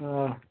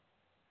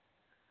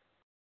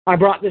I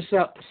brought this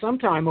up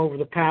sometime over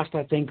the past,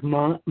 I think,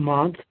 month,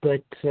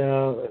 but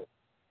I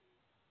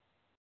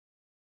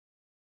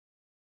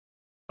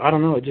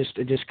don't know. It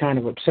just kind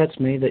of upsets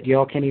me that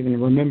y'all can't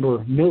even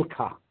remember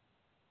Milcah.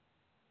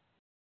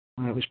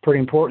 It was pretty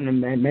important,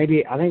 and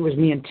maybe I think it was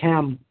me and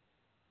Tim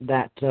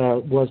that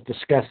was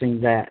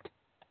discussing that.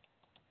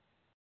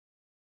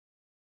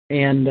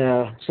 And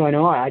so I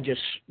know I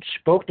just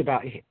spoke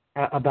about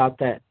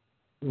that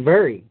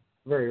very,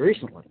 very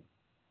recently.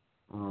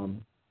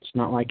 It's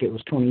not like it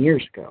was 20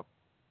 years ago.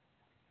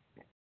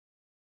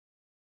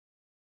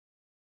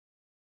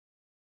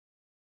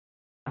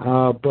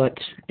 But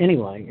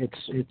anyway,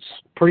 it's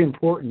pretty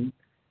important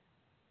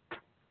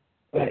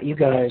that you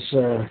guys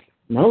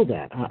know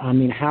that. I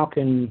mean, how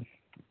can...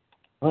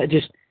 Well,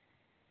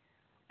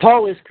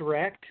 Paul is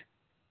correct.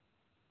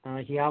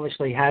 He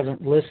obviously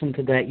hasn't listened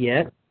to that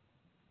yet.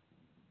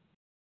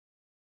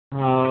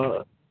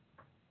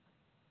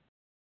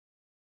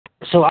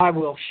 So I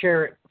will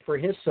share it for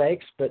his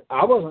sakes, but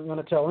I wasn't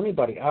going to tell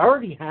anybody. I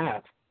already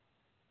have.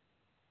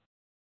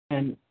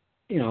 And,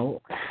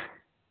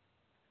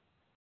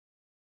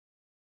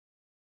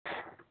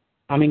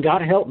 I mean,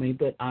 God help me,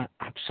 but I'm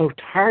so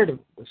tired of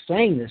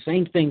saying the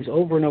same things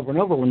over and over and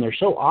over when they're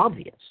so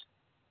obvious.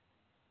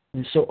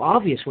 And it's so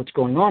obvious what's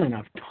going on, and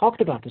I've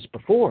talked about this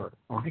before,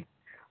 all right?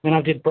 And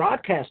I did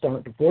broadcast on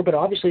it before, but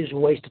obviously it's a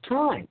waste of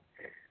time.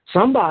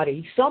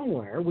 Somebody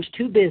somewhere was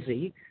too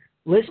busy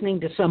listening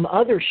to some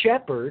other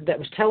shepherd that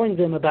was telling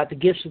them about the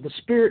gifts of the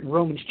Spirit in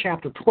Romans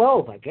chapter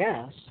 12, I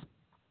guess.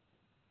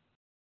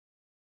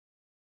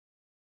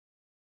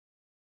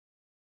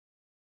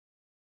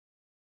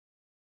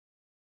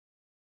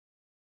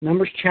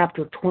 Numbers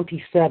chapter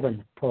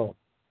 27, Paul.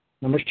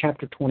 Numbers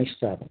chapter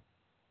 27.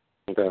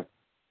 Okay.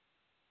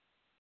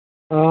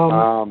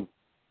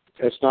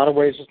 It's not a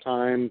waste of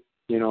time,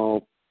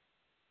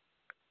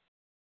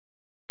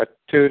 at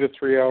 2 to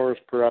 3 hours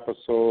per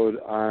episode.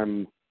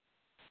 I'm,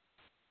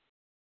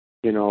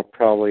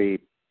 probably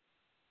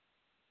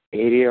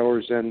 80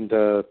 hours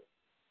into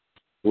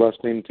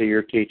listening to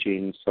your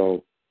teaching,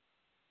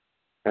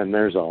 and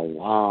there's a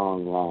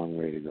long, long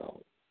way to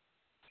go,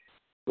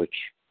 which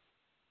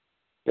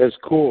is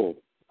cool.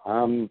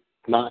 I'm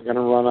not going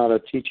to run out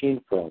of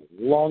teaching for a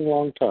long,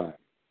 long time.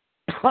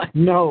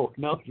 No,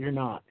 you're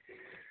not.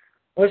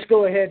 Let's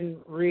go ahead and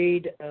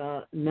read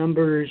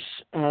Numbers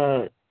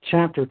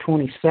chapter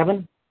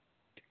 27.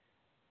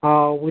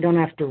 We don't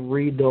have to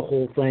read the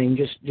whole thing.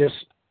 Just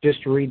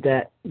read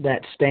that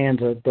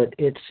stanza. But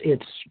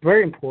it's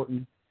very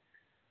important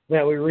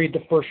that we read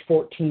the first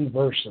 14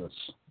 verses.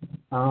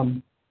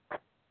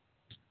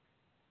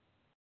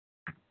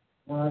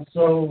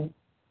 So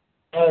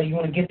you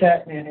want to get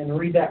that and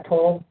read that,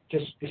 Paul?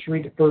 Just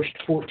read the first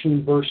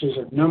 14 verses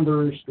of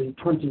Numbers, the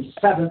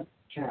 27th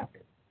chapter.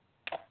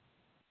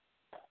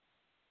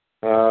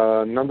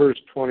 Numbers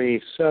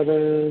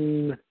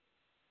 27,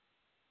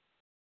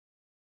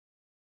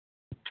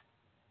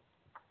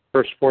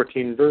 first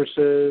 14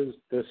 verses.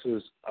 This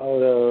is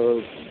out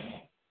of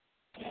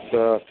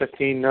the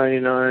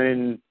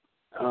 1599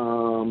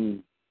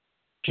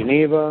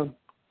 Geneva.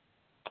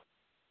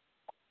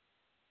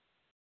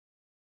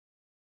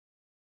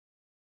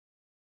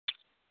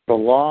 The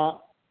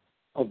law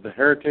of the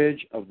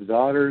heritage of the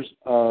daughters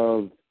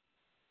of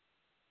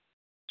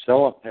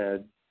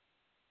Zelophehad,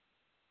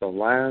 the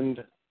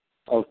land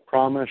of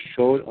promise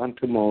showed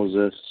unto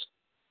Moses.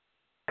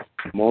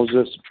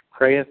 Moses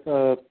prayeth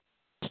for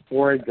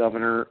a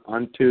governor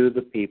unto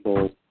the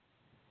people,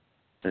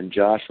 and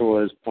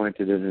Joshua is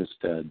appointed in his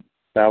stead.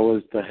 That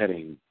was the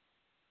heading.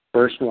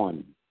 Verse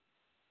 1.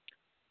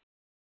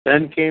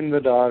 Then came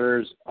the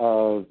daughters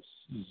of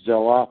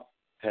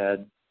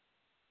Zelophehad,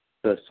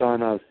 the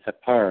son of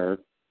Hepher,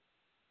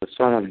 the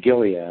son of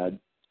Gilead,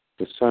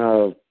 the son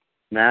of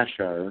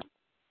Mashar,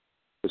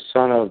 the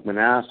son of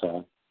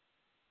Manasseh,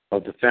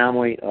 of the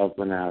family of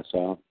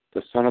Manasseh,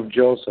 the son of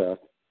Joseph,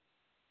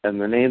 and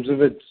the names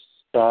of its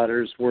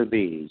daughters were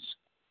these: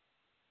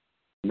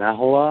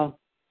 Mahlah,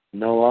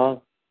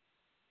 Noah,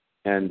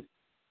 and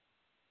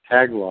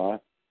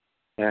Haglah,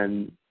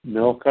 and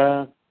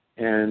Milcah,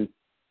 and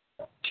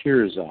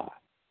Tirzah.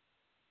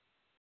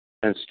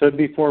 and stood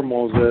before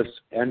Moses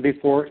and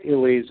before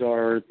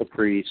Eleazar the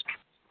priest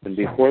and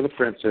before the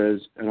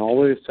princes and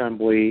all the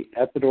assembly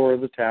at the door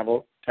of the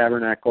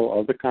tabernacle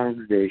of the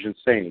congregation,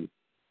 saying,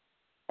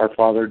 Our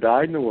father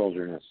died in the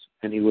wilderness,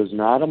 and he was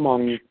not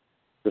among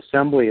the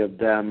assembly of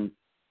them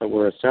that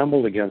were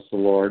assembled against the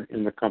Lord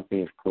in the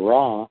company of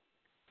Korah,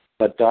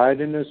 but died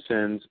in his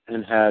sins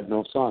and had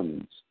no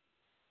sons.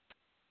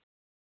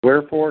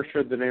 Wherefore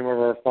should the name of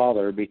our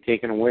father be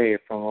taken away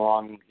from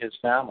among his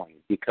family,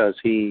 because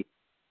he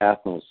hath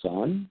no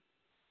son?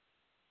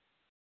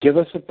 Give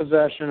us a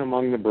possession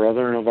among the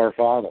brethren of our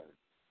father.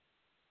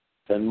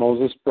 Then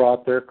Moses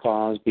brought their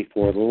cause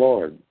before the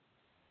Lord.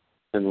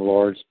 And the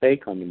Lord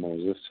spake unto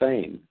Moses,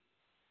 saying,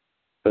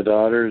 The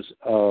daughters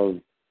of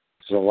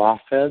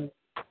Zelophehad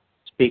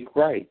speak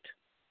right.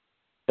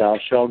 Thou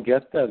shalt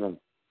give them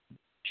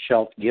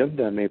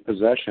a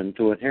possession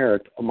to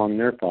inherit among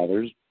their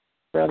father's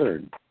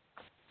brethren,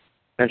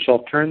 and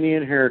shalt turn the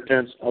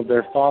inheritance of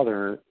their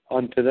father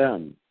unto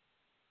them.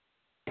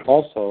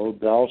 Also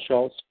thou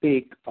shalt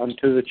speak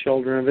unto the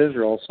children of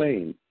Israel,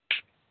 saying,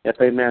 If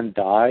a man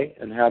die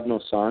and have no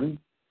son,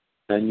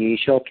 then ye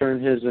shall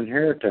turn his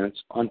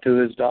inheritance unto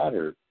his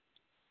daughter.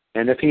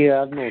 And if he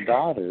have no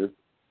daughter,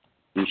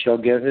 ye shall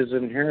give his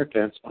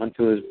inheritance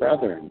unto his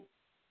brethren.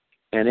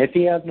 And if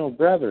he have no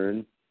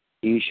brethren,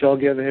 ye shall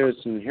give his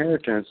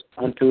inheritance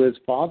unto his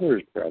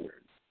father's brethren.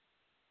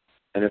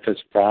 And if his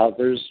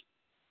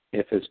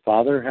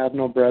father have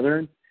no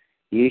brethren,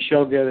 ye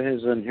shall give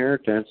his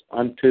inheritance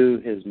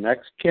unto his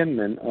next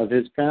kinsman of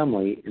his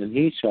family, and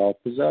he shall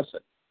possess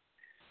it.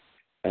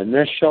 And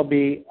this shall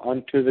be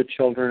unto the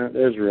children of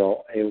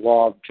Israel a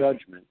law of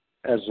judgment,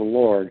 as the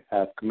Lord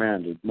hath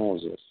commanded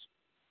Moses.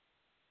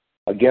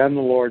 Again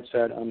the Lord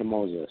said unto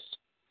Moses,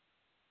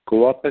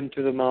 Go up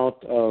into the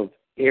mount of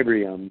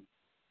Abraham,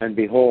 and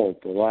behold,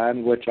 the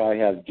land which I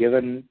have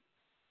given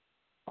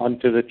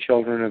unto the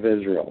children of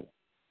Israel.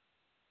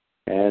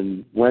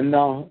 And when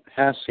thou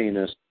hast seen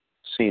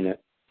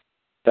it,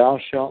 thou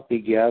shalt be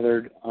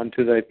gathered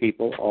unto thy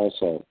people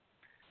also,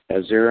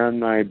 as Aaron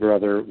thy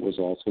brother was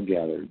also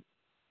gathered.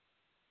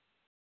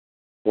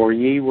 For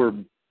ye were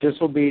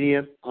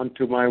disobedient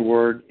unto my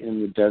word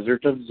in the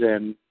desert of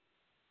Zin,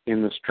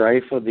 in the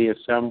strife of the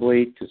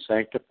assembly, to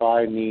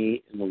sanctify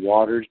me in the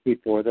waters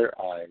before their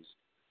eyes,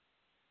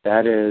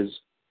 that is,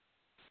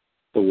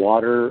 the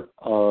water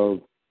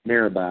of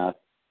Meribah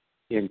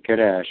in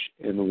Kadesh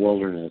in the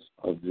wilderness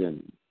of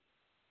Zin.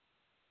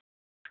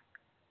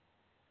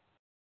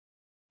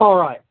 All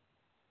right.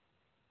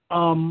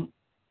 Why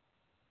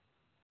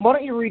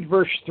don't you read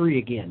verse 3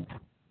 again?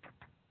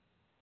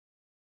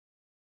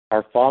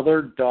 Our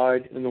father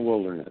died in the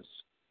wilderness,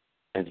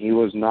 and he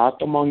was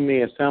not among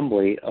the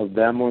assembly of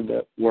them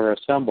that were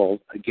assembled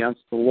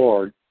against the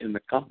Lord in the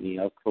company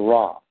of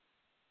Korah,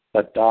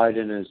 but died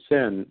in his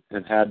sin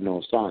and had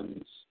no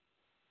sons.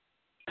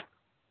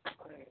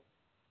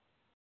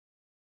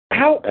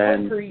 How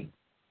quick are you?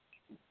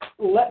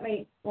 Let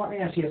me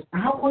ask you this.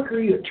 How quick are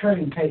you at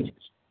turning pages?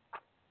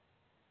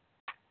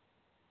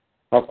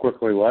 How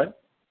quickly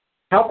what?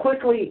 How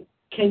quickly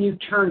can you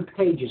turn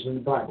pages in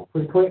the Bible?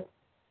 Pretty quick?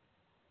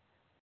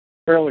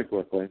 Fairly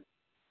quickly.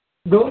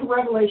 Go to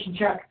Revelation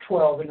chapter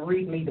 12 and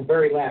read me the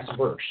very last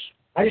verse.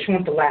 I just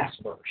want the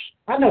last verse.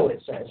 I know what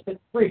it says, but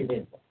read it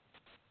anyway.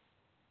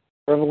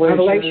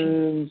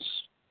 Revelation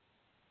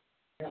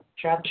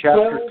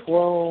chapter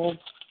 12.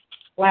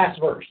 Last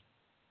verse.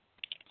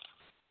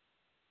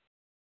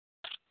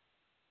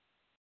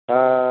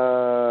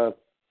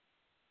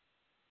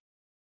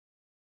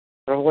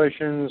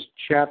 Revelations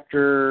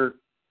chapter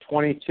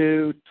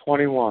 22,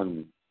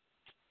 21.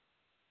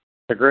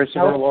 The grace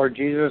of our Lord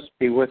Jesus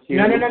be with you.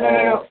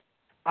 No.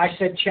 I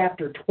said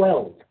chapter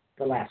 12,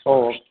 the last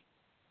verse.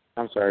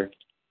 I'm sorry.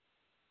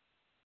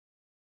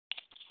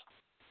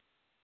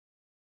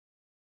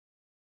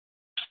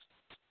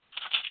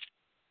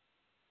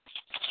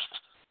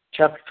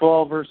 Chapter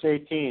 12, verse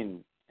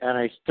 18. And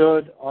I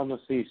stood on the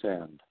sea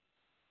sand.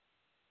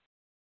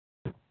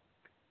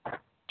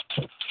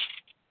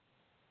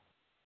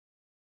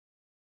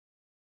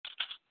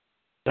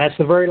 That's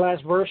the very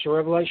last verse of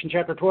Revelation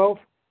chapter 12?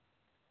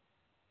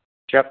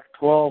 Chapter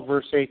 12,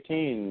 verse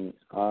 18.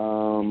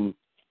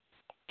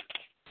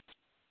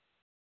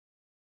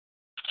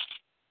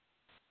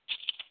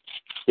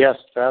 Yes,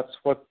 that's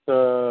what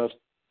the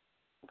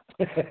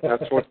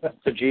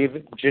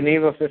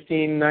Geneva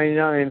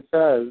 1599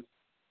 says.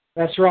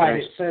 That's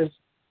right. It says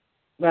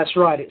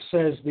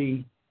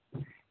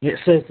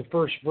the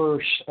first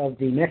verse of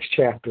the next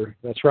chapter.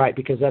 That's right,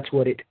 because that's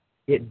what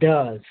it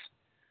does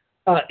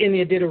in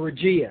the Edita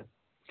Regia.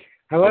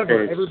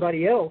 However,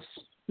 everybody else,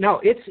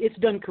 no, it's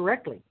done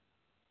correctly.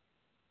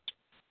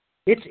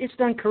 It's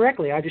done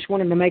correctly. I just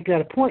wanted to make that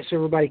a point so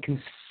everybody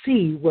can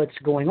see what's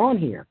going on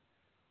here.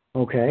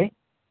 Okay.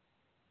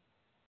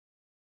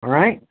 All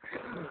right.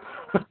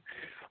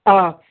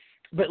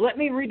 But let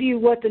me read you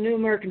what the New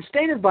American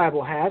Standard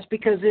Bible has,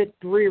 because it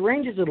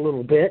rearranges it a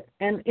little bit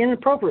and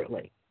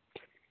inappropriately.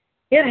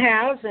 It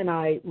has, and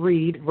I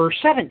read verse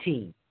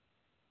 17.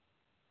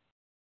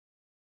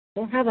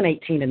 Don't have an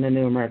 18 in the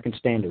New American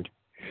Standard.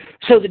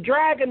 So the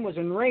dragon was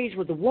enraged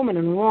with the woman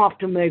and wroth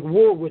to make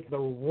war with the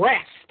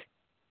rest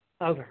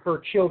of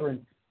her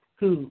children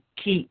who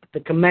keep the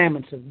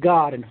commandments of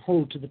God and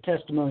hold to the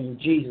testimony of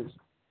Jesus.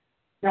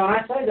 Now, when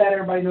I say that,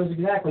 everybody knows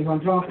exactly what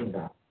I'm talking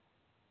about.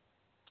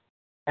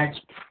 That's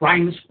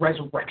Christ's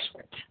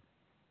resurrection.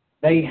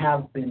 They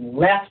have been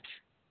left.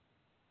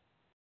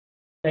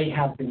 They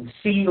have been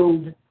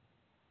sealed.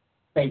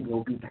 They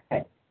will be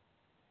beheaded.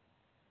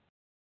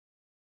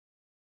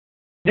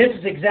 This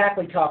is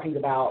exactly talking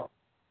about,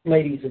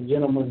 ladies and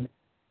gentlemen,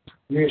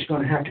 you're just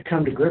going to have to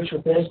come to grips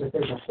with this, that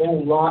there's a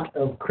whole lot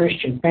of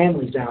Christian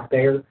families out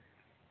there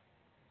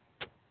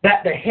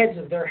that the heads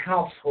of their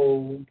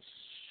households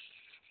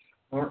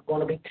aren't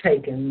going to be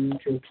taken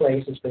to a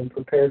place that's been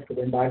prepared for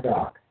them by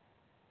God.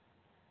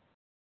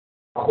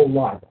 A whole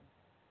lot of them.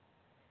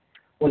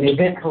 When the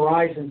event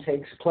horizon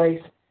takes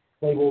place,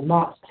 they will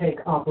not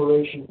take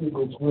Operation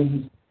Eagle's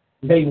Wings.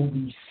 They will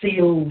be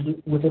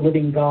sealed with the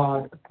living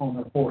God upon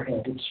their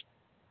forehead. It's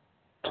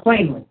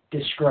plainly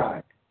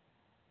described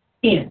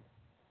in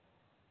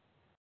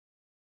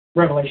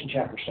Revelation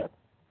chapter 7.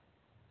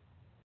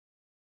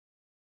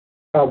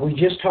 We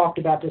just talked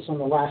about this on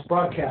the last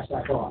broadcast,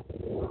 I thought.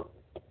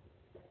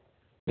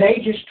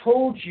 They just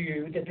told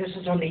you that this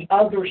is on the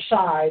other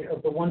side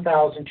of the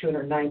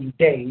 1,290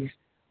 days,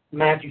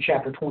 Matthew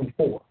chapter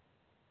 24.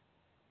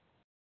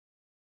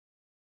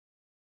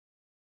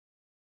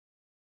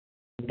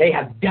 They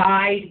have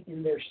died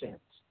in their sins.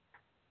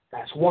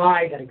 That's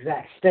why that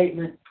exact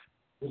statement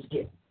was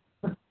given.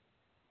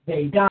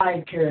 They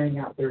died carrying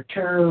out their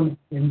term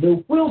in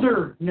the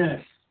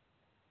wilderness.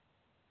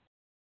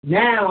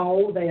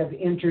 Now they have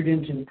entered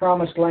into the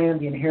promised land.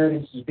 The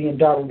inheritance is being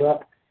dotted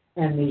up,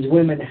 and these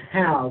women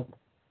have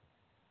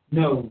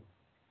no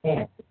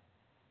head.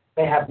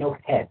 They have no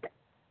head.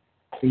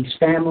 These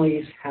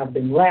families have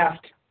been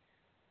left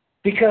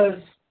because,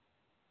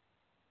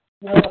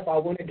 well, if I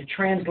wanted to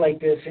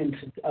translate this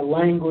into a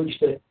language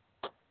that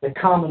the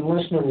common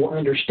listener will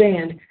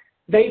understand,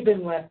 they've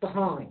been left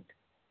behind.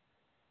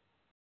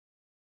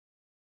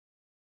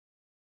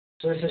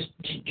 So this is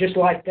just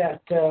like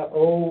that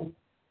the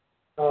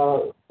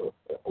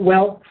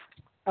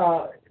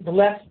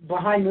Left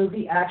Behind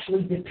movie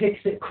actually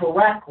depicts it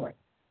correctly.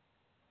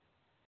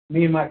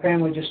 Me and my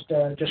family just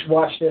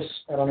watched this,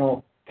 I don't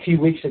know, a few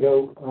weeks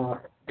ago,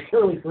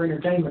 purely for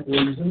entertainment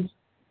reasons.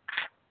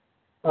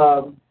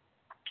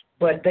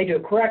 But they do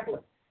it correctly.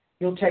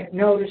 You'll take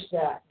notice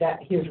that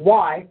his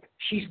wife,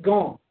 she's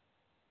gone.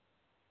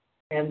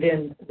 And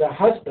then the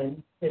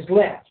husband is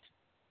left.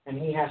 And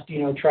he has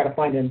to, try to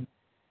find an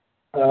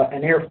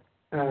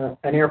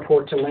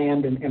airport to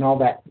land and all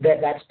that.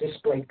 That's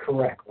displayed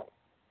correctly.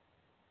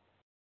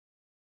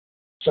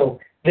 So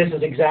this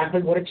is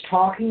exactly what it's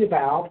talking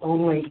about,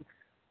 only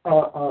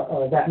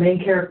that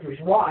main character's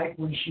wife,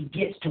 when she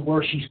gets to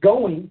where she's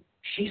going,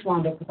 she's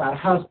wound up without a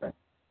husband.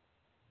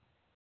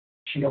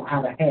 She don't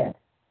have a head.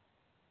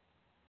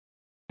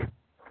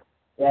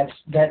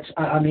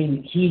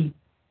 He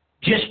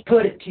just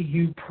put it to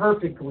you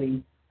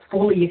perfectly,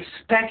 fully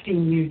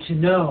expecting you to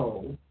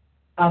know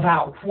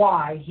about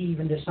why he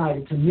even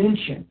decided to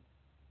mention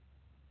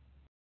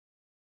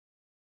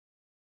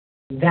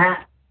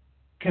that.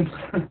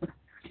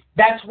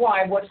 That's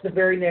why, what's the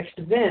very next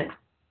event?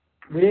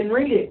 We didn't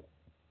read it.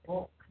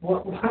 Well,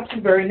 what's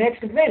the very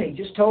next event? He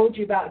just told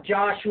you about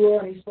Joshua,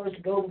 and he's supposed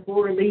to go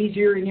before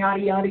Eliezer, and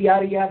yada, yada,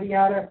 yada, yada,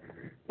 yada.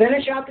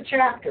 Finish out the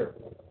chapter.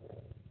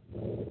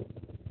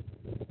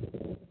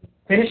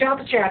 Finish out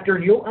the chapter,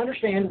 and you'll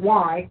understand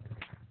why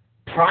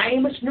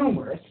Primus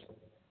Numerus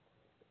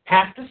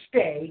has to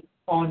stay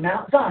on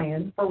Mount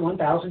Zion for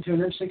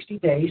 1,260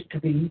 days to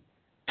be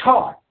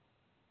taught.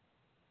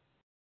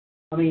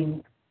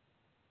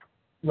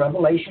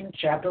 Revelation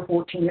chapter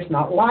 14 is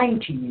not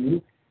lying to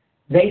you.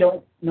 They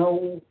don't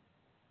know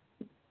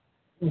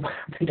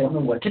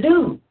what to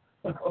do.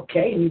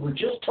 Okay, and you were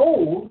just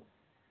told,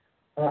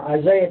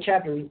 Isaiah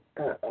chapter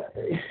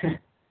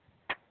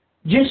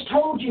just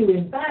told you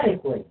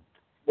emphatically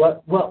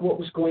what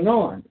was going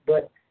on.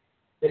 But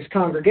this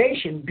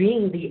congregation,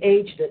 being the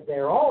age that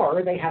there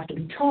are, they have to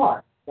be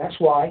taught. That's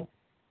why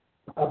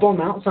up on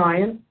Mount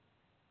Zion,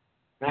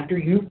 after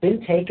you've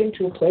been taken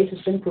to a place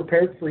that's been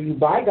prepared for you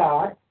by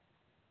God,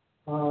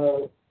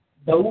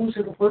 those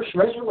of the first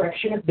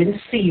resurrection have been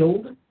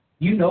sealed.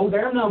 You know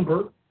their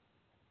number.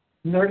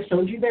 I already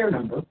told you their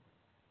number.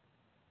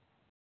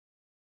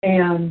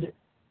 And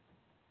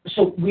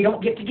so we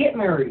don't get to get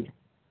married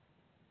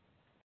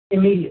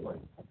immediately.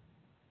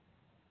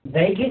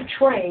 They get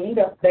trained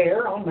up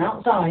there on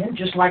Mount Zion,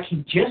 just like he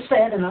just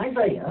said in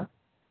Isaiah,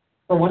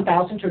 for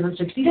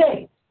 1,260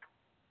 days.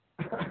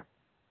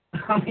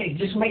 He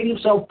just made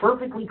himself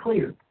perfectly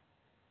clear.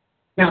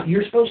 Now,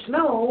 you're supposed to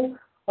know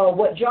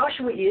what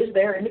Joshua is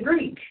there in the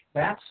Greek.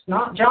 That's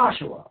not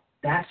Joshua.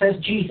 That says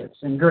Jesus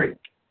in Greek.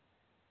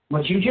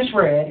 What you just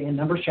read in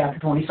Numbers chapter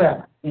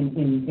 27.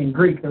 In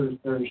Greek,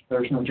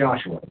 there's no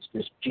Joshua. It's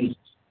just Jesus.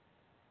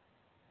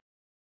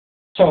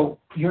 So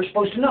you're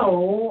supposed to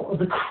know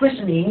the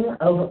christening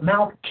of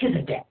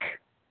Melchizedek.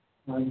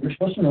 You're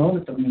supposed to know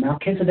that the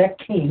Melchizedek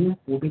king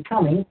will be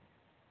coming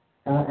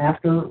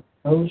after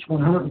those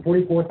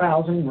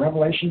 144,000 in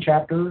Revelation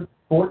chapter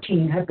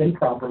 14 have been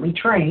properly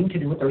trained to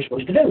do what they're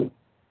supposed to do.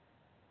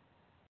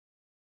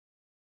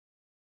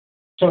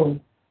 So,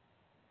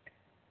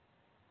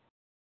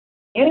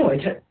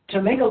 anyway,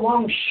 to make a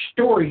long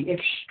story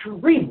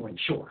extremely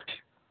short,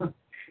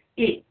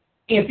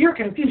 if you're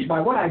confused by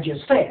what I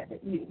just said,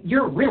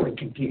 you're really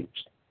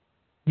confused.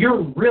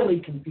 You're really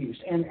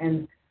confused.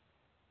 And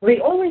the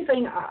only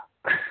thing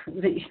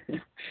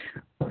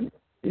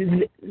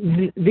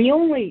the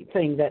only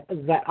thing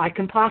that I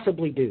can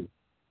possibly do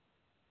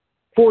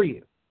for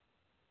you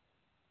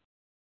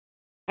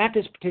at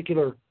this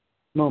particular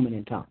moment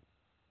in time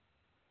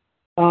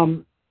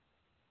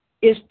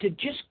is to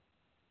just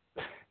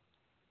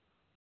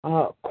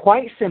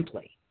quite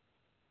simply,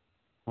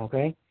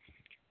 okay,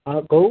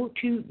 go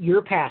to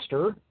your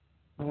pastor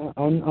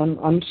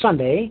on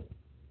Sunday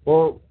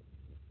or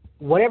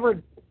whatever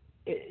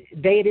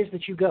day it is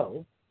that you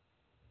go,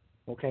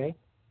 okay,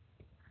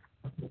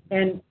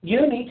 and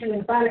you need to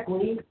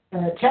emphatically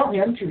tell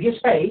him to his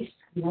face,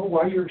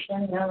 while you're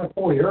standing down in the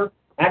foyer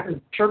after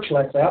the church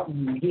lets out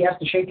and he has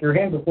to shake your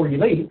hand before you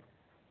leave,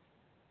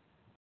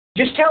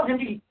 just tell him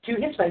to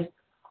his face,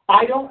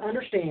 I don't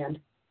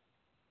understand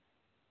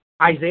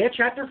Isaiah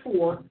chapter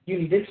 4, you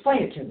need to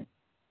explain it to me.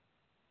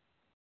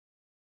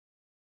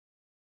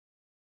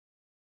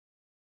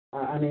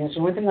 I mean, it's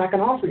the only thing I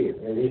can offer you.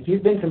 If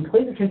you've been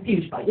completely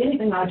confused by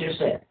anything I just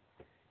said,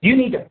 you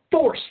need to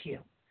force him.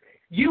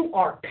 You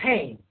are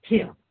paying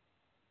him.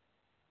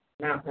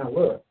 Now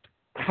look,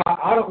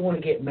 I don't want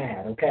to get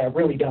mad, okay? I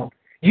really don't.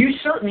 You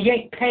certainly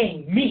ain't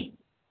paying me.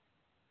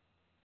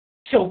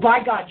 So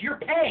by God, you're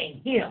paying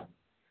him.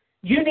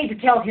 You need to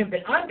tell him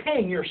that I'm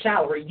paying your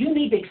salary. You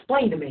need to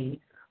explain to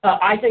me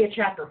Isaiah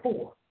chapter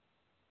 4.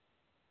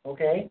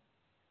 Okay?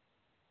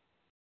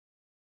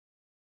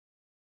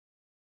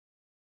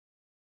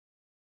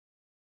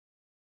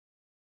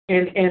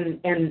 And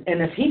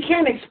if he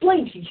can't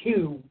explain to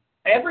you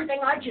everything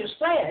I just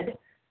said,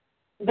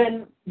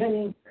 then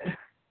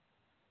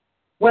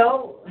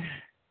well,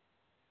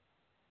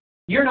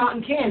 you're not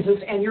in Kansas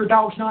and your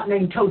dog's not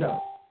named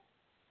Toto.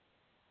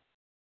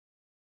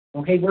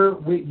 Okay,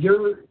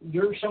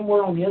 you're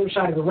somewhere on the other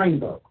side of the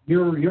rainbow.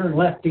 You're in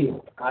left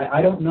field.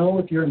 I don't know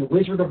if you're in the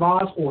Wizard of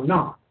Oz or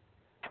not,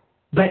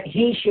 but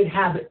he should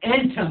have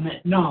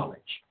intimate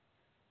knowledge.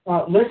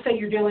 Let's say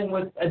you're dealing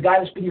with a guy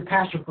that's been your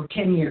pastor for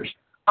 10 years.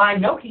 I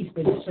know he's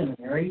been to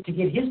seminary to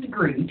get his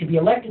degree to be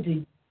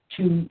elected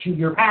to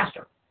your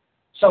pastor.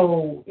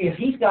 So if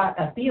he's got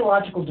a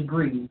theological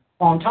degree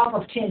on top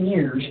of 10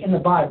 years in the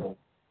Bible,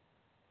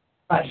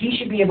 he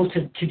should be able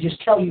to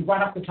just tell you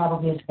right off the top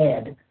of his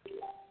head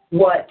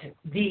what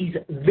these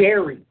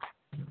very,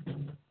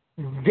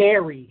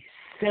 very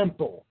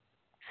simple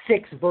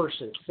 6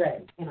 verses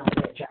say in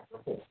Isaiah chapter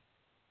 4.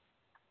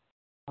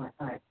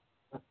 I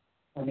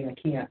mean, I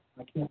can't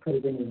put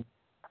it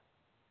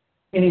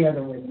any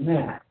other way than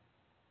that.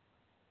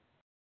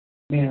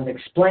 I mean, I've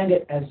explained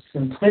it as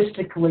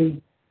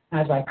simplistically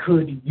as I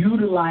could,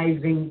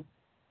 utilizing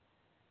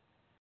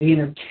the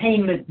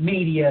entertainment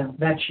media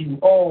that you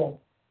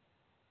all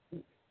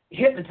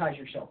hypnotize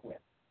yourself with.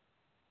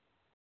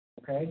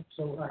 Okay?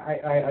 So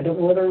I don't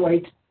know other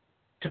way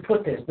to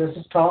put this. This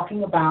is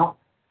talking about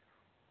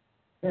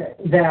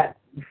that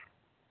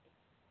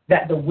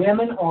the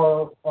women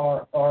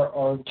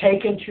are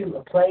taken to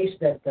a place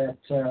that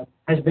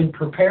has been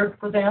prepared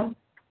for them.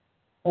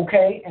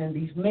 Okay, and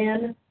these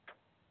men,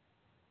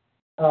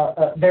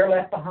 they're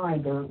left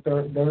behind.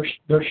 They're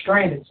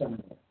stranded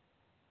somewhere.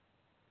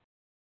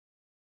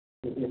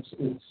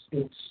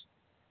 It's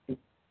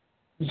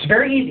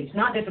very easy. It's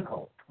not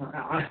difficult.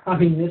 I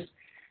mean,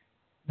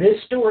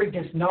 this story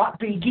does not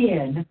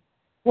begin.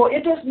 Well,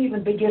 it doesn't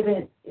even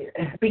begin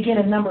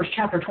in Numbers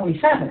chapter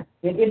 27.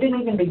 It didn't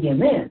even begin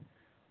then.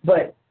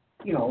 But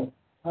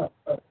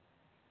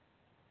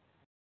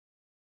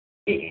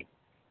if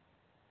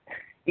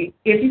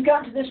you've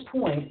gotten to this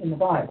point in the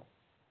Bible,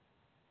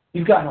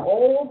 you've gotten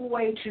all the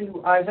way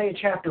to Isaiah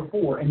chapter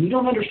 4, and you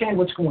don't understand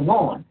what's going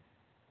on,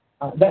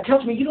 that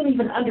tells me you don't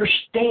even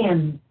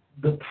understand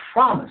the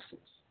promises.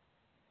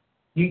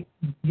 You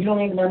don't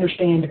even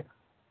understand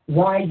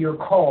why you're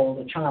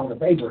called a child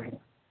of Abraham.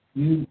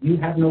 You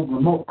have no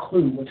remote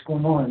clue what's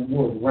going on in the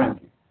world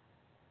around you.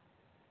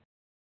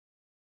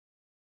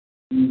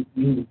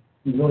 You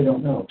really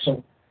don't know.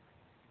 So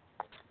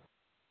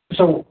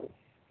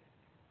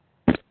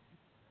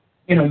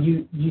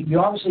you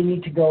obviously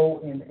need to go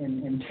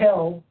and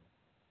tell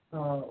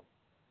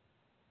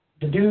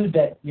the dude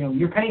that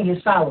you're paying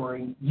his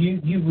salary.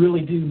 You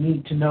really do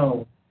need to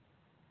know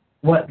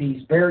what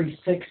these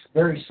 6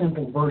 very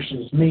simple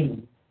verses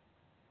mean,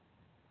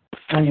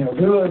 and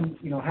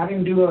have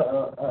him do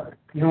a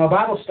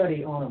Bible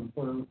study on them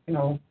for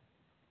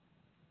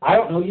I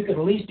don't know. You could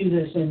at least do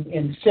this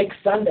in 6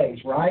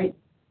 Sundays, right?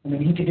 I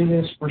mean, he could do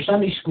this for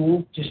Sunday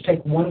school. Just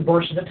take one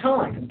verse at a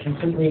time and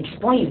completely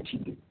explain it to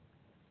you.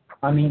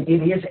 I mean,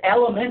 it is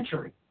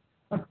elementary.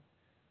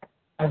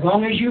 As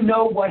long as you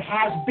know what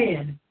has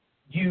been,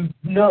 you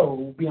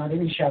know beyond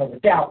any shadow of a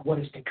doubt what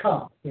is to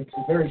come. It's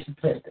very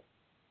simplistic.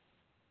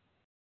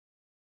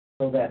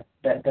 So that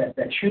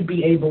should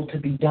be able to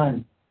be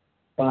done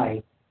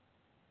by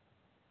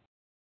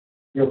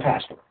your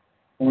pastor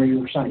or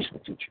your Sunday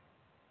school teacher,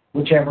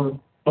 whichever,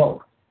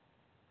 both.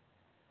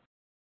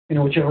 You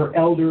know, whichever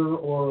elder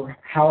or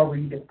however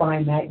you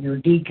define that, your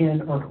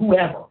deacon or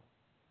whoever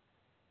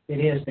it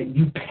is that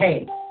you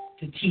pay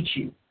to teach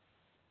you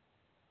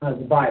the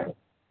Bible.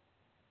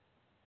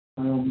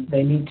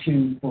 They need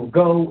to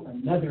forego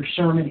another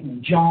sermon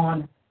in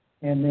John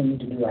and then need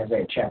to do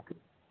Isaiah chapter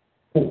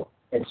 4.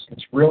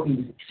 It's real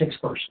easy, 6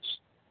 verses.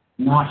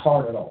 Not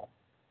hard at all.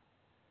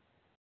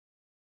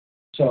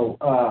 So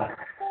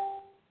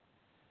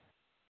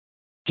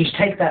just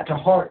take that to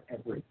heart,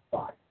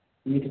 everybody.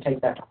 You need to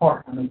take that to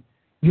heart. I mean,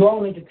 you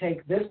all need to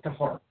take this to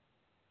heart.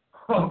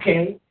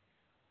 Okay?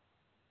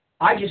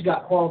 I just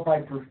got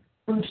qualified for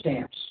food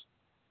stamps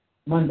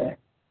Monday.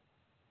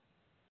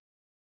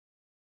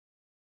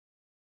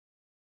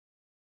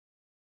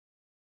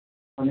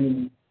 I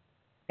mean,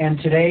 and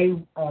today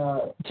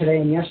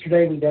and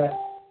yesterday we got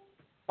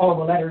all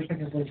the letters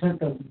because they sent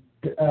the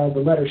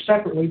letters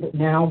separately, but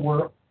now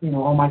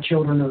all my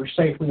children are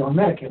safely on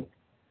Medicaid.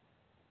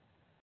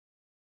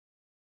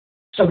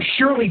 So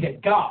surely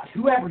that God,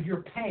 whoever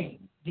you're paying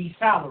these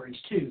salaries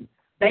to,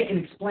 they can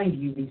explain to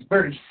you these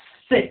very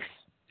 6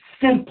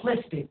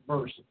 simplistic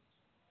verses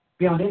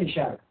beyond any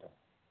shadow of doubt.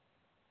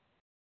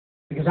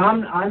 Because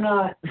I'm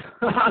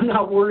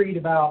not worried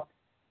about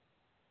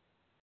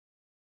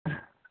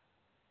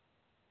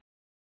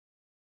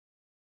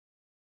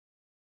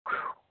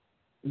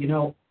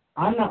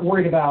I'm not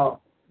worried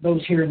about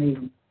those here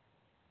in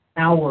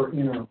our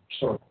inner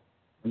circle.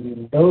 I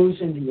mean, those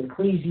in the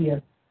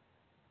ecclesia,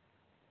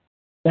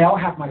 they all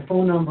have my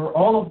phone number.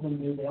 All of them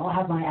do. They all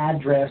have my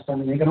address. I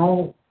mean, they can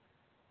all,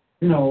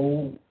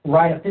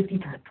 write a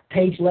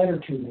 50-page letter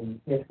to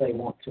me if they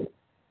want to.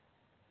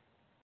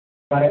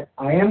 But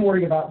I am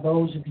worried about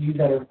those of you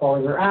that are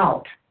farther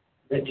out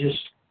that just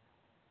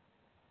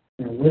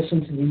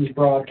listen to these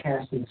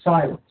broadcasts in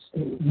silence.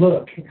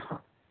 Look,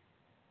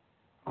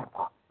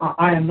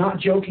 I am not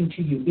joking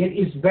to you. It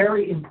is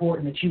very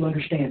important that you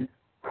understand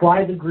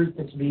why the group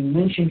that's being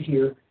mentioned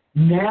here,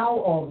 now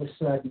all of a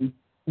sudden,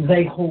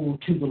 they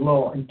hold to the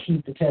law and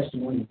keep the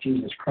testimony of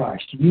Jesus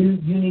Christ. You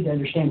need to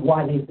understand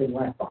why they've been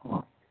left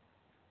behind.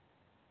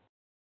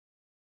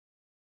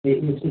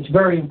 It's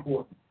very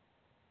important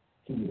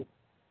to you.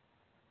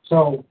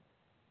 So,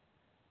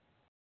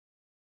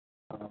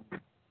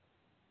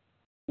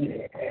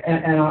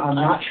 and I'm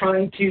not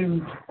trying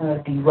to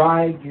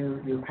deride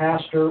your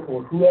pastor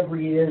or whoever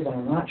he is.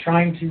 I'm not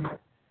trying to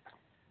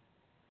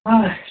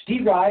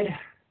deride,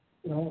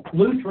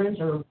 Lutherans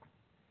or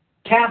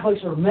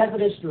Catholics or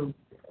Methodists or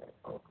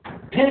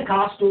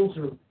Pentecostals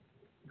or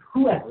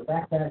whoever.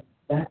 That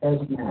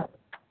doesn't matter.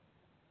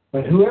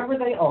 But whoever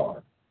they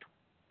are,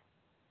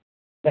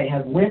 they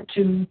have went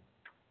to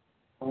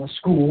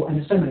school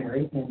and a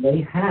seminary, and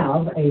they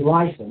have a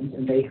license,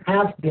 and they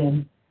have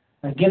been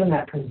given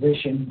that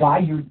position by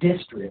your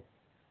district.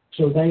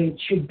 So they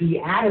should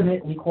be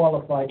adamantly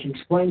qualified to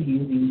explain to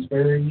you these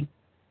very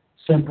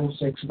simple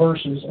 6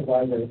 verses of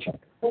Isaiah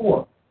chapter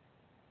 4.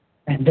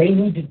 And they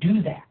need to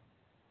do that.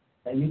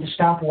 They need to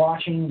stop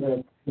watching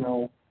the,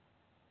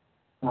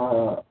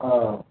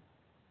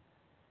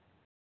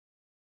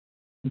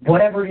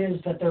 whatever it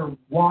is that they're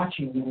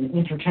watching and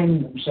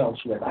entertaining themselves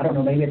with. I don't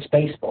know, maybe it's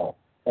baseball.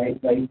 They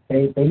need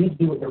to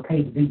do what they're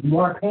paid to do. You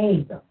are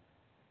paying them.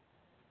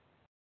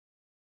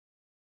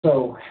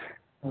 So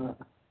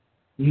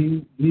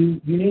you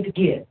need to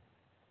get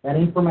that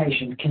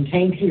information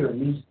contained here in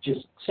these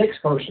just 6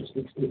 verses.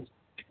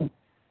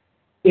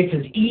 It's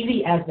as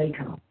easy as they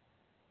come.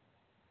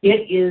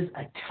 It is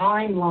a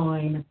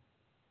timeline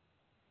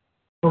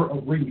for a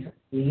reason.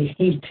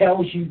 He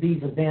tells you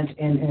these events,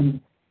 and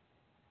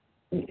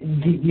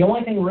the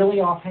only thing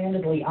really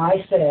offhandedly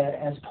I said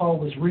as Paul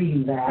was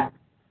reading that,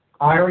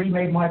 I already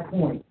made my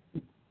point.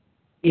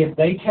 If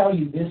they tell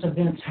you this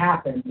event's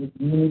happened,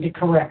 you need to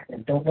correct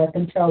them. Don't let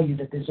them tell you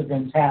that this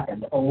event's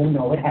happened. Oh,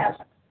 no, it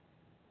hasn't.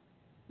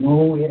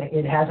 No,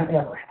 it hasn't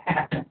ever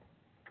happened.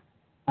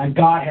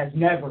 God has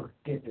never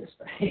did this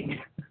thing.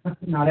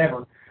 Not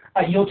ever.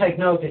 You'll take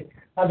note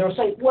that they'll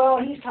say, well,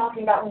 he's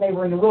talking about when they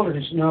were in the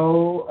wilderness.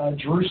 No,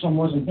 Jerusalem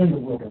wasn't in the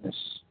wilderness.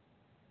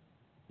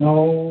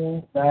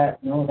 No, that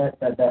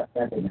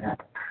didn't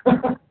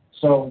happen.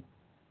 So,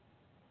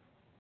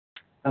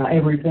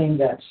 everything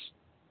that's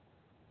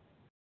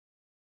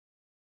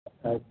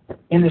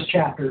in this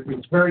chapter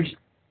is very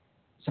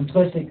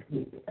simplistic.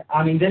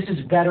 I mean, this is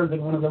better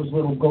than one of those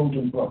little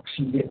golden books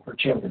you get for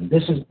children.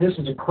 This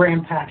is a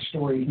cram-packed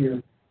story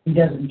here. He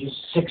does it in just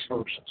 6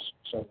 verses.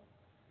 So,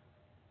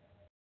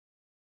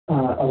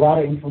 a lot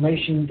of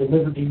information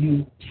delivered to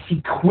you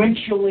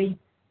sequentially.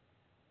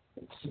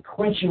 It's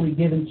sequentially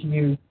given to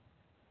you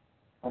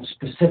on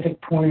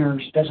specific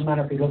pointers. Doesn't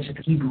matter if it looks at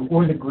the Hebrew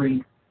or the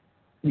Greek.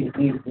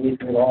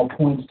 it all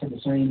points to the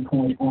same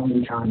point on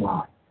the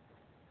timeline.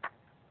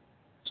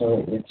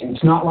 So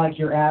it's not like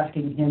you're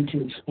asking him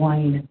to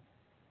explain,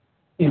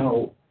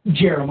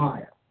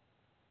 Jeremiah.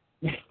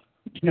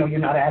 You're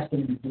not asking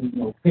him to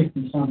do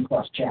 50-some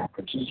plus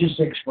chapters. It's just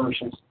 6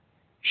 verses.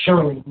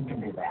 Surely he can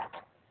do that.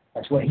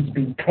 That's what he's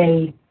being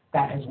paid.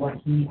 That is what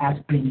he has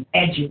been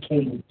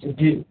educated to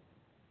do.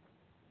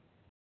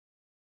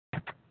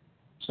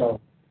 So,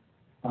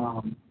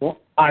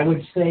 I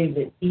would say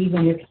that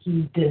even if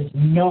he does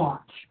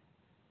not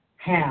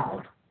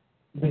have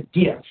the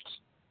gift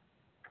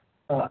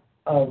of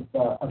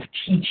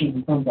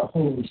teaching from the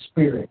Holy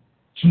Spirit,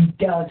 he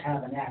does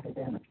have an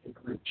academic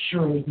degree.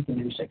 Surely he can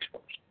do 6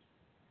 verses.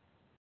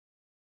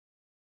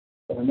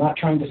 But I'm not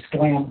trying to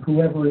slam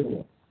whoever it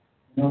is.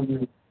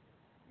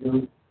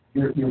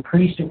 Your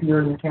priest if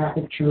you're in the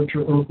Catholic Church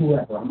or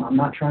whoever. I'm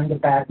not trying to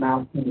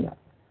badmouth any of it.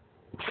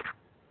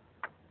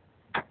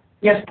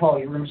 Yes, Paul,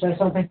 you were going to say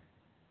something?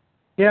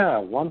 Yeah,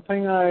 one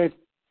thing I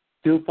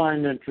do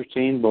find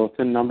interesting, both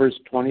in Numbers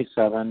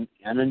 27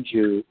 and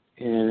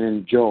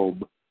in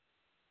Job,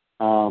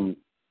 how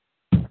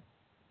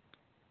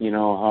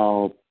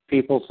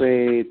people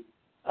say,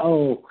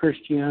 oh,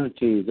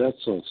 Christianity,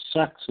 that's so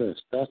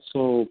sexist, that's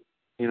so,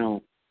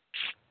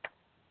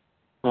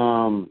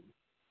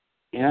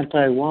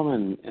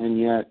 anti-woman, and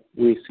yet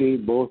we see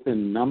both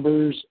in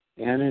Numbers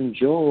and in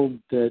Job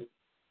that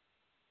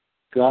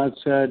God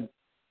said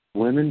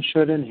women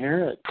should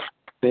inherit.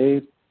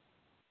 They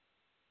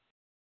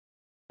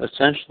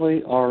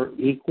essentially are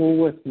equal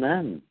with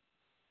men.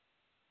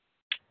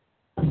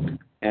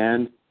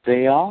 And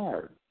they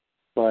are.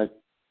 But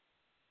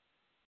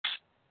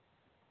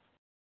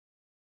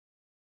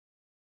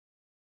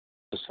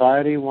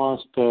society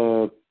wants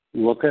to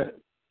look at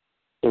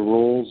the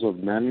roles of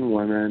men and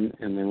women,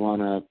 and they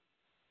want to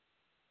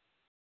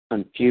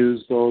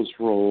confuse those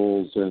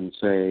roles and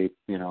say,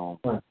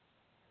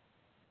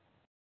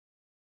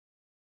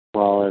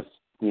 well,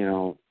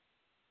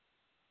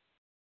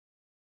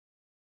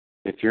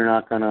 if you're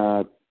not going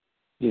to,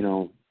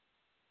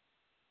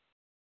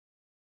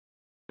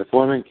 if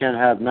women can't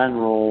have men's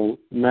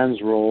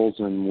roles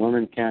and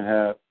women can't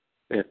have,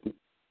 if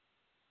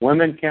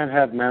women can't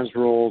have men's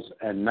roles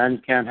and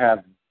men can't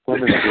have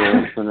women's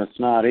roles, then it's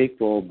not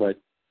equal. But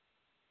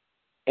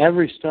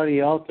every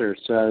study out there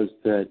says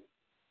that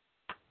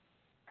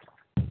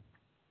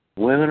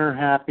women are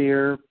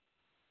happier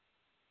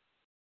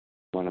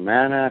when a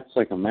man acts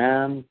like a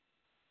man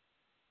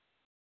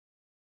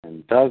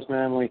and does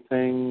manly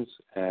things,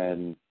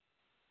 and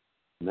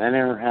men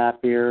are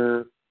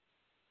happier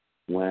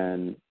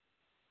when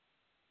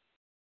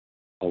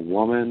a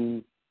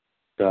woman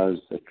does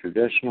the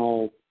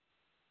traditional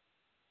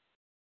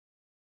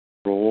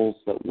roles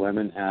that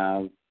women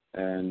have,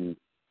 and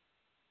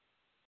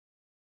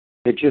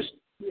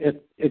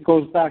it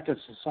goes back to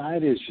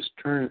society is just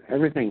turning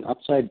everything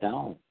upside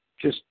down.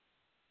 Just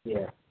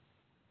yeah.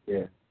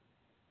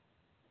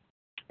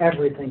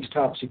 Everything's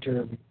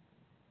topsy-turvy.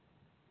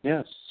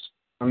 Yes.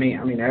 I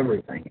mean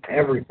everything.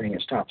 Everything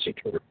is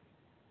topsy-turvy.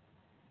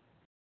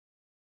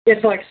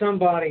 It's like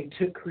somebody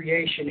took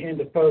creation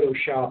into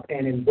Photoshop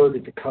and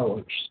inverted the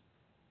colors.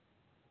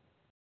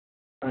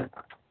 I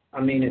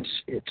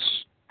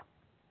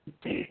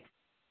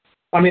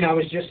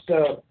was just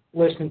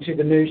listening to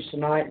the news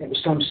tonight, and it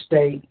was some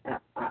state,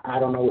 I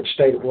don't know which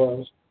state it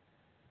was,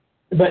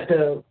 but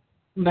the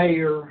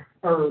mayor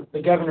or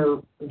the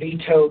governor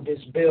vetoed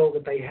this bill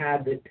that they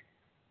had that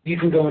you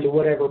can go into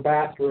whatever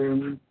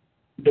bathroom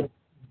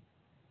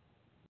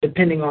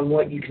depending on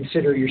what you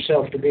consider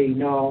yourself to be.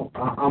 No,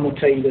 I'm going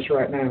to tell you this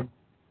right now.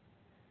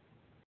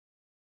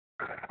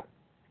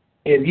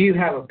 If you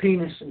have a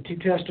penis and 2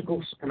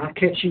 testicles and I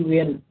catch you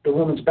in the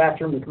woman's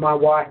bathroom with my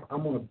wife,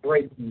 I'm going to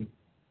break you.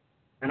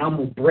 And I'm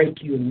going to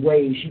break you in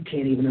ways you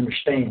can't even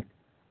understand.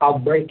 I'll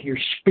break your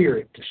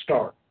spirit to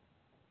start.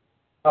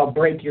 I'll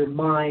break your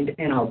mind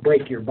and I'll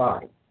break your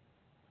body.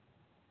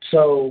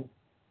 So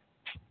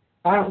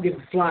I don't give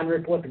a flying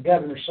rip what the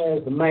governor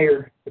says, the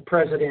mayor, the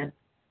president.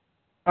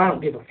 I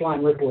don't give a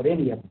flying rip what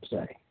any of them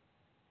say.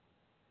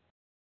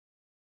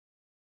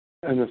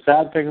 And the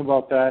sad thing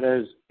about that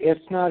is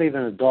it's not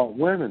even adult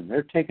women.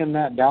 They're taking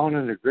that down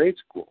into grade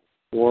school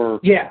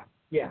or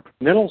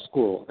middle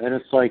school. And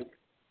it's like,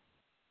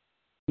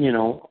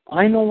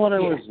 I know what I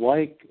was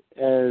like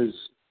as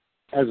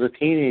a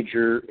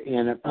teenager,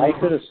 and if I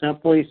could have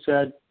simply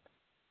said,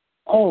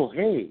 oh,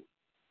 hey,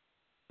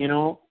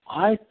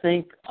 I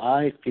think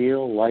I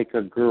feel like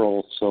a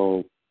girl,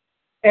 so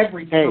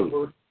every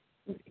pervert,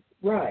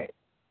 right.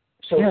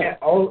 So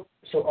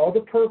all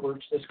the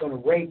perverts that's going to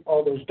rape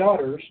all those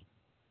daughters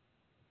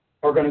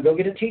are going to go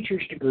get a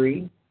teacher's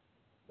degree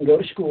and go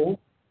to school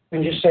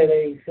and just say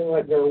they feel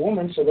like they're a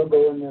woman, so they'll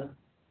go in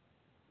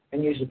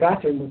and use the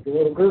bathroom with the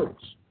little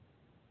girls.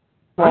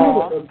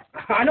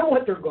 I know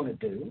what they're going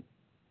to do.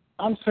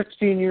 I'm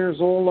 16 years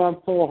old,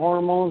 I'm full of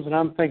hormones, and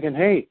I'm thinking,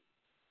 hey,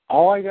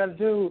 all I got to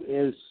do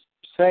is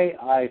say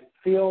I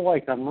feel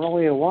like I'm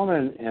really a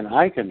woman, and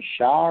I can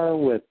shower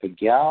with the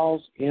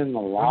gals in the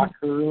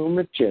locker room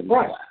at gym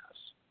class.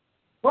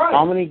 Right.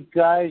 How many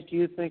guys do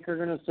you think are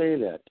going to say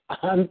that?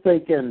 I'm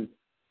thinking,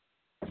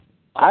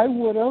 I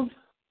would have.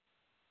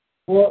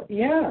 Well,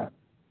 yeah.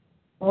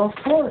 Well,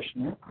 of course,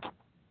 man.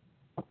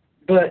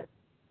 But,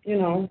 you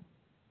know,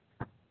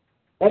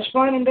 that's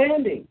fine and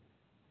dandy.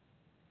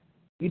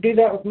 You do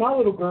that with my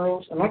little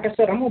girls, and like I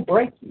said, I'm going to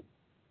break you.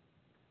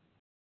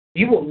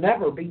 You will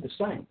never be the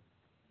same.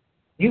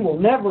 You will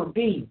never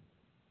be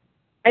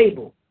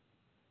able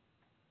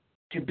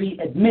to be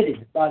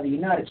admitted by the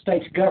United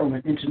States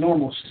government into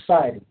normal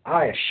society.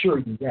 I assure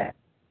you that.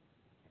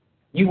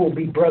 You will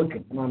be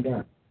broken when I'm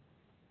done.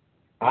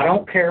 I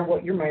don't care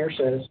what your mayor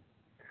says,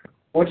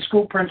 what the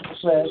school principal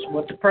says,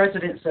 what the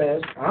president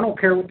says. I don't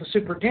care what the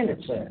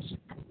superintendent says.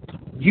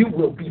 You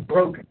will be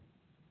broken.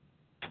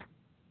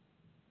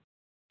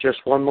 Just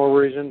one more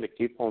reason to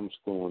keep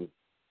homeschooling.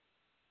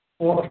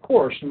 Well, of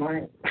course,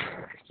 my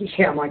kids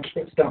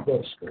don't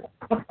go to school.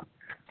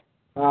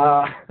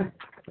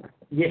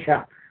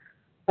 Yeah.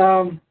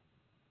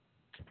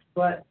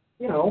 But,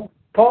 you know,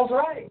 Paul's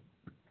right.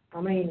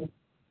 I mean,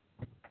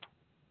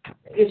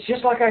 it's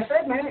just like I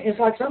said, man. It's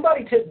like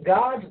somebody took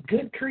God's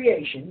good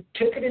creation,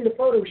 took it into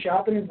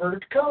Photoshop, and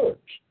inverted the colors.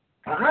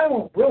 I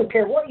don't really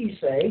care what you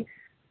say.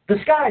 The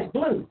sky's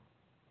blue.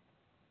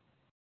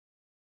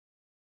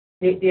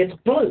 It's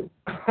blue.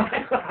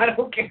 I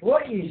don't care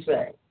what you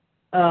say.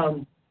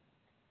 I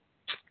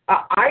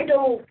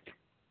don't.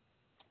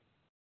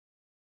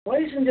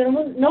 Ladies and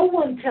gentlemen, no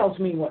one tells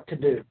me what to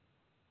do.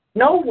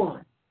 No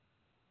one.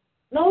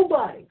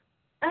 Nobody.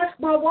 Ask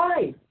my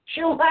wife.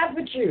 She'll laugh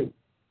at you.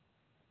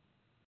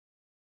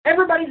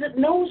 Everybody that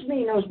knows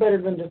me knows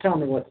better than to tell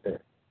me what to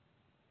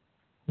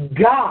do.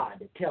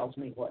 God tells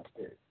me what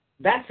to do.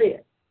 That's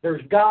it.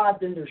 There's God,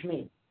 then there's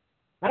me.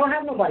 I don't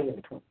have nobody in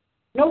between.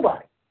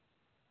 Nobody.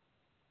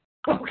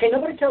 Okay,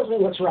 nobody tells me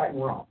what's right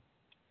and wrong.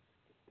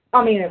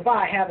 I mean, if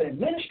I have an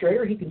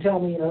administrator, he can tell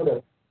me,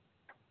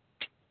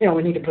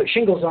 we need to put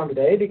shingles on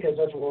today because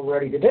that's what we're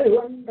ready to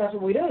do, and that's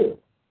what we do.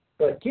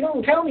 But you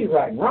don't tell me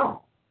right and wrong.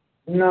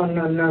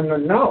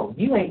 No.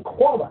 You ain't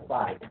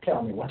qualified to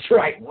tell me what's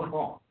right and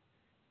wrong.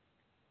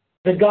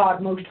 The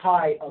God most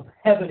high of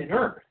heaven and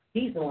earth,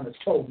 he's the one that's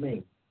told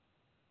me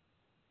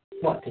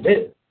what to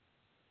do.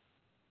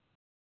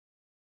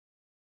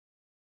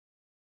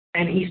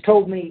 And he's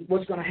told me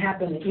what's going to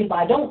happen if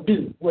I don't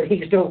do what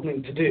he's told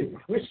me to do.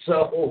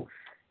 So,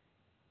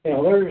 I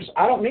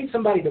don't need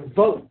somebody to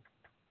vote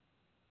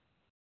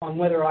on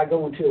whether I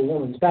go into a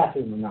woman's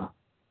bathroom or not.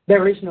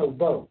 There is no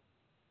vote.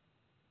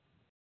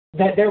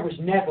 There was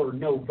never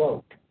no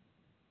vote.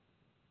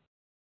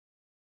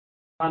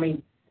 I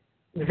mean,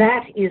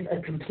 that is a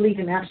complete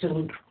and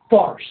absolute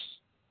farce.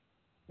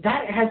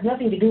 That has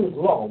nothing to do with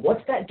law.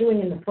 What's that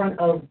doing in the front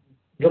of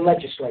the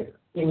legislator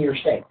in your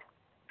state?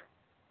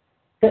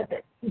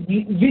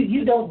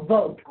 You don't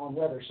vote on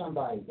whether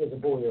somebody is a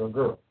boy or a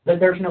girl.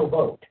 There's no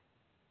vote.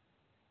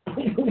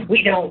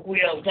 we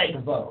don't take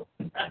a vote.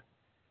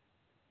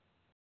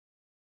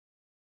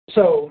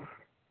 So,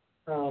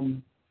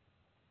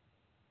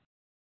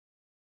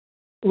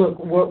 look,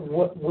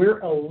 we're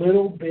a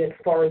little bit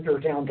farther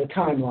down the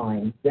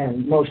timeline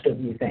than most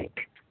of you think,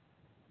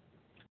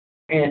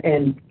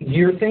 and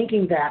you're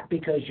thinking that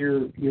because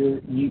you've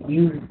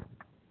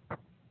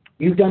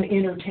done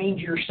entertained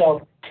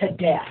yourself to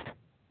death.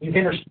 You've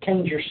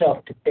entertained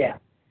yourself to death.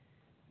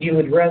 You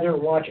would rather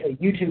watch a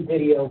YouTube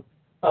video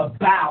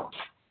about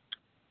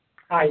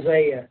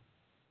Isaiah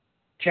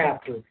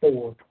chapter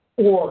 4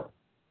 or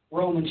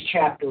Romans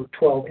chapter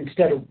 12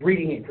 instead of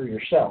reading it for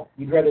yourself.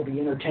 You'd rather be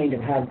entertained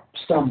and have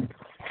some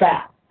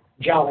fat,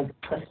 jolly,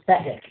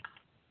 pathetic,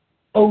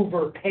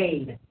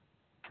 overpaid,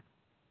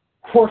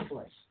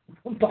 worthless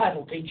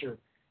Bible teacher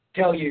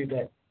tell you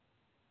that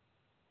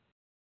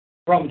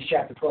Romans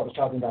chapter 12 is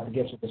talking about the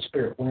gifts of the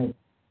Spirit when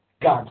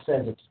God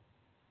says it's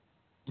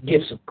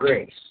gifts of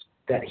grace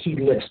that he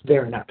lists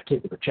there in that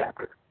particular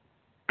chapter.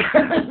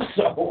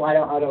 So I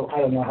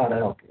don't know how to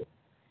help you.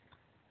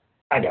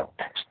 I don't.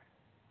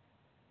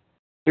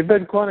 You've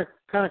been kind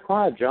of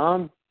quiet,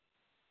 John.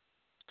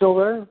 Still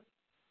there?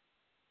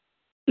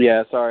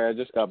 Yeah, sorry, I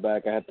just got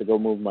back. I had to go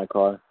move my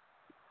car.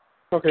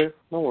 Okay,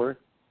 no worries.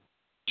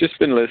 Just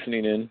been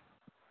listening in.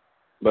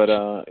 But,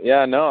 I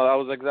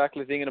was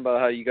exactly thinking about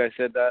how you guys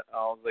said that. I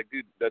was like,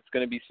 dude, that's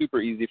going to be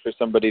super easy for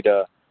somebody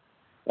to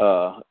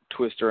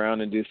twist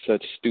around and do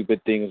such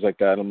stupid things like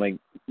that. I'm like,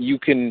 you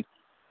can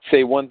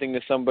say one thing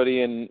to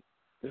somebody and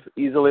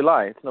easily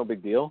lie. It's no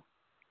big deal.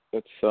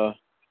 It's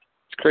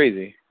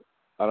crazy.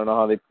 I don't know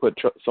how they put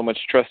so much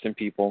trust in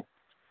people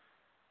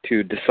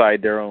to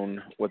decide their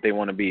own what they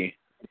want to be.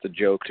 It's a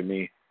joke to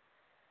me.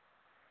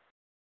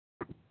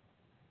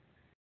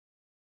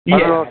 I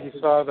don't know if you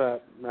saw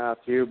that,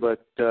 Matthew,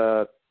 but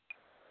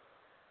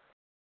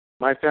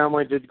my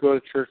family did go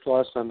to church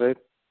last Sunday.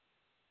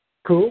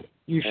 Cool.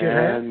 You should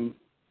have. And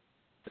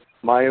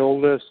my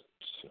oldest,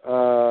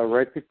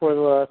 right before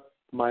they left,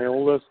 my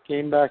oldest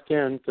came back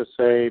in to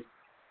say,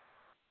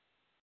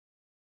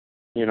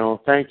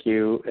 thank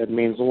you. It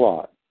means a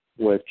lot,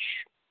 which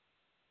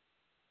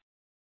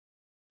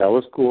that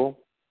was cool.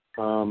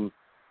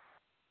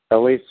 At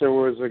least there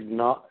was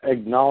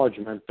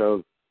acknowledgement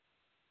of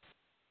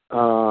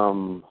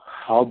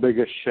how big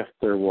a shift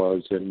there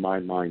was in my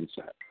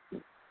mindset.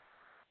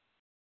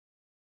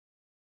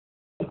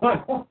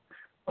 Well,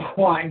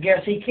 I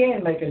guess he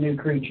can make a new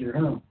creature,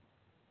 huh?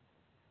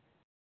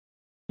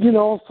 You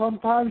know,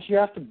 sometimes you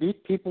have to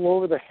beat people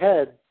over the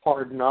head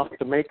hard enough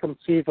to make them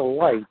see the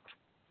light.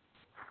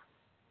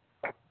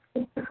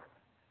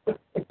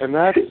 And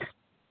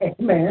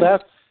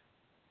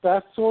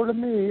that's sort of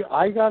me.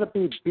 I got to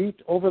be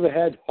beat over the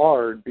head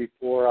hard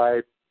before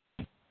I,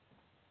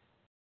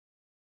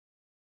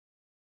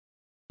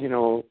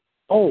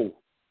 oh,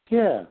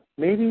 yeah,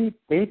 maybe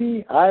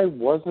I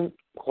wasn't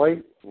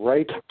quite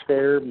right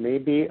there.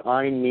 Maybe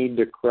I need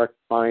to correct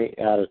my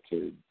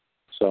attitude.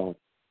 So.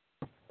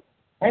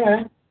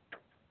 Amen.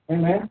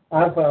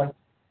 I've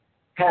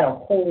had a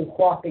whole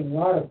whopping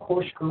lot of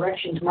course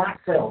corrections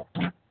myself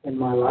in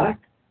my life.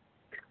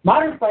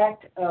 Matter of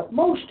fact,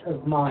 most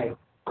of my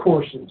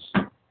courses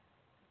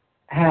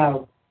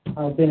have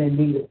been in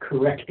need of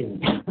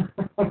correcting.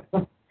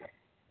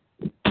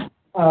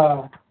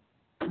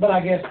 But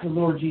I guess the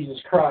Lord Jesus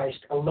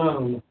Christ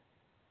alone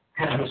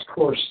had his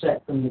course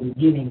set from the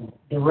beginning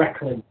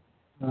directly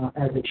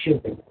as it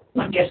should be.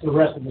 I guess the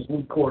rest of us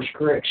need course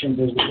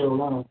corrections as we go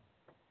along.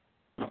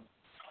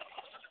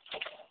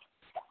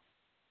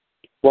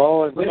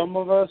 Well, and some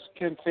of us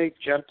can take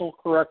gentle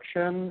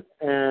correction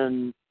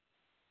and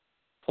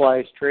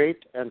fly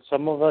straight, and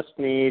some of us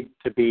need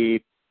to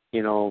be,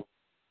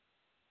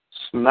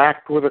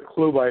 smacked with a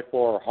clue by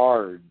four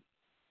hard.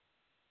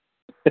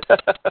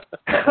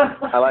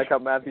 I like how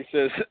Matthew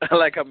says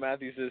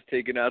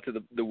taken out to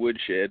the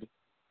woodshed.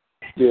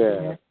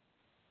 Yeah.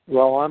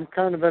 Well, I'm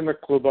kind of in the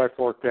clue by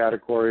four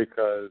category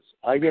because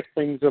I get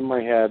things in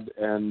my head,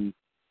 and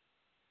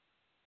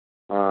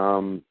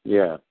I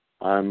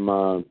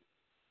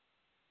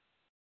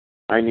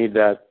need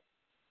that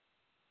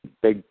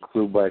big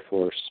clue by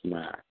four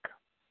smack.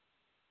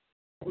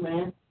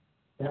 Man,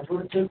 that's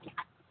what it took.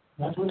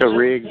 To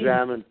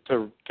re-examine,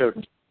 to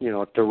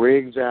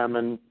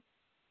re-examine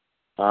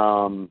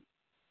what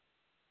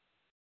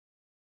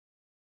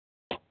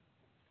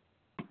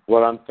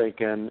I'm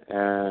thinking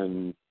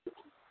and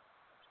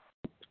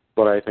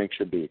what I think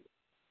should be.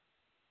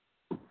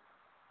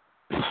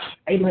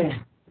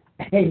 Amen.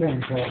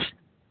 Amen, Chris.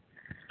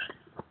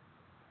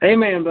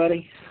 Amen,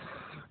 buddy.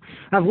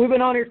 Have we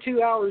been on here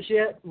 2 hours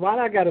yet? Why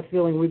do I got a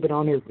feeling we've been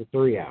on here for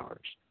 3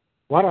 hours?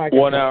 Why do I got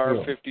 1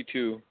 hour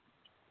 52.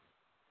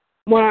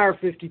 1 hour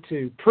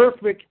 52.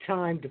 Perfect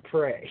time to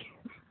pray.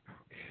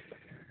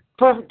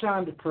 Perfect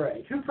time to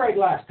pray. Who prayed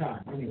last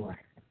time, anyway?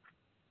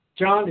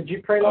 John, did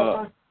you pray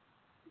last time?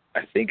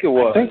 I think it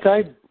was.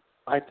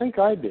 I think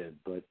I did,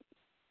 but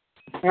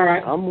all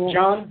right,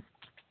 John.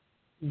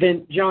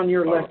 Then John,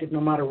 you're elected no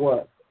matter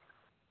what.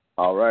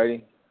 All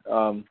righty.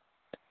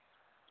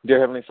 Dear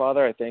Heavenly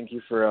Father, I thank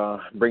you for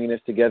bringing us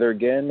together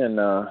again and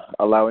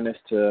allowing us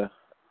to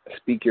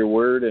speak your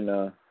word and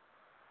to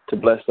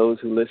bless those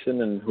who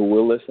listen and who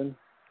will listen.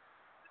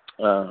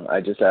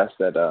 I just ask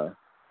that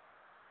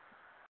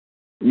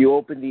you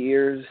open the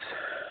ears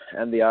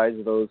and the eyes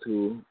of those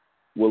who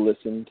will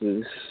listen to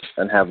this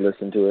and have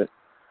listened to it,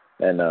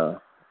 and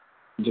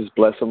just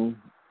bless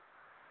them.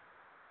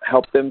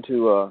 Help them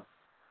to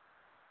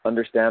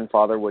understand,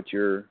 Father, what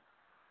you're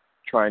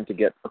trying to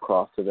get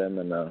across to them,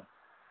 and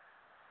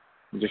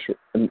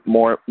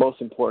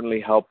most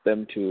importantly, help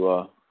them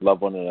to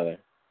love one another.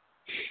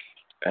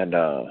 And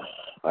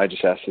I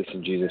just ask this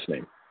in Jesus'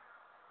 name.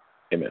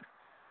 Amen.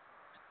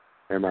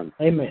 Amen.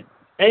 Amen.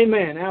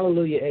 Amen.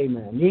 Hallelujah.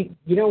 Amen.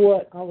 You know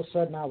what? All of a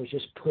sudden, I was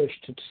just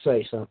pushed to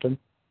say something.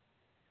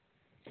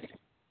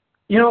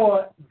 You know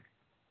what?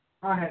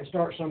 I had to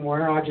start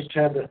somewhere. I just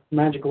had the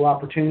magical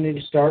opportunity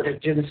to start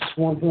at Genesis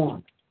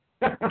 1:1.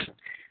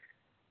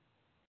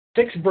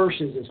 6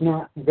 verses is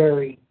not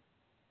very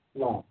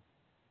long.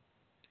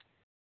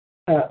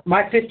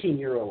 My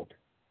 15-year-old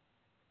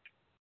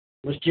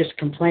was just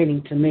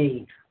complaining to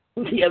me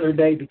the other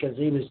day because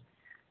he was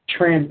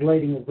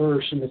translating a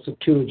verse in the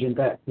Septuagint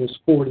that was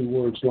 40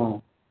 words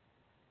long.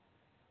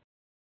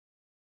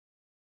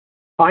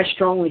 I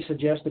strongly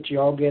suggest that you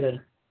all get a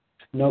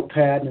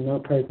notepad and a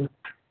notepaper.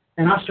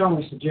 And I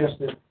strongly suggest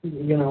that,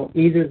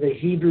 either the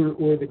Hebrew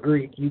or the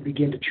Greek, you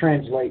begin to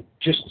translate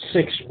just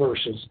 6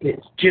 verses.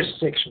 It's just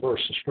 6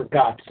 verses, for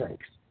God's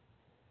sakes.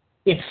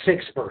 It's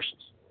 6 verses.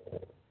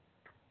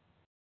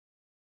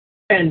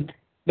 And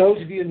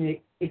those of you in the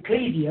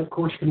ecclesia, of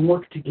course, can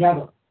work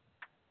together.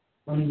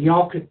 I mean,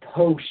 y'all could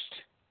post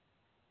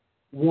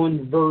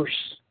 1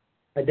 verse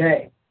a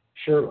day,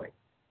 surely.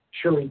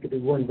 Surely you could do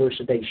 1 verse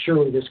a day.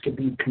 Surely this could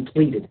be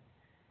completed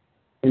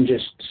in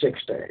just 6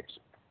 days.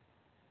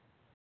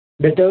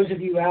 But those of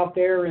you out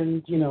there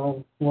and,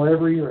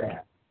 wherever you're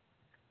at,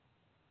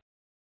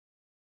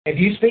 if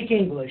you speak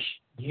English,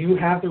 you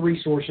have the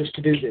resources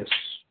to do this.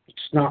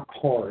 It's not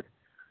hard.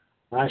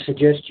 I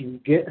suggest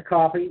you get a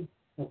copy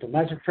of the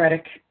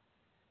Masoretic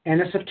and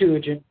the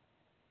Septuagint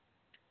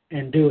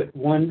and do it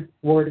 1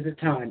 word at a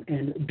time.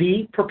 And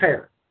be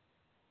prepared.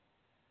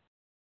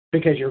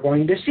 because you're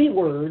going to see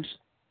words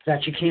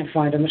that you can't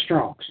find in the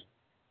Strongs.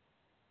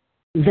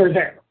 They're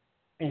there,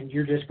 and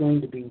you're just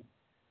going to be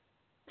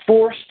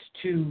forced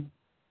to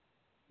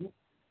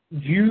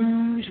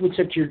use what's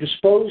at your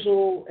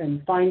disposal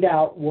and find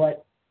out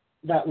what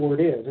that word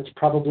is. It's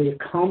probably a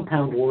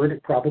compound word.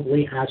 It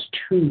probably has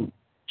 2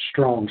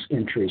 Strong's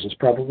entries. It's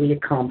probably a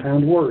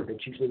compound word.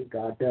 That's usually what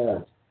God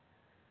does.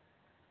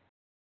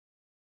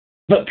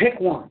 But pick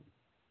one,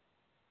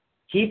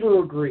 Hebrew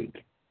or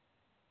Greek,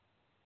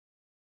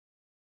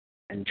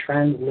 and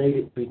translate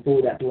it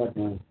before that blood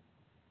moon.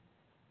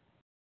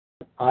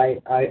 I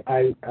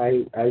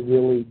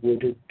really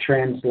would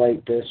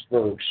translate this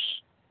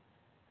verse.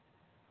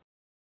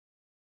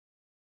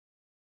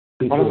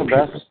 One of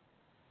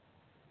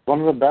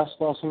the best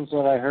lessons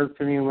that I heard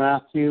from you,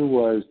 Matthew,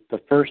 was the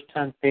first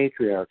 10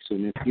 patriarchs.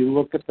 And if you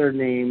look at their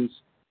names,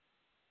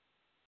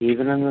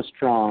 even in the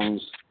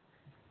Strongs,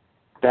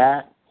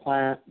 that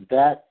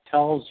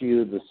tells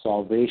you the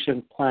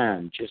salvation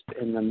plan just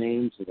in the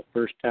names of the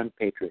first 10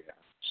 patriarchs.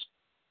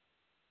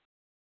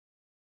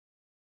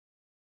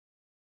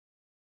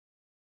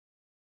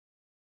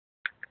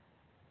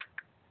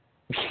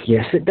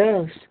 Yes, it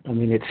does. I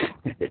mean,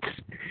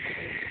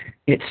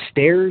 it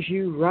stares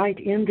you right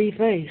in the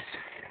face.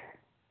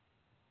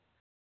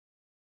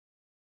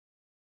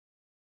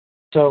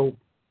 So,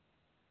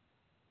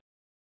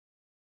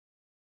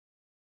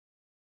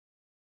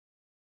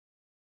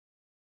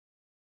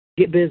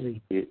 get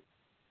busy. You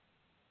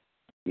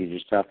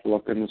just have to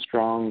look in the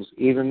Strongs.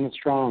 Even the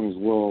Strongs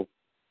will,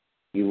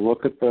 you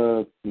look at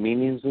the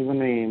meanings of the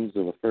names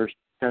of the first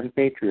 10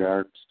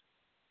 patriarchs,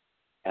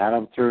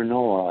 Adam through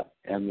Noah,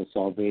 and the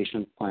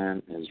salvation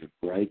plan is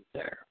right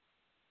there.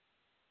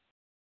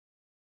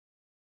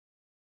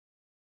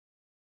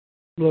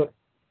 Look,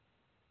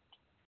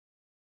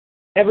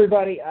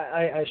 everybody,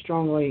 I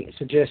strongly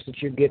suggest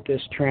that you get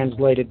this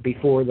translated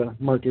before the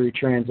Mercury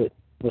transit.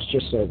 Let's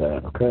just say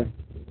that, okay?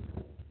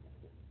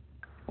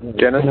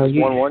 Genesis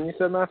 1:1, you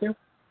said, Matthew?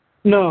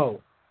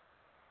 No.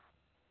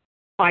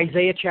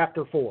 Isaiah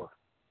chapter 4.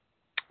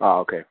 Oh,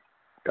 okay.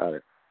 Got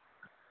it.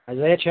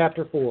 Isaiah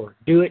chapter 4.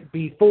 Do it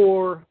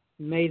before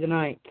May the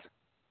 9th.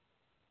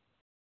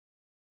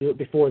 Do it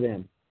before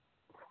then.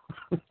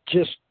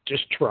 Just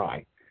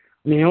try.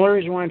 I mean, the only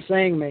reason why I'm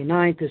saying May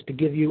 9th is to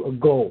give you a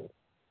goal.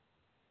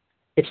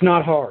 It's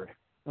not hard.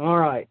 All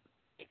right.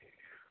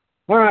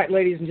 All right,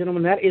 ladies and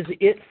gentlemen, that is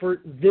it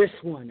for this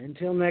one.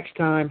 Until next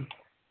time,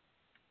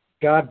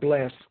 God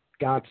bless.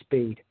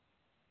 Godspeed.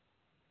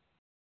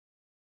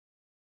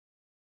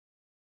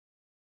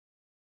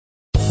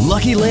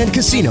 Lucky Land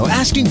Casino,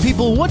 asking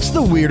people, what's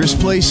the weirdest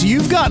place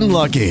you've gotten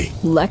lucky?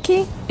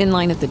 Lucky? In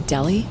line at the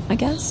deli, I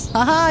guess?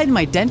 Aha, in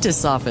my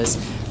dentist's office.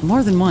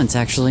 More than once,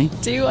 actually.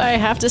 Do I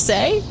have to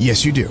say?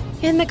 Yes, you do.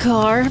 In the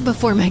car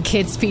before my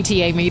kids'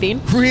 PTA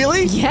meeting.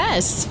 Really?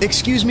 Yes.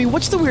 Excuse me,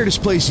 what's the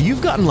weirdest place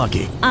you've gotten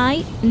lucky?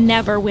 I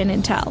never win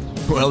and tell.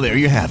 Well, there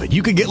you have it.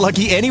 You can get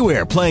lucky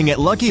anywhere, playing at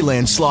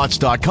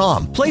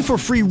LuckyLandSlots.com. Play for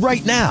free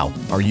right now.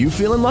 Are you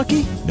feeling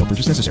lucky? No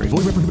purchase necessary.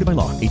 Void where prohibited by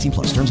law.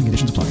 18+. Terms and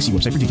conditions apply. See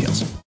website for details.